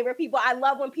of my favorite people. I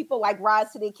love when people like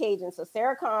rise to the occasion. So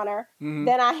Sarah Connor. Mm-hmm.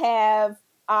 Then I have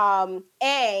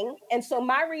Aang. And so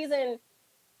my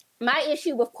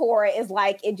issue with Korra is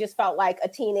like, it just felt like a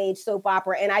teenage soap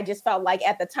opera. And I just felt like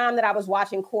at the time that I was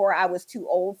watching Korra, I was too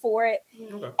old for it.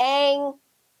 Okay. Aang,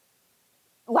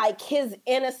 like his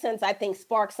innocence, I think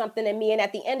sparked something in me. And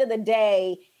at the end of the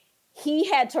day, he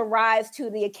had to rise to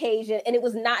the occasion, and it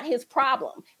was not his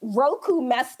problem. Roku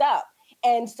messed up.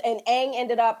 And Aang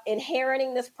ended up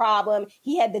inheriting this problem.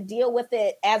 He had to deal with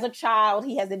it as a child.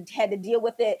 He had to deal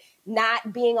with it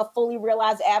not being a fully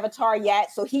realized avatar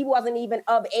yet. So he wasn't even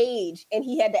of age, and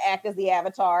he had to act as the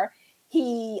avatar.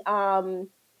 He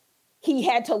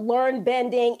had to learn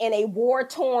bending in a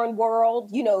war-torn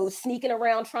world, sneaking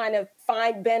around trying to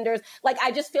find benders. Like,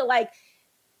 I just feel like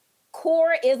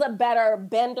Korra is a better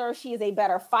bender. She is a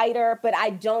better fighter, but I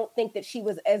don't think that she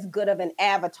was as good of an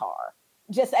avatar.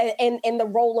 Just in the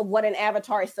role of what an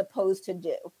avatar is supposed to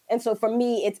do. And so for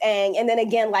me, it's Aang. And then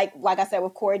again, like I said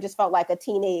with Corey, it just felt like a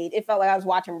teenage. It felt like I was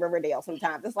watching Riverdale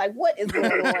sometimes. It's like, what is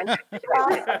going on?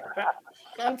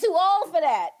 I'm too old for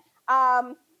that.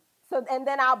 And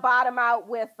then I'll bottom out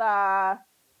with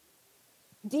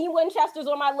Dean Winchester's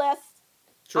on my list.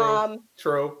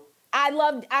 True. I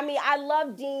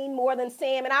love Dean more than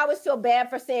Sam. And I always feel bad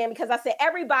for Sam because I say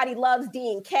everybody loves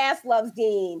Dean. Cass loves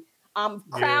Dean.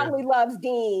 Crowley loves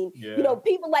Dean. Yeah.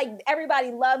 People like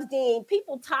everybody loves Dean.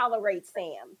 People tolerate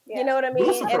Sam. Yeah. You know what I mean?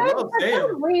 Lucifer loves Sam. For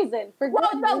some reason.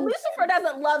 Lucifer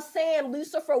doesn't love Sam.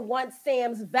 Lucifer wants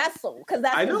Sam's vessel because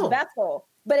that's his vessel.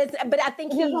 But I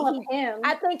think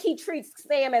he treats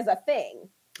Sam as a thing.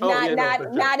 Not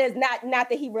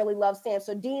that he really loves Sam.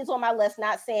 So Dean's on my list,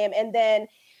 not Sam. And then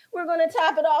we're going to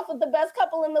top it off with the best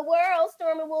couple in the world,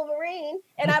 Storm and Wolverine.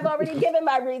 And I've already given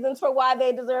my reasons for why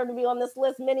they deserve to be on this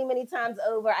list many, many times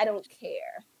over. I don't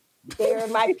care. They're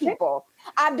my people.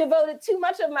 I've devoted too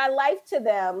much of my life to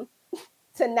them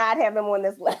to not have them on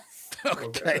this list.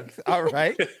 Okay. All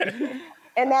right.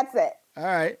 And that's it. All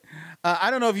right.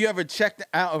 I don't know if you ever checked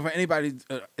out or anybody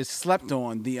is slept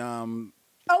on the... Oh,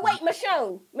 wait,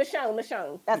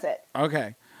 Michonne. That's it.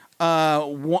 Okay.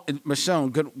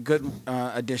 Michonne, good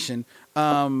addition.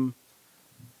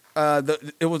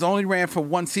 It was only ran for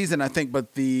one season, I think,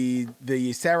 but the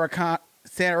Sarah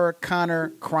Connor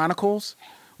Chronicles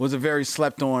was a very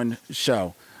slept-on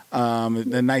show. A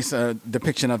nice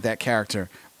depiction of that character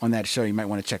on that show. You might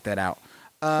want to check that out.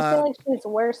 I feel like she's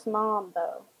worse mom,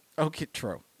 though. Okay,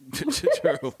 true.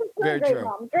 True. Very great true.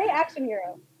 Mom. Great action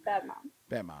hero. Bad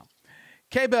mom.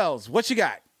 K-Bells, what you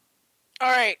got? All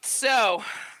right, so...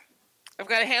 I've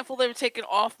got a handful that have taken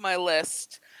off my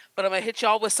list, but I'm going to hit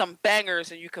y'all with some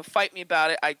bangers and you can fight me about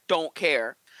it. I don't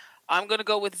care. I'm going to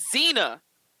go with Xena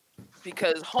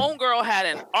because Homegirl had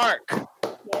an arc.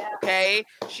 Yeah. Okay?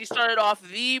 She started off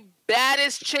the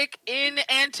baddest chick in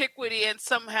antiquity and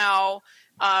somehow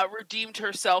redeemed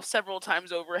herself several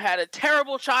times over, had a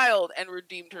terrible child and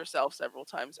redeemed herself several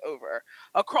times over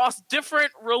across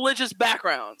different religious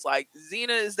backgrounds. Like, Xena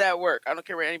is that work. I don't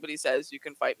care what anybody says. You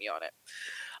can fight me on it.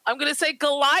 I'm going to say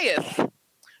Goliath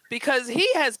because he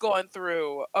has gone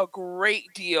through a great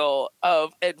deal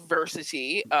of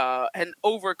adversity and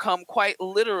overcome quite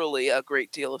literally a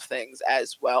great deal of things,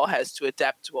 as well has to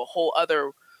adapt to a whole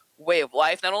other way of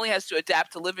life. Not only has to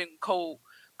adapt to living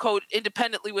code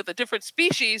independently with a different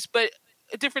species, but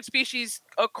a different species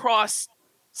across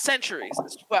centuries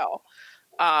as well.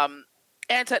 And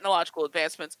technological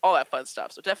advancements, all that fun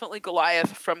stuff. So definitely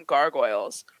Goliath from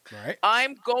Gargoyles. Right.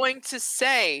 I'm going to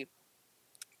say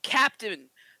Captain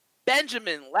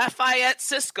Benjamin Lafayette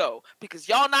Sisko, because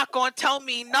y'all not going to tell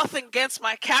me nothing against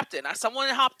my captain. Someone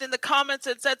hopped in the comments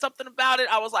and said something about it.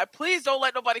 I was like, please don't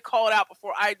let nobody call it out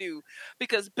before I do,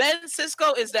 because Ben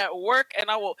Sisko is that work, and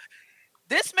I will...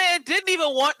 This man didn't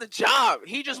even want the job.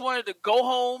 He just wanted to go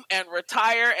home and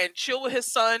retire and chill with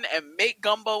his son and make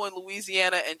gumbo in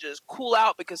Louisiana and just cool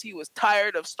out because he was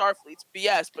tired of Starfleet's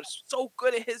BS, but so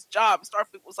good at his job.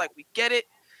 Starfleet was like, we get it,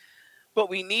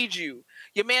 but we need you.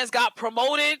 Your man's got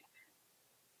promoted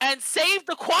and saved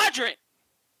the quadrant,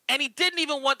 and he didn't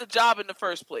even want the job in the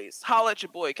first place. Holla at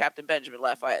your boy, Captain Benjamin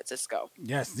Lafayette Sisko.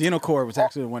 Yes, Xenocore was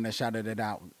actually the one that shouted it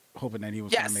out, hoping that he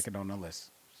was going to make it on the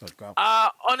list. So go.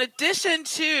 On addition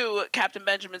to Captain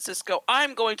Benjamin Sisko,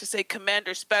 I'm going to say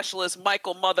Commander Specialist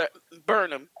Michael Mother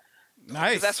Burnham.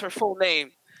 Nice. That's her full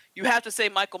name. You have to say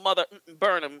Michael Mother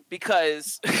Burnham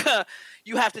because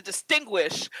you have to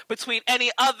distinguish between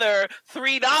any other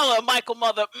 $3 Michael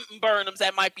Mother Burnhams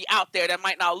that might be out there that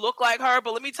might not look like her.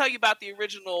 But let me tell you about the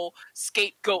original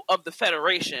scapegoat of the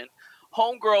Federation.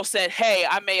 Homegirl said, hey,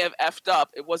 I may have effed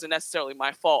up. It wasn't necessarily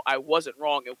my fault. I wasn't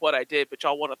wrong in what I did, but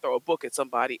y'all want to throw a book at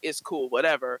somebody. It's cool,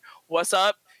 whatever. What's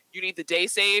up? You need the day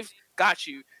saved? Got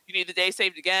you. You need the day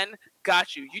saved again?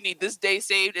 Got you. You need this day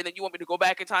saved, and then you want me to go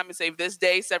back in time and save this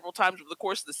day several times over the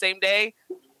course of the same day?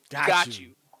 Got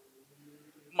you.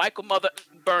 Michael Mother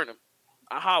Burnham.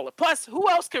 I holla. Plus, who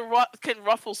else can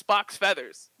ruffle Spock's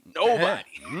feathers? Nobody.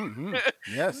 Yeah. Mm-hmm.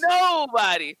 Yes.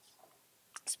 Nobody.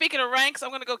 Speaking of ranks, I'm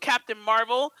going to go Captain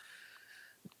Marvel.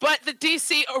 But the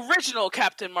DC original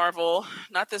Captain Marvel,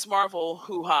 not this Marvel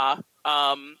hoo-ha.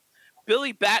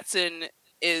 Billy Batson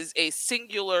is a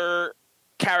singular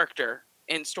character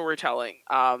in storytelling.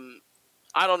 I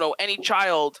don't know any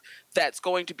child that's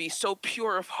going to be so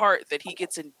pure of heart that he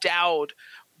gets endowed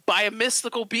by a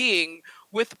mystical being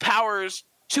with powers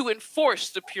to enforce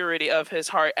the purity of his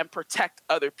heart and protect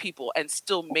other people and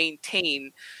still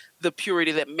maintain the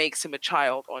purity that makes him a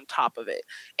child on top of it.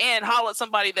 And holla at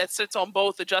somebody that sits on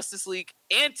both the Justice League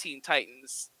and Teen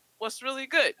Titans. What's really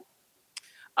good?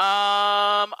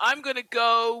 I'm going to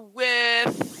go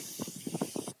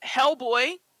with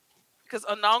Hellboy, because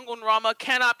Anangun Rama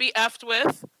cannot be effed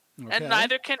with, and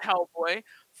neither can Hellboy.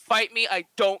 Fight me, I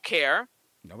don't care.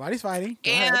 Nobody's fighting.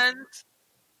 Go and ahead.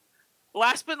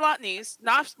 last but not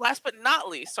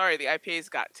least, sorry, the IPA's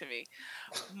got to me.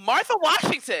 Martha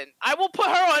Washington. I will put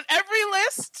her on every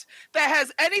list that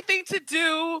has anything to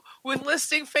do with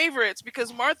listing favorites,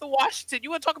 because Martha Washington, you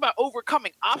want to talk about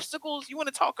overcoming obstacles? You want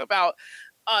to talk about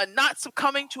not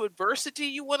succumbing to adversity?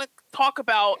 You want to talk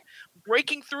about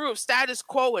breaking through of status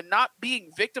quo and not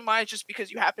being victimized just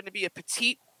because you happen to be a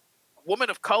petite woman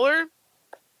of color?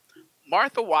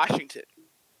 Martha Washington.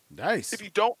 Nice. If you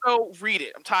don't know, read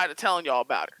it. I'm tired of telling y'all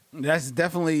about her. That's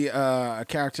definitely a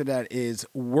character that is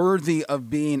worthy of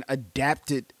being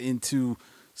adapted into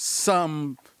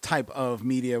some type of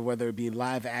media, whether it be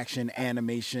live action,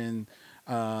 animation.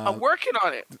 I'm working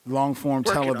on it. Long form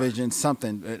television,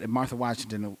 something. Martha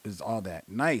Washington is all that.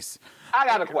 Nice. I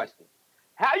got a question.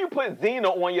 How you put Xena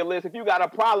on your list if you got a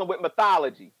problem with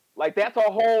mythology? Like, that's a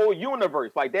whole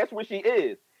universe. Like, that's what she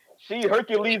is. She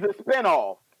Hercules'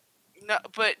 spinoff. No,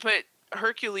 but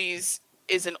Hercules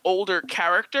is an older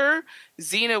character.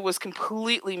 Xena was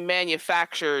completely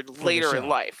manufactured later in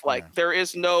life. Like, there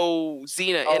is no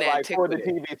Xena in antiquity. For the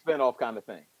TV spinoff kind of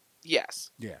thing.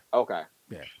 Yes. Yeah. Okay.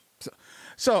 Yeah.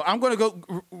 So I'm going to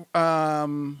go,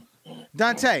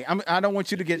 Dante. I don't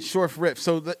want you to get short riff.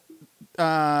 So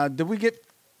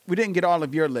we didn't get all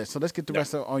of your list. So let's get the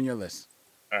rest on your list.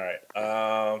 All right.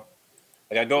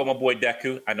 I gotta go with my boy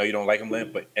Deku. I know you don't like him,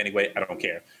 Lynn, but anyway, I don't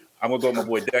care. I'm gonna go with my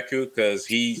boy Deku because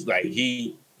he's like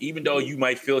even though you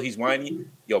might feel he's whiny,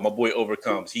 my boy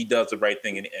overcomes. He does the right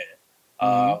thing in the end.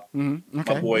 Okay. My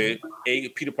boy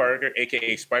Peter Parker,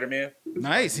 aka Spider-Man.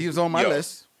 Nice. He was on my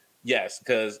list. Yes,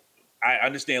 because I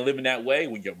understand living that way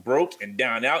when you're broke and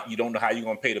down and out. You don't know how you're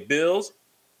gonna pay the bills.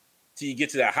 Till you get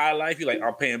to that high life, you're like,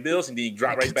 I'm paying bills, and then you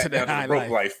drop right back down to the broke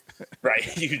life.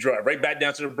 Right? You drop right back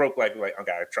down to the broke life. You're like, I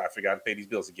gotta try to figure out how to pay these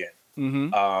bills again.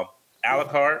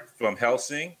 Alucard from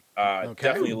Hellsing.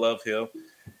 Definitely love him.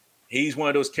 He's one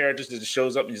of those characters that just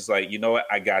shows up and just like, you know what,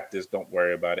 I got this. Don't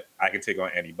worry about it. I can take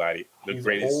on anybody. He's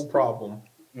a whole problem.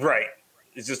 Right.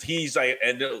 It's just he's like,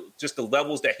 and just the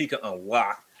levels that he can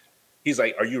unlock. He's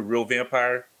like, are you a real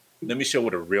vampire? Let me show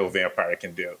what a real vampire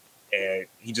can do. And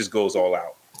he just goes all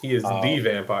out. He is the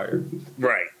vampire.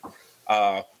 Right.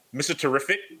 Mr.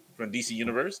 Terrific from DC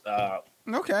Universe.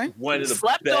 One of the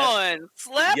Slept best.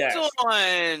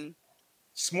 on.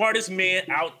 Smartest man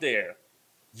out there.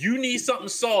 You need something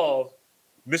solved,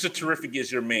 Mr. Terrific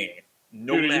is your man.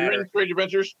 No matter. You Strange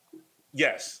Adventures?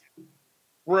 Yes.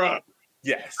 Bruh.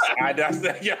 Yes. That's why I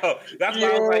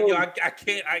was like, I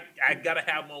can't. I gotta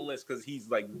have him on the list because he's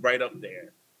like right up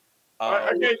there.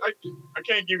 I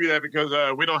can't give you that because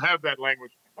we don't have that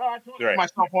language. I told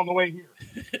myself on the way here.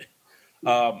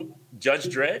 Judge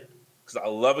Dredd, because I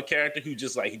love a character who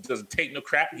just like he doesn't take no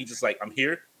crap. He just like, I'm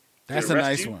here. That's a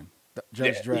nice one.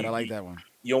 Judge Dredd, I like that one.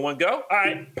 You don't want to go? All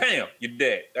right, bam, you're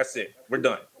dead. That's it. We're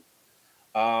done.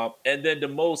 And then the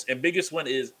most and biggest one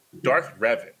is Darth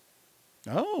Revan.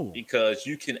 Oh. Because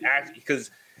you can act,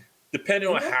 because depending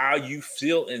on how you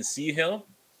feel and see him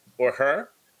or her,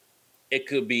 it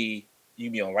could be, you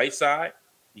can be on the light side,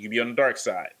 you can be on the dark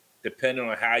side, depending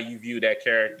on how you view that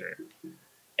character.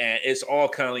 And it's all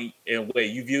kind of in a way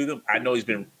you view them. I know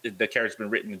the character's been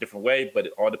written in a different way, but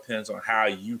it all depends on how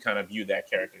you kind of view that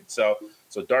character. So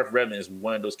Darth Revan is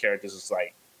one of those characters. It's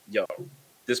like, yo,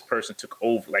 this person took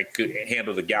over, like could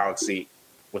handle the galaxy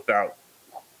without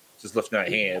just lifting out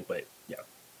a hand. But yeah,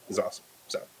 it's awesome.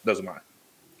 So those are mine.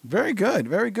 Very good,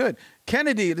 very good.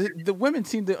 Kennedy, the women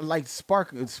seem to like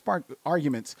spark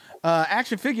arguments.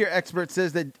 Action figure expert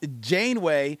says that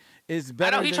Janeway is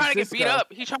better. I know he's trying to get beat up.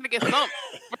 He's trying to get thumped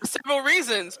for several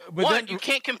reasons. But one, you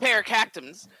can't compare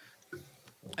captains,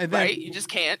 right? You just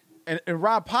can't. And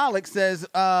Rob Pollock says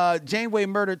Janeway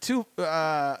murdered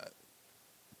Tuvix.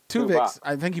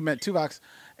 I think he meant Tuvix.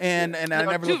 And I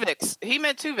never Tuvix. He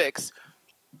meant Tuvix.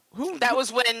 Who? That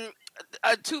was when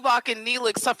Tuvok and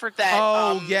Neelix suffered that.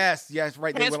 Oh, yes,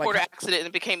 right. Transporter accident and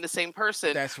it became the same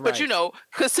person. That's right. But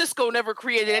because Cisco never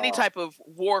created any type of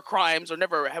war crimes or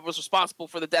never was responsible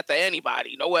for the death of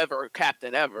anybody. No ever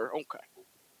captain ever. Okay.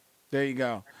 There you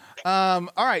go. All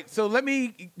right, so let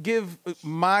me give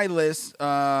my list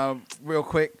real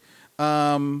quick.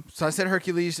 So I said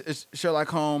Hercules, Sherlock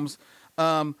Holmes.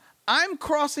 I'm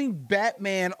crossing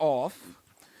Batman off.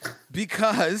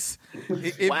 Because talk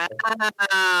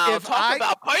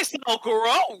about personal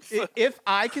growth. If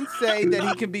I can say that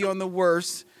he can be on the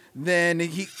worst, then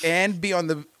he and be on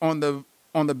the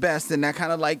best, then that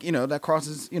kind of like that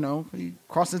crosses he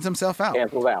crosses himself out.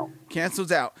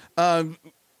 Cancels out.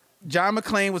 John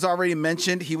McClane was already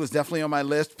mentioned. He was definitely on my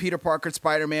list. Peter Parker,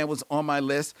 Spider-Man was on my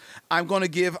list. I'm going to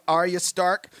give Arya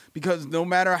Stark because no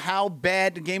matter how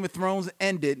bad the Game of Thrones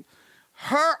ended,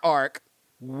 her arc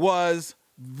was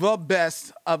the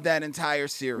best of that entire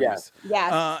series.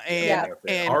 Yes.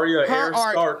 And Arya her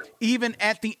arc, Stark. even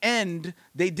at the end,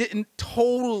 they didn't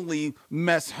totally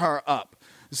mess her up.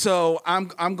 So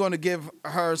I'm going to give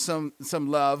her some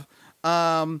love.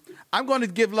 I'm going to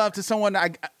give love to someone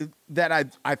that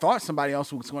I thought somebody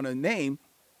else was going to name,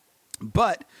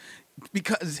 but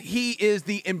because he is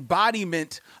the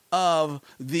embodiment of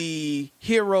the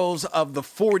heroes of the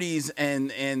 40s and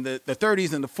the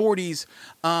 30s and the 40s,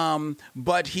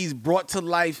 but he's brought to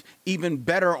life even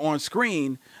better on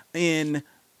screen in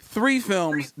 3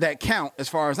 films that count as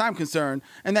far as I'm concerned,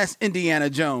 and that's Indiana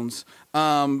Jones,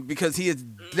 because he is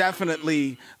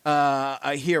definitely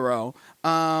a hero.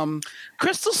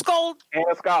 Crystal Skull and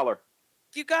a scholar.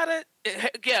 You got it.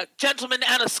 Yeah, gentleman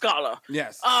and a scholar.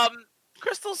 Yes.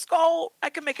 Crystal Skull,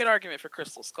 I can make an argument for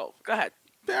Crystal Skull. Go ahead.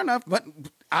 Fair enough, but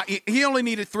he only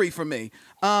needed 3 for me.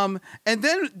 And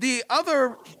then the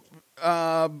other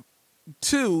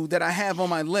 2 that I have on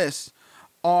my list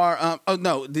are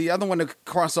the other one to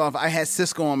cross off. I had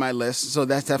Cisco on my list, so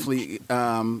that's definitely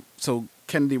so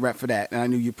Kennedy rep for that, and I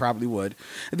knew you probably would.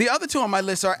 The other 2 on my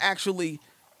list are actually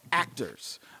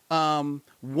actors.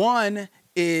 One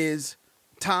is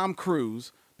Tom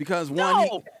Cruise because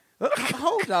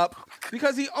hold up,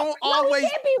 because he always. It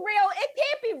can't be real. It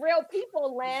can't be real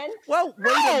people, Len. Well,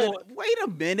 wait a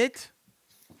minute.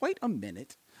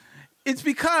 It's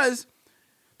because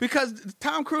because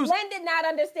Tom Cruise. Len did not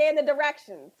understand the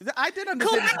directions. I did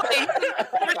understand.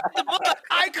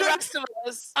 I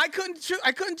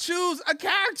couldn't choose a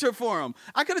character for him.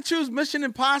 I could have choose Mission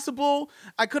Impossible.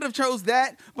 I could have chose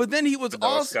that, but then he was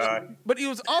also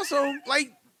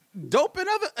like dope in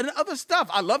other stuff.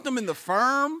 I loved him in The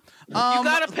Firm. You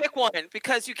gotta pick one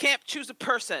because you can't choose a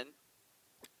person.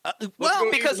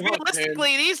 Because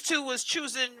realistically, these two was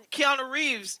choosing Keanu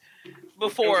Reeves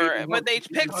before, but they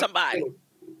picked somebody.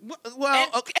 Well,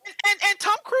 and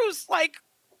Tom Cruise, like,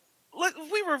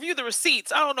 if we review the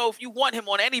receipts, I don't know if you want him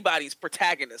on anybody's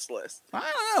protagonist list.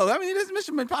 I don't know. I mean, these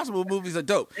Mission Impossible movies are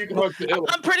dope.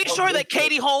 I'm pretty sure that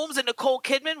Katie Holmes and Nicole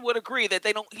Kidman would agree that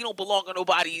he don't belong on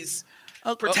nobody's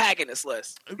protagonist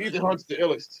list. Ethan Hunt's the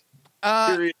illest.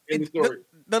 Period. In the story.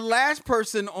 The last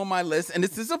person on my list, and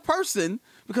this is a person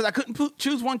because I couldn't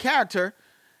choose one character,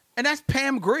 and that's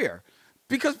Pam Grier,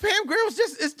 because Pam Grier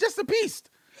is just a beast.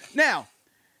 Now,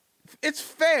 it's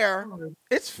fair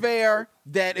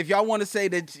that if y'all want to say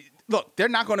that, look, they're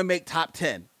not going to make top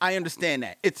 10. I understand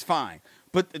that. It's fine.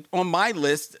 But on my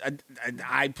list,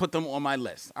 I put them on my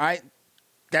list. All right?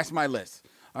 That's my list.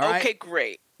 All right? Okay,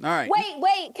 great. All right.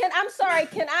 Wait. Can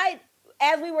I,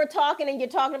 as we were talking and you're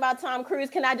talking about Tom Cruise,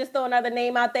 can I just throw another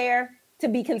name out there to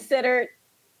be considered?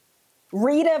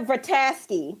 Rita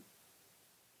Vertasky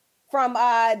from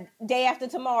Day After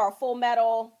Tomorrow, Full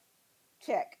Metal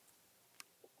chick.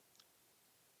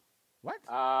 What?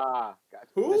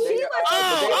 Who? She was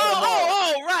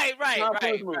right.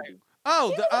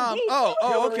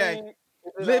 Okay.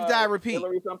 Live, Die, Repeat.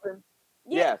 Hillary something?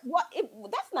 Yeah. Yes.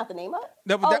 That's not the name of it.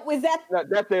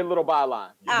 That's their little byline.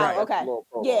 Oh, Right. okay.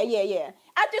 Yeah.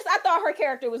 I thought her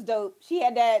character was dope. She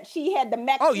had the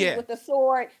mech suit with the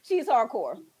sword. She's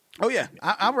hardcore. Oh yeah,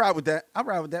 I'll ride with that.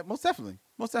 Most definitely.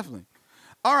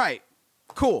 All right,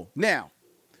 cool. Now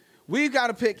we got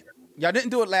to pick. Y'all didn't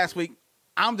do it last week.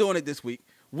 I'm doing it this week.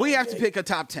 We have to pick a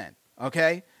top 10.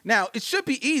 Okay. Now it should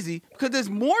be easy because there's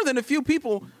more than a few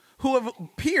people who have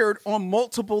appeared on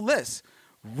multiple lists.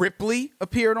 Ripley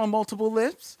appeared on multiple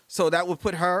lists, so that would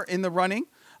put her in the running.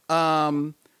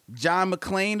 John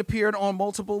McClane appeared on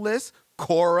multiple lists.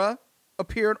 Cora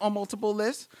appeared on multiple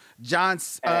lists.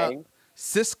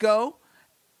 Cisco,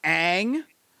 Aang.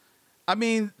 I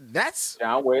mean, that's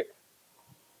John Wick.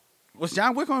 Was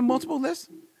John Wick on multiple lists?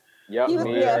 Yep.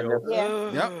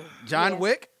 Yep. John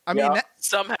Wick. I mean,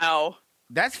 somehow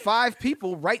that's 5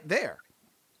 people right there.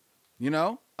 You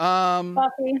know,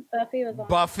 Buffy was on.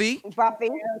 Buffy.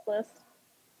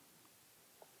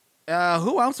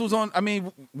 Who else was on? I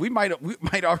mean, we might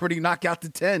already knock out the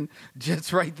 10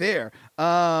 just right there.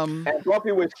 And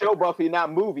Buffy was show Buffy,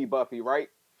 not movie Buffy, right?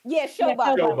 Yeah, show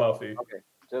Buffy.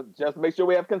 Okay, just make sure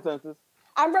we have consensus.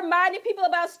 I'm reminding people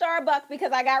about Starbucks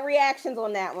because I got reactions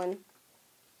on that one.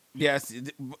 Yes,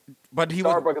 but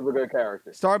Starbuck is a good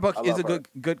character. Starbuck is a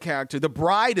good character. The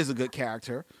Bride is a good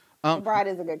character. The Bride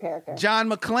is a good character. John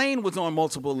McClane was on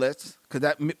multiple lists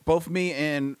because both me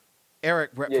and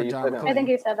Eric rep for John McClane. I think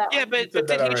you said that. Yeah, but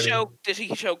did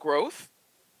he show growth?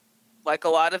 Like a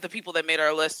lot of the people that made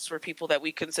our lists were people that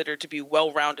we considered to be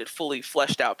well-rounded, fully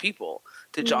fleshed out people.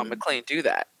 Did John McClane do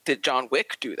that? Did John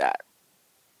Wick do that?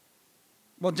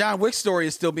 Well, John Wick's story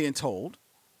is still being told,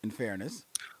 in fairness.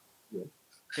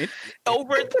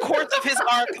 Over the course of his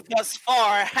arc thus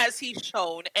far, has he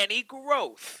shown any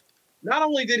growth? Not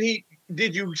only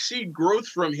did you see growth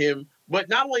from him, but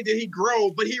not only did he grow,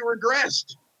 but he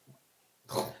regressed.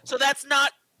 So that's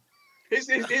not.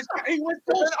 He went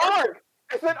full arc.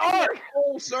 It's an arc.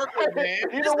 Full circle, man.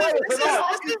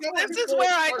 This is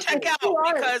where I check out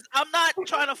because I'm not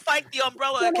trying to fight the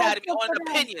Umbrella Academy on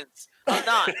opinions. I'm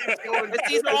not.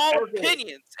 These are all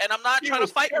opinions, and I'm not trying to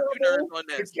fight you nerds on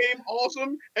this. Became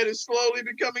awesome and is slowly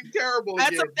becoming terrible.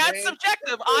 That's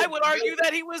subjective. I would argue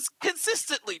that he was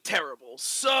consistently terrible.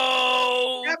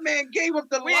 So that man gave up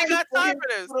the life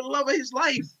for the love of his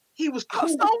life. He was cool.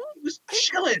 He was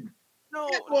chilling.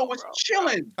 That boy was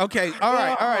chilling. Okay, all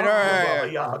right.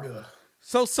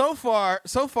 So far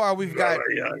we've got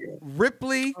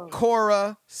Ripley,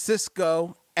 Cora,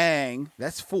 Cisco, Aang.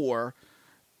 That's 4.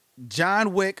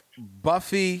 John Wick,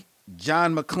 Buffy,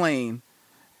 John McClane.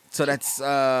 So that's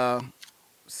 7.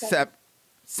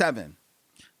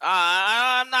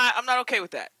 I'm not okay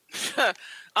with that.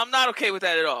 I'm not okay with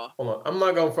that at all. Hold on. I'm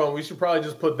not going front. We should probably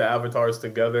just put the avatars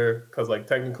together because, like,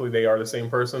 technically they are the same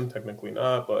person. Technically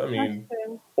not, but I mean,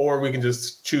 or we can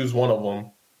just choose one of them.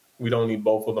 We don't need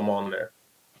both of them on there.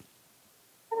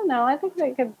 I don't know. I think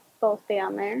they could both be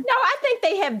on there. No, I think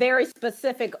they have very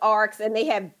specific arcs and they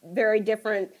have very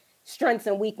different strengths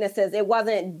and weaknesses. It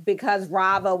wasn't because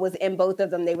Rava was in both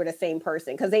of them, they were the same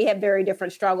person, because they have very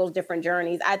different struggles, different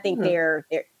journeys. I think they're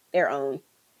their own.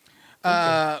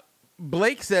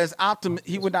 Blake says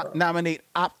he would not nominate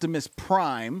Optimus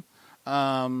Prime.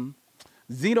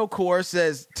 Xenocore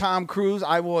says Tom Cruise.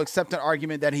 I will accept an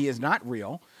argument that he is not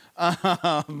real.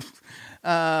 Rob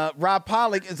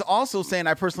Pollock is also saying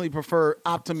I personally prefer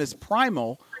Optimus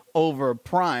Primal over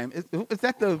Prime. Is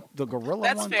that the gorilla?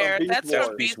 That's one? fair. That's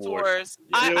from Beast Wars.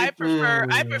 I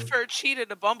prefer Cheetah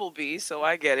to Bumblebee, so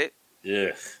I get it.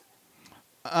 Yeah.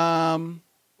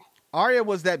 Arya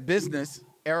was that business.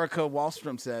 Erica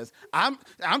Wallstrom says I'm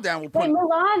down with putting.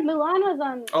 Mulan was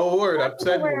on. Oh, word! I've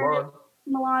said Mulan.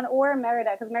 Mulan or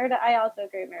Merida, because Merida, I also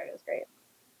agree. Merida's great.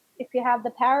 If you have the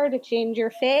power to change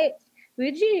your fate,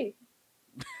 would you?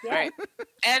 Yeah. Right.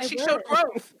 And she showed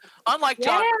growth, unlike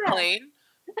John McClane.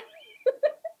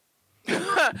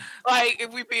 Like,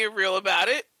 if we being real about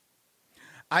it.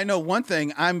 I know one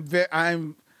thing. I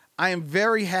am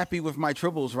very happy with my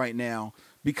tribbles right now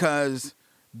because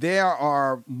there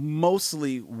are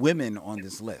mostly women on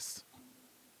this list.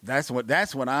 That's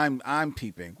what I'm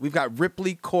peeping. We've got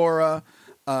Ripley, Korra,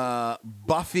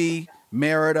 Buffy,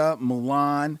 Merida,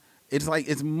 Mulan.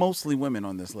 It's mostly women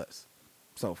on this list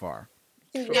so far.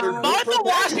 If Martha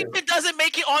Washington doesn't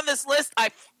make it on this list, I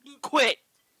quit.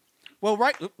 Well,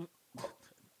 right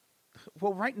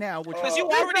now, because you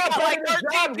already got like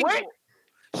 13 people.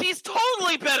 She's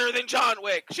totally better than John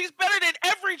Wick. She's better than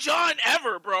every John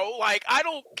ever, bro. Like, I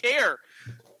don't care.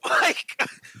 Like,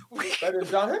 better than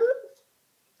John Henry?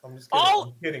 I'm just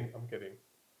kidding. I'm kidding.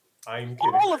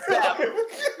 All of them.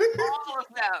 All of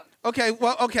them. Okay.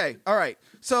 Well. Okay. All right.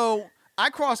 So I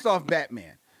crossed off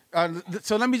Batman.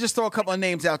 So let me just throw a couple of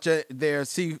names out there.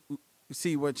 See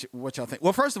what y'all think.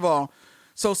 Well, first of all,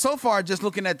 so far, just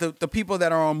looking at the people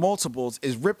that are on multiples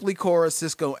is Ripley, Korra,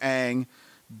 Cisco Ang,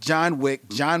 John Wick,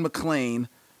 John McClane,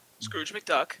 Scrooge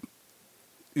McDuck.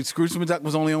 Scrooge McDuck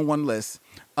was only on one list.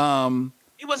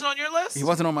 He wasn't on your list? He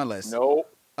wasn't on my list. No.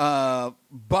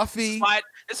 Buffy.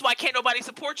 This is why can't nobody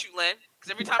support you, Lynn.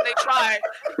 Because every time they try,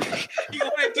 you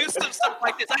want to do some stuff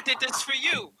like this. I did this for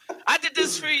you. I did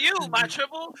this for you, my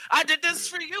triple. I did this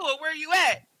for you. And where you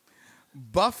at?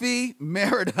 Buffy,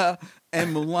 Merida,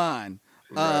 and Mulan.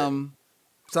 Right.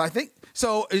 So I think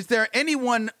so. Is there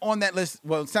anyone on that list?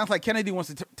 Well, it sounds like Kennedy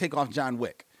wants to take off John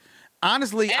Wick.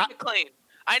 Honestly, and McClane.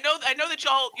 I know that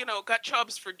y'all got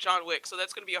chubs for John Wick, so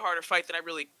that's going to be a harder fight than I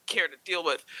really care to deal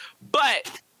with.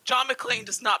 But John McClane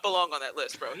does not belong on that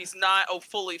list, bro. He's not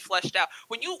fully fleshed out.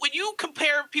 When you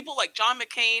compare people like John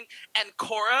McClane and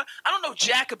Korra, I don't know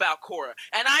jack about Korra,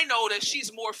 and I know that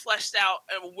she's more fleshed out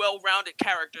and well-rounded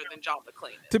character than John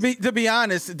McClane is. To be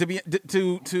honest,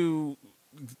 to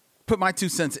put my 2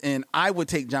 cents in, I would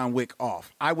take John Wick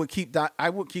off. I would keep John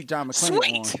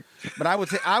McClane on, but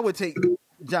I would take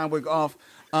John Wick off.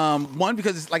 One,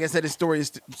 because like I said, his story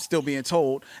is still being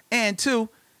told, and two,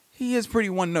 he is pretty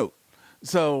one note.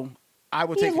 So I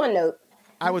would take one note.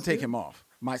 I would take him off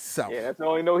myself. Yeah, that's the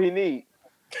only note he needs.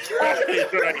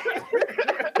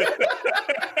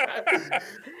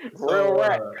 Real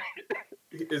right.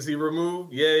 Is he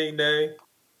removed? Yay, nay?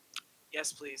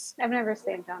 Yes, please. I've never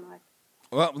seen John Wick.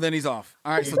 Well, then he's off.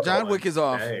 All right, so John Wick is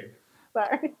off.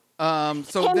 Sorry.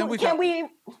 Then we can we?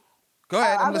 Go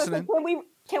ahead. I'm listening.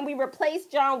 Can we replace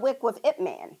John Wick with Ip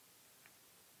Man?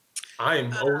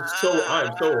 I'm so okay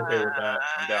with that.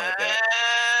 I'm down with that.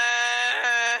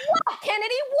 What,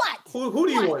 Kennedy? What? Who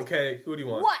do you want, Kennedy? Who do you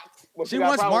want? What? She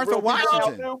wants Martha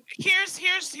Washington.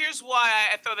 Here's why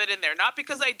I throw that in there. Not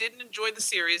because I didn't enjoy the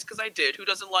series, because I did. Who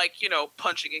doesn't like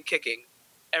punching and kicking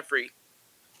every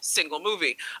single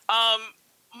movie?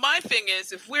 My thing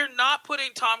is, if we're not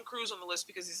putting Tom Cruise on the list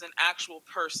because he's an actual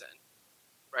person,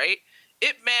 right?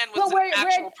 Ip Man was an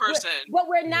actual person. But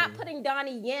we're not putting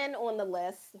Donnie Yen on the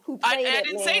list. Who played I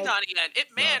didn't say Donnie Yen. Ip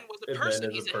Man was a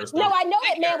person. No, I know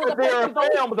Ip Man was a person,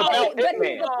 but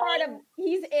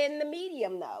he's in the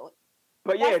medium though.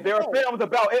 But yeah, there are films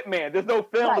about Ip Man. There's no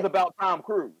films about Tom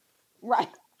Cruise. Right.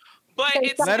 But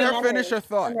let her finish her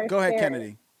thought. Go ahead,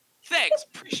 Kennedy. Thanks,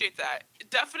 appreciate that.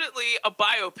 Definitely a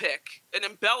biopic, an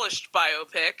embellished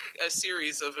biopic, a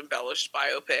series of embellished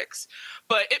biopics.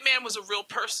 But Ip Man was a real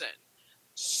person.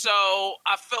 So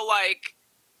I feel like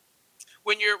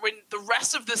when the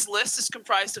rest of this list is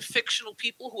comprised of fictional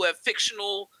people who have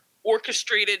fictional,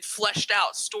 orchestrated, fleshed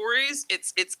out stories,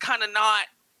 it's kind of not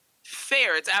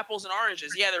fair. It's apples and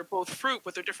oranges. Yeah, they're both fruit,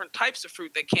 but they're different types of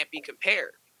fruit that can't be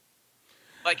compared.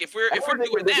 Like if we're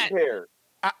doing that.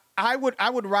 I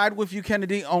would ride with you,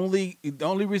 Kennedy. The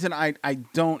only reason I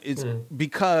don't is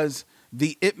because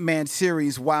the Ip Man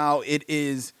series, while it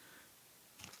is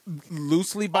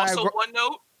loosely Also, one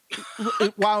note.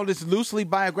 while it's loosely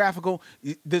biographical,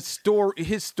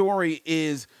 his story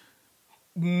is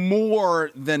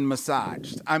more than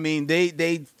massaged. I mean,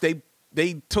 they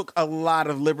took a lot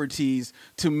of liberties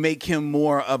to make him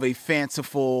more of a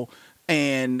fanciful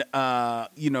and more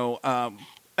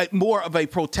of a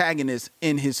protagonist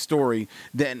in his story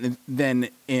than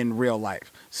in real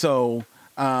life. So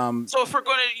if we're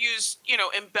going to use,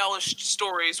 embellished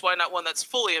stories, why not one that's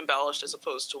fully embellished as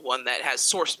opposed to one that has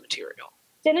source material?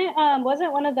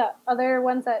 Wasn't one of the other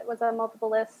ones that was on multiple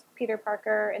lists Peter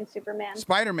Parker and Superman?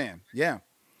 Spider-Man, yeah.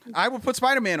 I would put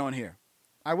Spider-Man on here.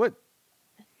 I would.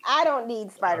 I don't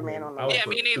need Spider-Man on the list. Yeah,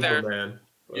 me neither. Superman.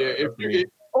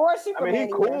 Or Superman. I mean,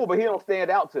 he's cool, but he don't stand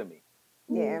out to me.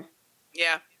 Yeah.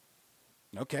 Yeah.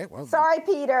 Okay, well. Sorry,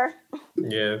 Peter.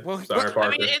 Yeah. Well, sorry, Parker. I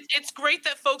mean, it's great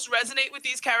that folks resonate with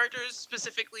these characters,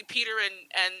 specifically Peter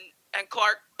and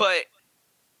Clark, but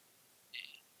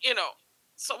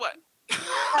so what?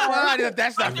 Well,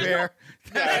 that's not fair.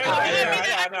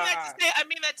 I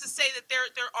mean that to say that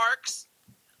their arcs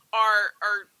are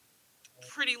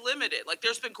pretty limited. Like,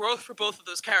 there's been growth for both of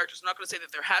those characters. I'm not going to say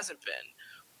that there hasn't been,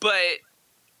 but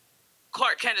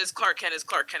Clark Kent is Clark Kent is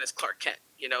Clark Kent is Clark Kent.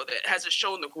 That hasn't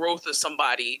shown the growth of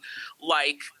somebody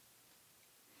like,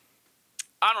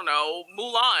 I don't know,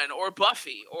 Mulan or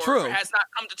Buffy, or True. has not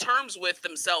come to terms with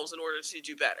themselves in order to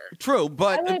do better. True,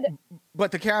 but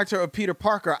the character of Peter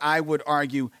Parker, I would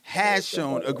argue, has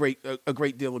shown a great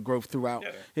deal of growth throughout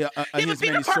his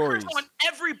Peter many Parker stories. is on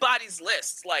everybody's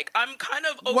list. Like, I'm kind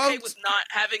of okay with not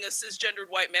having a cisgendered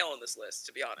white male on this list,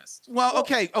 to be honest. Well,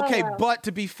 okay, but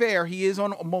to be fair, he is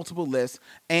on multiple lists,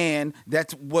 and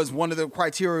that was one of the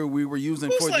criteria we were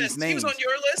using for these names. He was on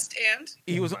your list, and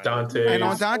he was Dante's, and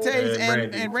on Dante's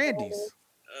and Randy's.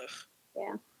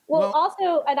 Yeah. Well,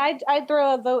 also, and I'd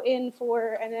throw a vote in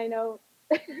for, and I know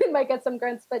it might get some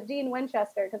grunts, but Dean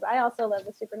Winchester, because I also love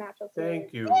the Supernatural series.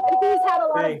 Thank you. And he's had a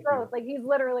lot of growth. Like, he's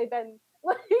literally been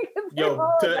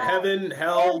to heaven,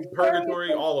 hell,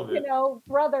 purgatory, all of it.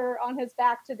 Brother on his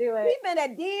back to do it. He's been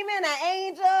a demon, an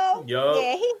angel. Yup.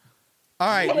 Yeah, all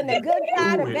right. He's been the good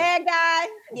guy, the bad guy.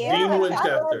 Yeah. Dean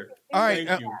Winchester. All right,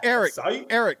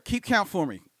 Eric, keep count for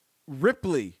me.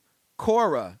 Ripley,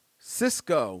 Cora,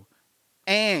 Cisco,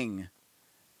 Aang,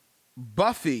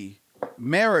 Buffy,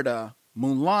 Merida,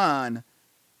 Mulan,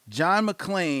 John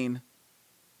McClane,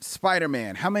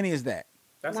 Spider-Man. How many is that?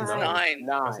 That's 9.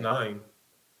 That's 9.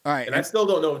 All right. And I still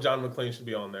don't know if John McClane should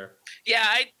be on there. Yeah,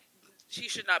 she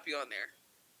should not be on there.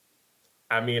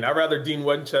 I mean, I'd rather Dean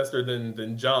Winchester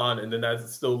than John, and then that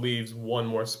still leaves one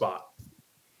more spot.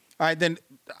 All right, then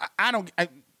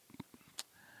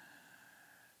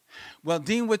well,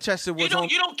 Dean Winchester was You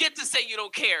don't get to say you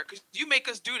don't care, because you make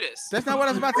us do this. That's not what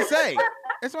I was about to say.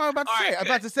 That's what I was about to say. I was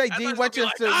about to say Dean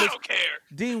Winchester. I don't care.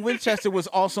 Dean Winchester was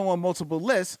also on multiple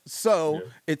lists, so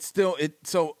it's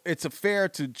a fair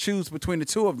to choose between the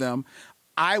two of them.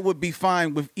 I would be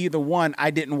fine with either one. I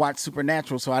didn't watch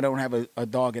Supernatural, so I don't have a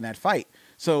dog in that fight.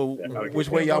 So which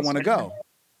way y'all want to go?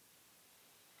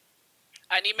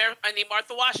 I need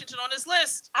Martha Washington on this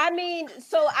list. I mean,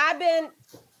 so I've been.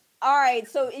 All right,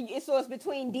 so it's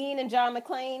between Dean and John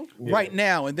McClane right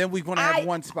now, and then we're going to have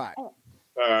one spot.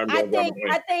 I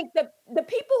think the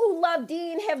people who love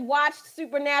Dean have watched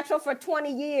Supernatural for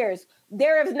 20 years.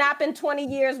 There has not been 20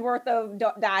 years worth of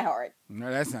Die Hard. No,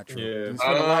 that's not true. There's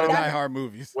been a lot of Die Hard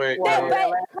movies. But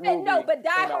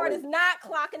Die Hard is not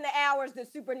clocking the hours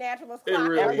that Supernatural is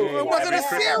clocking. It wasn't a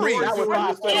series.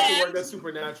 That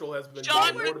Supernatural has been.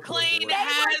 John McClane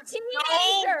has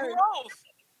no growth.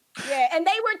 Yeah, and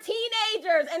they were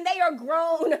teenagers, and they are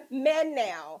grown men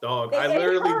now. Dog, I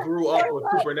literally grew up with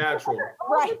Supernatural.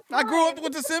 Right. I grew up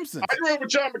with The Simpsons. I grew up with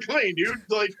John McClane, dude.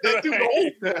 Like, that dude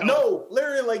old now. No,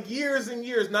 literally, like, years and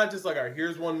years, not just like, all right,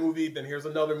 here's one movie, then here's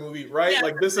another movie, right? Yeah,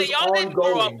 like, this is y'all didn't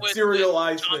grow ongoing, up with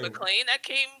serialized John thing. McClane. That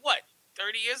came,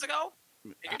 30 years ago?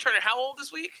 And you're turning how old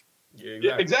this week?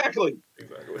 Yeah, exactly.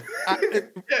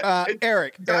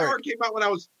 Eric. Die Hard came out when I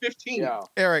was 15. Yeah.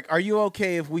 Eric, are you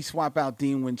okay if we swap out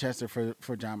Dean Winchester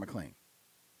for John McClane?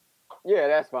 Yeah,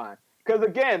 that's fine. Because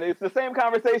again, it's the same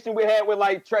conversation we had with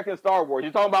like Trek and Star Wars.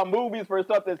 You're talking about movies for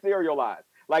something serialized.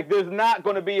 Like, there's not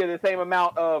going to be the same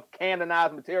amount of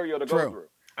canonized material to go through.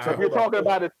 So if you're talking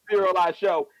about a serialized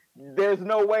show, there's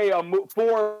no way 4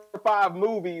 or 5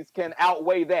 movies can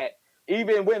outweigh that.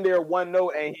 Even when they're one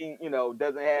note and he,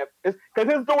 doesn't have,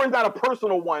 because his story's not a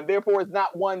personal one. Therefore, it's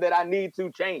not one that I need to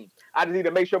change. I just need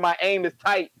to make sure my aim is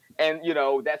tight, and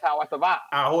that's how I survive.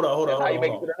 Hold on.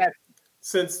 It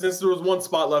Since there was one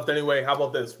spot left anyway, how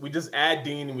about this? We just add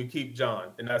Dean and we keep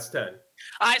John, and that's 10.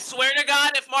 I swear to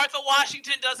God, if Martha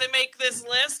Washington doesn't make this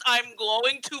list, I'm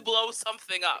going to blow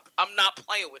something up. I'm not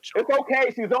playing with you. It's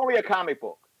okay. She's only a comic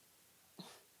book.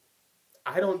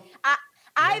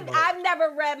 I've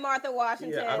never read Martha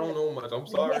Washington. Yeah, I don't know much. I'm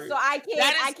sorry. Yeah, so I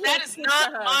can't. That is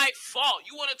not my fault.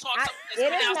 You want to talk something that's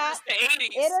been out since the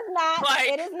 80s? It is not. Like,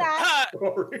 it is not.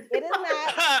 It is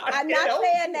not. I'm not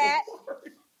saying that.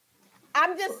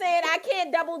 I'm just saying I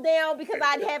can't double down because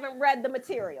I haven't read the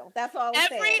material. That's all I'm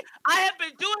saying. I have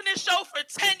been doing this show for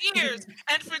 10 years,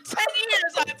 and for 10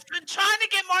 years I've been trying to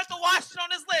get Martha Washington on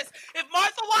this list. If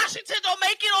Martha Washington don't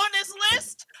make it on this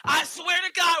list, I swear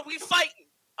to God, we fighting.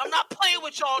 I'm not playing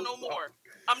with y'all no more.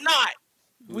 I'm not.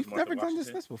 We've never done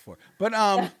this list before. But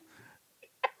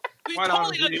we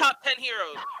totally the top 10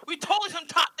 heroes. We totally some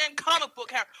top 10 comic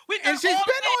book heroes. And she's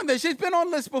been on this. She's been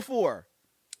on lists before.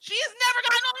 She has never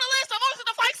gotten on the list. I've always had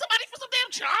to fight somebody for some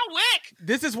damn John Wick.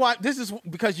 This is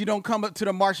because you don't come up to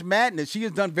the March Madness. She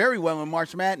has done very well in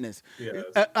March Madness.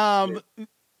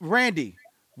 Randy,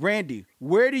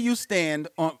 where do you stand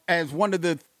on as one of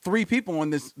the 3 people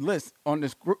on this list on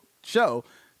this show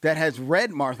that has read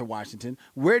Martha Washington?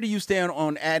 Where do you stand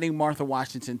on adding Martha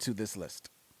Washington to this list?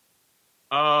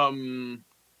 I'm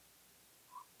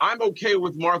okay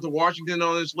with Martha Washington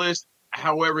on this list.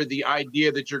 However, the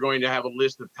idea that you're going to have a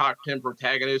list of top 10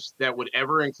 protagonists that would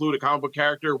ever include a comic book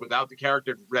character without the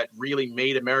character that really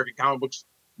made American comic books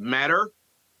matter,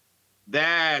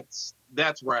 that's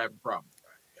where I have a problem.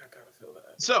 I kind of feel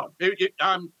that. So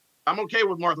I'm okay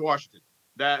with Martha Washington.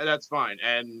 That's fine.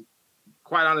 And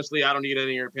quite honestly, I don't need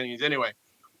any of your opinions anyway.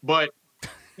 But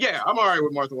yeah, I'm all right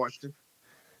with Martha Washington.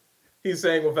 He's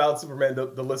saying without Superman, the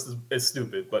list is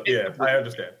stupid. But yeah, I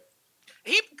understand.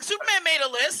 Superman made a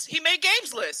list. He made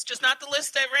Gabe's list, just not the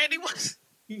list that Randy was.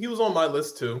 He was on my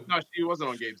list too. No, he wasn't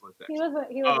on Gabe's list. He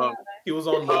was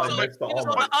on my next to all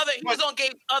mine. He was on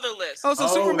Gabe's other list. Oh, so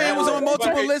Superman was on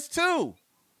multiple lists too.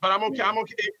 But I'm okay. I'm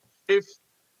okay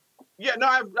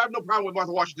I have no problem with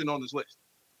Martha Washington on this list.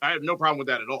 I have no problem with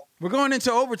that at all. We're going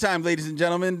into overtime, ladies and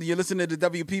gentlemen. You're listening to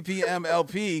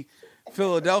WPPMLP.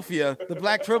 Philadelphia, the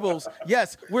Black Tribbles.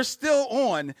 Yes, we're still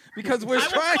on because we're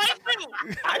trying.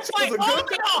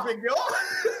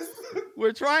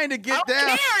 We're trying to get down. I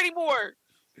don't care anymore.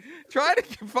 Trying to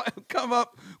come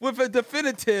up with a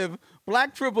definitive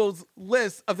Black Tribbles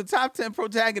list of the top 10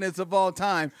 protagonists of all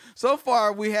time. So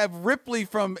far, we have Ripley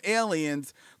from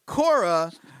Aliens,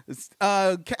 Korra,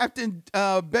 Captain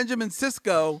Benjamin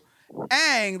Sisko,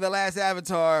 Aang, the Last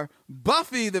Avatar,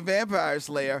 Buffy, the Vampire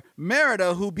Slayer,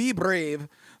 Merida, who be brave,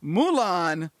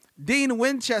 Mulan, Dean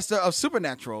Winchester of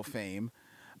Supernatural fame,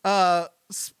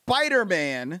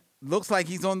 Spider-Man, looks like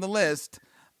he's on the list.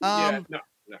 No.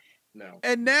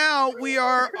 And now we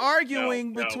are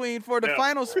arguing for the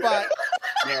final spot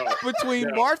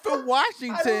between Martha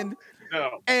Washington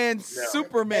and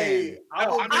Superman. I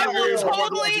will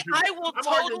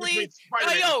totally.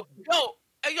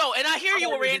 Yo, and I hear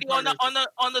you, Randy, on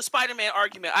the Spider-Man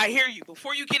argument. I hear you.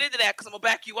 Before you get into that, because I'm gonna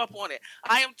back you up on it,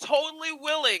 I am totally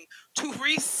willing to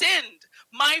rescind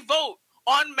my vote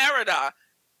on Merida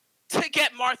to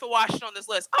get Martha Washington on this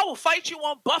list. I will fight you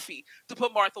on Buffy to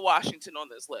put Martha Washington on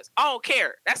this list. I don't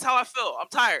care. That's how I feel. I'm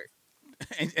tired.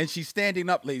 And she's standing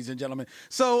up, ladies and gentlemen.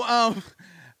 So,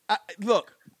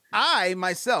 look, I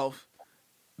myself,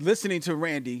 listening to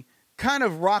Randy, kind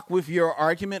of rock with your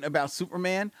argument about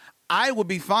Superman. I would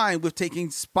be fine with taking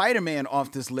Spider-Man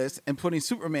off this list and putting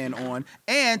Superman on.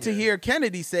 And to hear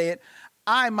Kennedy say it,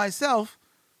 I myself,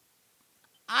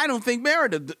 I don't think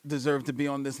Merida deserved to be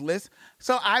on this list.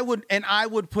 So I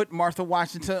would put Martha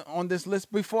Washington on this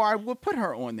list before I would put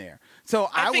her on there. So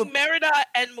I think Merida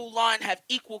and Mulan have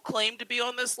equal claim to be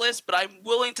on this list, but I'm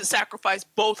willing to sacrifice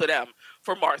both of them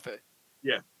for Martha.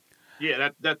 Yeah,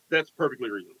 that's perfectly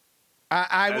reasonable.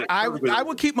 I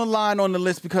would keep Mulan on the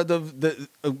list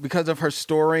because of her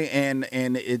story and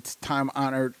its time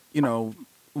honored,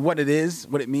 what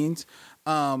it means.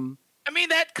 I mean,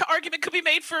 that argument could be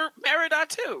made for Merida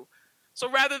too. So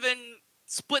rather than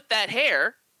split that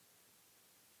hair,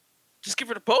 just give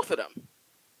her to both of them.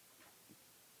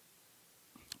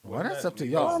 Well, that's up to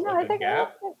y'all. No, I think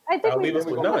we just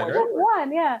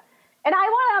one, yeah. And I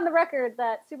want it on the record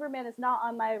that Superman is not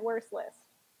on my worst list.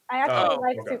 I actually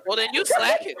like Superman. Well, then you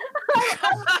slack it.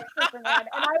 I like Superman,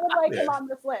 and I would like him on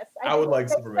this list. I would like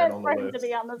Superman on the list. To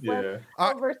be on this list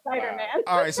over Spider-Man.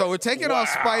 All right, so we're taking off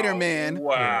Spider-Man.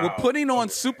 Wow. We're putting on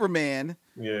Superman.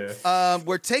 Yeah.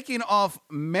 We're taking off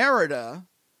Merida.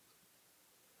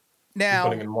 Now we're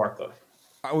putting in Martha.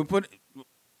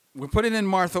 We're putting in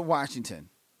Martha Washington.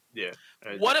 Yeah.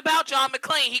 What about John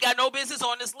McClane? He got no business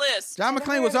on this list. John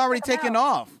McClane was already taken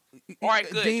off. All right,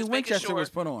 good. Dean Winchester was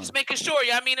put on. Just making sure.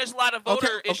 Yeah, I mean, there's a lot of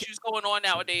voter issues going on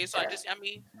nowadays. So you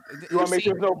want to make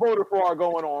sure there's no voter fraud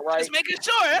going on, right? Just making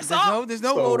sure. That's all. There's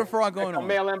no voter fraud going on.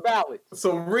 Mail-in ballot.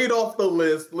 So read off the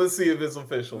list. Let's see if it's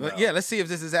official now. Yeah, let's see if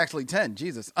this is actually 10.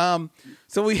 Jesus.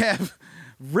 So we have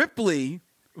Ripley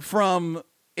from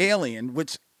Alien,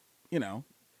 which,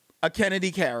 a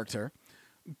Kennedy character.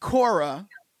 Cora.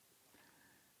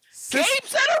 Gabe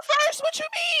said her first. What you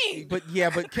mean? But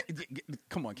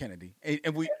come on, Kennedy.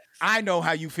 And I know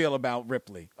how you feel about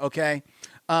Ripley. Okay.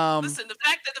 Listen, the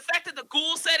fact that the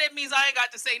ghoul said it means I ain't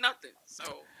got to say nothing. So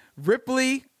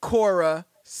Ripley, Cora,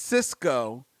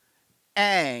 Cisco,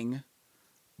 Aang,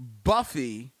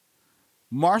 Buffy,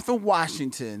 Martha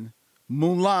Washington,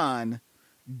 Mulan,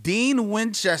 Dean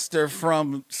Winchester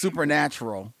from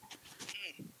Supernatural,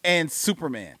 and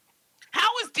Superman. How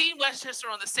is Dean Winchester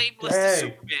on the same list as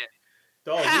Superman?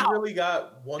 Dog, we really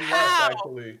got one left,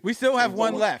 actually. We still have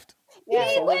one left. Yeah,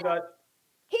 he's an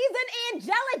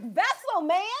angelic vessel,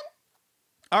 man.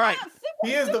 All right.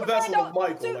 He is the vessel of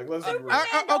Michael. Like, let's be real.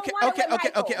 Okay.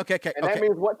 And that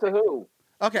means what to who?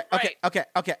 Okay.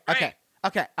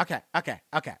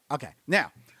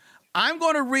 Now, I'm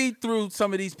going to read through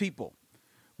some of these people.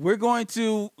 We've got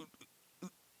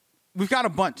a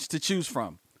bunch to choose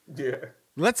from. Yeah.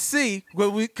 Let's see,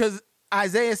 because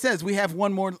Isaiah says we have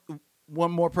one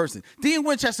more person. Dean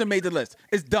Winchester made the list.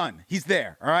 It's done. He's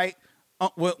there. All right.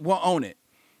 We'll own it.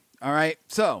 All right.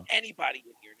 So anybody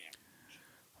in here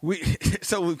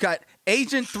now? We've got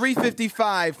Agent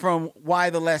 355 from Y: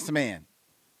 The Last Man.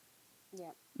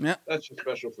 Yeah. That's just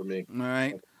special for me. All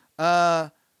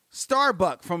right.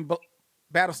 Starbuck from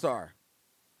Battlestar.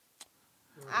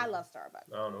 I love Starbuck.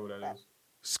 I don't know who that is.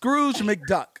 Scrooge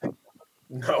McDuck.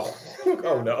 No.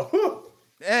 Oh no.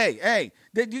 Hey.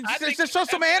 Just show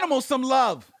some animals some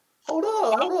love. Hold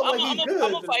on.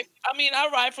 I'm a fight. I mean, I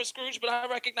ride for Scrooge, but I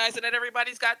recognize that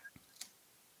everybody's got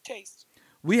taste.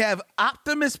 We have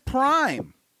Optimus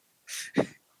Prime.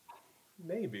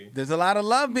 Maybe. There's a lot of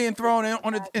love being thrown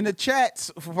in the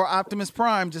chats for Optimus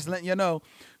Prime. Just letting you know.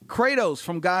 Kratos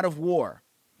from God of War.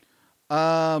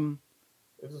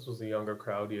 If this was a younger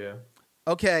crowd, yeah.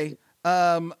 Okay.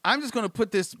 I'm just gonna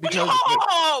put this because.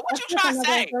 What you trying to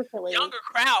say? Younger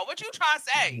crowd. What you trying to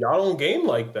say? Y'all don't game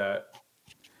like that.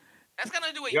 That's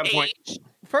gonna do with age.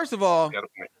 First of all,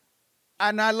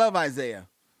 and I love Isaiah,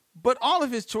 but all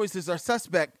of his choices are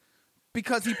suspect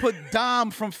because he put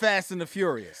Dom from Fast and the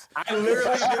Furious. I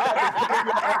literally did.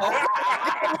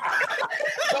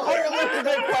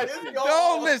 The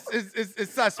whole list is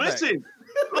suspect. Listen,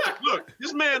 look,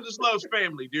 this man just loves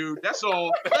family, dude. That's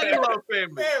all. He loves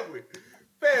family.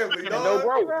 Family, no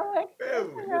growth.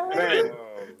 Family.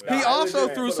 He also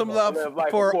threw some love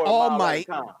for All Might.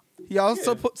 He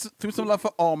also threw some love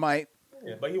for All Might.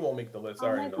 Yeah, but he won't make the list. I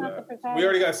already know that. We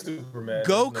already got Superman.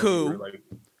 Goku,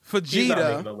 Vegeta. He's not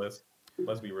making the list.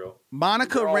 Let's be real.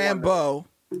 Monica Rambeau,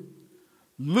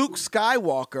 Luke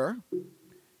Skywalker,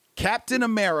 Captain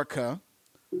America,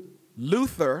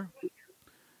 Luther,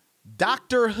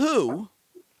 Doctor Who,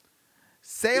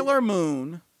 Sailor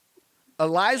Moon,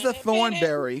 Eliza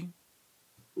Thornberry,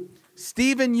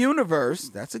 Steven Universe.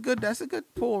 That's a good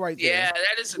pull right there. Yeah,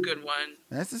 that is a good one.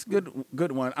 That's a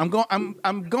good one. I'm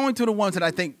going to the ones that I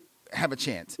think have a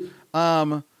chance.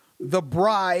 The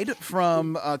Bride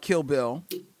from Kill Bill.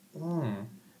 Someone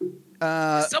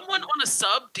on a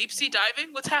sub deep sea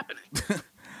diving? What's happening?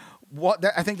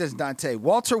 I think that's Dante.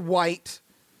 Walter White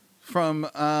from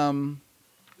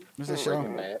what's that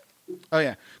show? Oh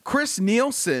yeah, Chris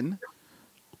Nielsen.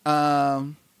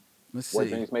 Let's see. What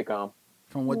Dreams May Come.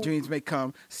 From What Dreams May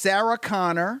Come. Sarah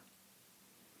Connor.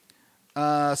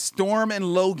 Storm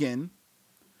and Logan.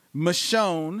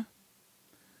 Michonne.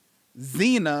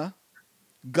 Xena.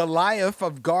 Goliath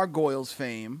of Gargoyles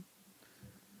fame.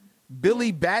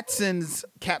 Billy Batson's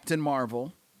Captain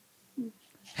Marvel.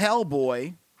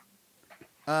 Hellboy.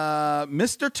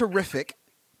 Mr. Terrific.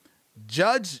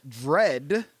 Judge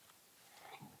Dredd.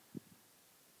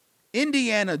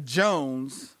 Indiana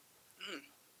Jones.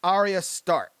 Arya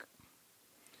Stark.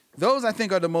 Those I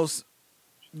think are the most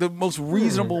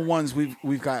reasonable ones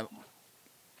we've got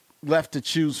left to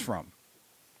choose from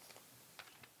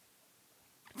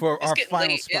for our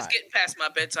final spot. It's getting past my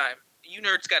bedtime. You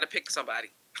nerds got to pick somebody.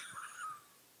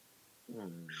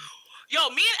 Yo,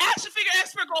 me and Action Figure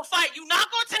Expert gonna fight. You not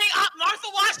gonna take Martha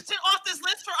Washington off this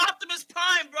list for Optimus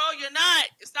Prime, bro. You're not.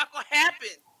 It's not gonna happen.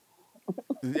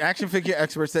 The Action Figure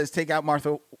Expert says take out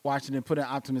Martha Washington, put in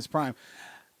Optimus Prime.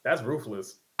 That's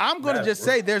ruthless. I'm going to just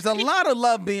say there's a lot of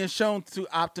love being shown to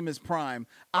Optimus Prime.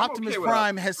 Optimus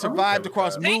Prime has survived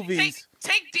across movies.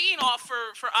 Take Dean off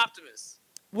for Optimus.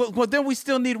 Well, then we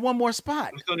still need one more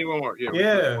spot. We still need one more.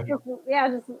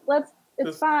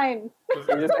 It's fine.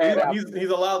 He's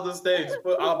allowed the stage.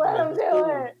 Put Optimus.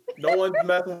 No one's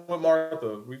messing with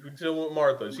Martha. We can chill with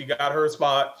Martha. She got her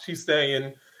spot. She's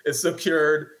staying. It's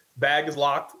secured. Bag is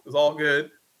locked. It's all good.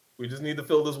 We just need to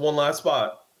fill this one last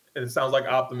spot. And it sounds like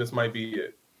Optimus might be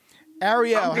it.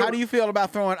 Ariel, how do you feel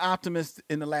about throwing Optimus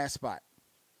in the last spot?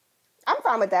 I'm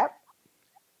fine with that.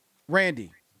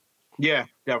 Randy. Yeah,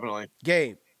 definitely.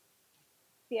 Gabe.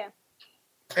 Yeah.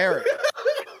 Eric.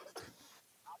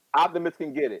 Optimus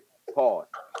can get it. Pause.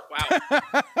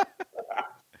 Wow.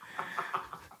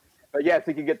 But yes,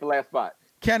 he can get the last spot.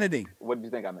 Kennedy. What did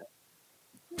you think I meant?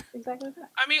 Exactly that.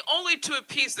 I mean, only to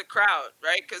appease the crowd,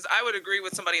 right? Because I would agree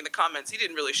with somebody in the comments. He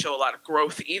didn't really show a lot of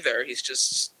growth either. He's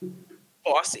just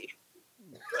bossy.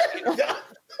 Go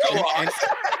on.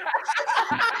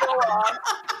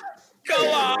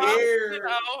 Go on. You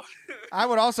know? I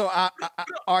would also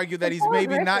argue that he's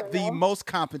maybe not the most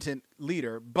competent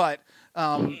leader, but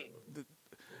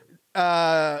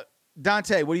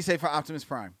Dante, what do you say for Optimus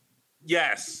Prime?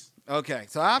 Yes. Okay,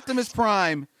 so Optimus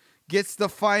Prime gets the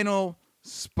final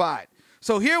spot.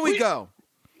 So here we go.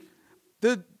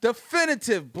 The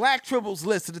definitive Black Tribbles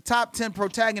list of the top 10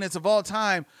 protagonists of all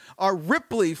time are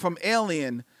Ripley from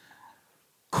Alien,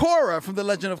 Korra from The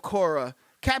Legend of Korra,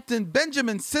 Captain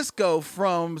Benjamin Sisko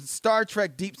from Star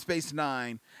Trek Deep Space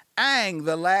Nine, Aang,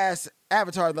 the last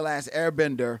Avatar, the Last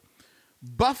Airbender,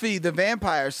 Buffy the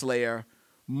Vampire Slayer,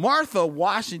 Martha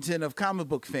Washington of comic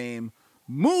book fame,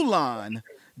 Mulan,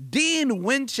 Dean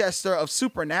Winchester of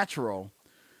Supernatural,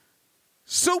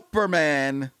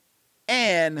 Superman,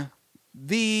 and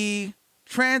the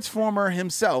Transformer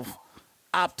himself,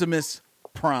 Optimus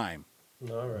Prime.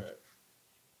 All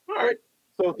right.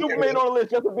 So Superman on the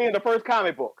list just for being the first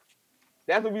comic book.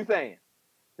 That's what we're saying.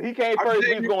 He came first,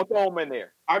 we're going to throw him in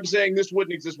there. I'm saying this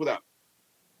wouldn't exist without.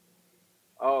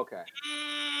 Oh, okay.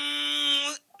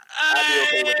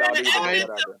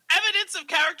 Evidence of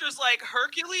characters like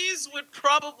Hercules would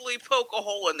probably poke a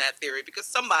hole in that theory because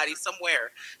somebody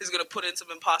somewhere is going to put in some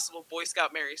impossible Boy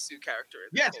Scout Mary Sue character.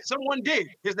 Yes, someone did.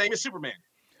 His name is Superman.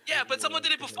 Yeah, but someone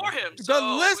did it before him. So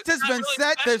the list has been really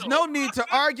set. Special. There's no need to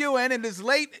argue, and it is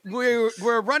late.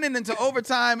 We're running into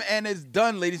overtime, and it's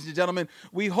done, ladies and gentlemen.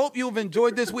 We hope you've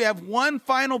enjoyed this. We have one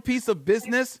final piece of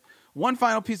business.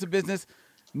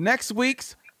 Next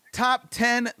week's top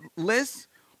 10 list.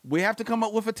 We have to come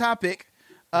up with a topic.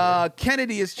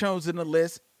 Kennedy has chosen a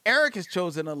list. Eric has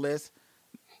chosen a list.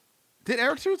 Did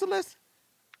Eric choose a list?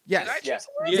 Yes. Yes,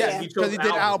 because he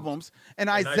did albums. And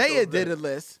Isaiah did a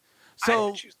list.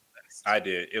 So I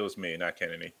did. It was me, not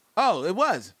Kennedy. Oh, it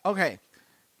was. Okay.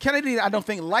 Kennedy, I don't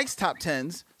think likes top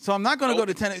 10s, so I'm not going to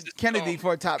go to Kennedy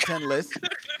for a top 10 list.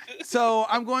 So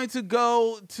I'm going to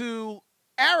go to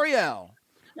Ariel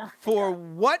for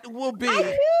what will be. I knew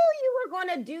you were going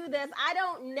to do this. I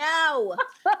don't know.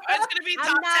 It's going to be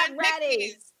top 10 ready.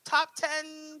 Pixies. Top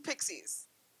 10 Pixies.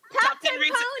 Top 10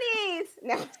 ponies.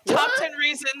 No. Top 10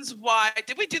 reasons why.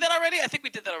 Did we do that already? I think we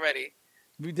did that already.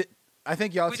 We did. I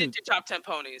think y'all. We did do top 10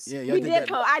 ponies. Yeah, we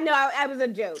did. I know. I was a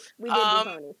joke. We did do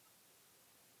ponies.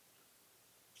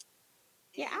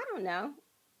 Yeah, I don't know.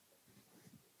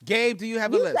 Gabe, do you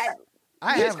have a list?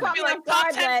 I have. It would be like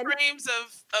top 10 frames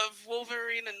of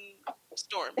Wolverine and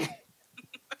Storm.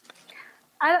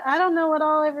 I don't know what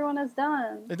all everyone has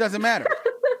done. It doesn't matter.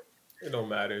 It don't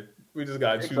matter. We just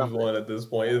gotta choose one at this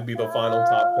point. It'll be the final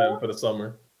top 10 for the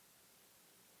summer.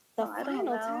 The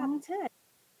final top 10.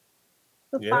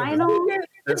 The final.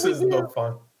 This is the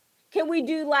fun. Can we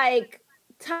do like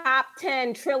top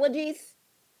 10 trilogies?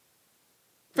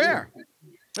 Fair.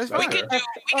 We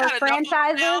got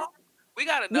franchises. We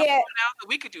got enough now that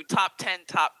we could do top 10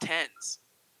 top 10s.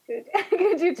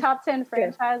 Could do top 10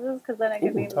 franchises because then it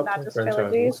could be not just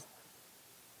trilogies.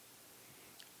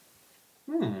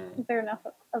 Is there enough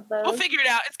of those? We'll figure it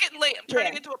out. It's getting late. I'm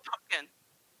turning into a pumpkin.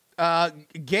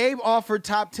 Gabe offered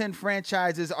top 10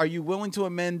 franchises. Are you willing to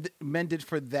amend it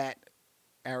for that,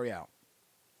 Ariel?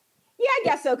 Yeah, I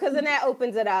guess so, because then that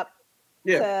opens it up.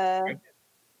 Yeah.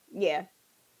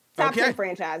 Top 10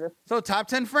 franchises. So top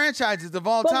 10 franchises of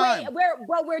all time.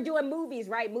 Wait, we're doing movies,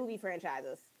 right? Movie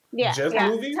franchises. Yeah. Just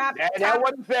movies? That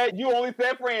wasn't said. You only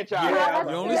said franchise. Yeah,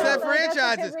 you only said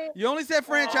franchises. You only said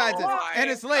franchises. And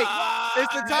it's late.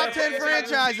 It's the top 10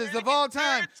 franchises of all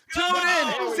time. Tune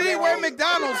in. See where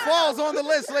McDonald's falls on the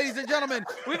list, ladies and gentlemen.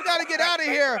 We've got to get out of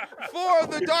here. For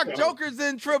the Dark Jokers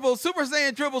in Tribble, Super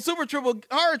Saiyan Tribble, Super Tribble,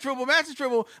 Horror Tribble, Master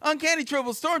Tribble, Uncanny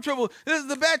Tribble, Storm Tribble. This is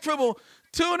the Bat Tribble.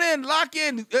 Tune in, lock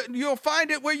in. You'll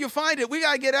find it where you find it. We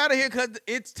got to get out of here because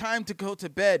it's time to go to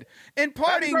bed. In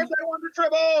parting, Happy birthday, Wonder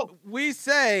Tribble! We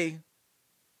say...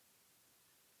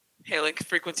 Hailing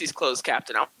frequencies closed,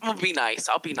 Captain. I'm going to be nice.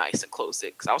 I'll be nice and close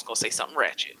it because I was going to say something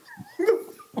ratchet.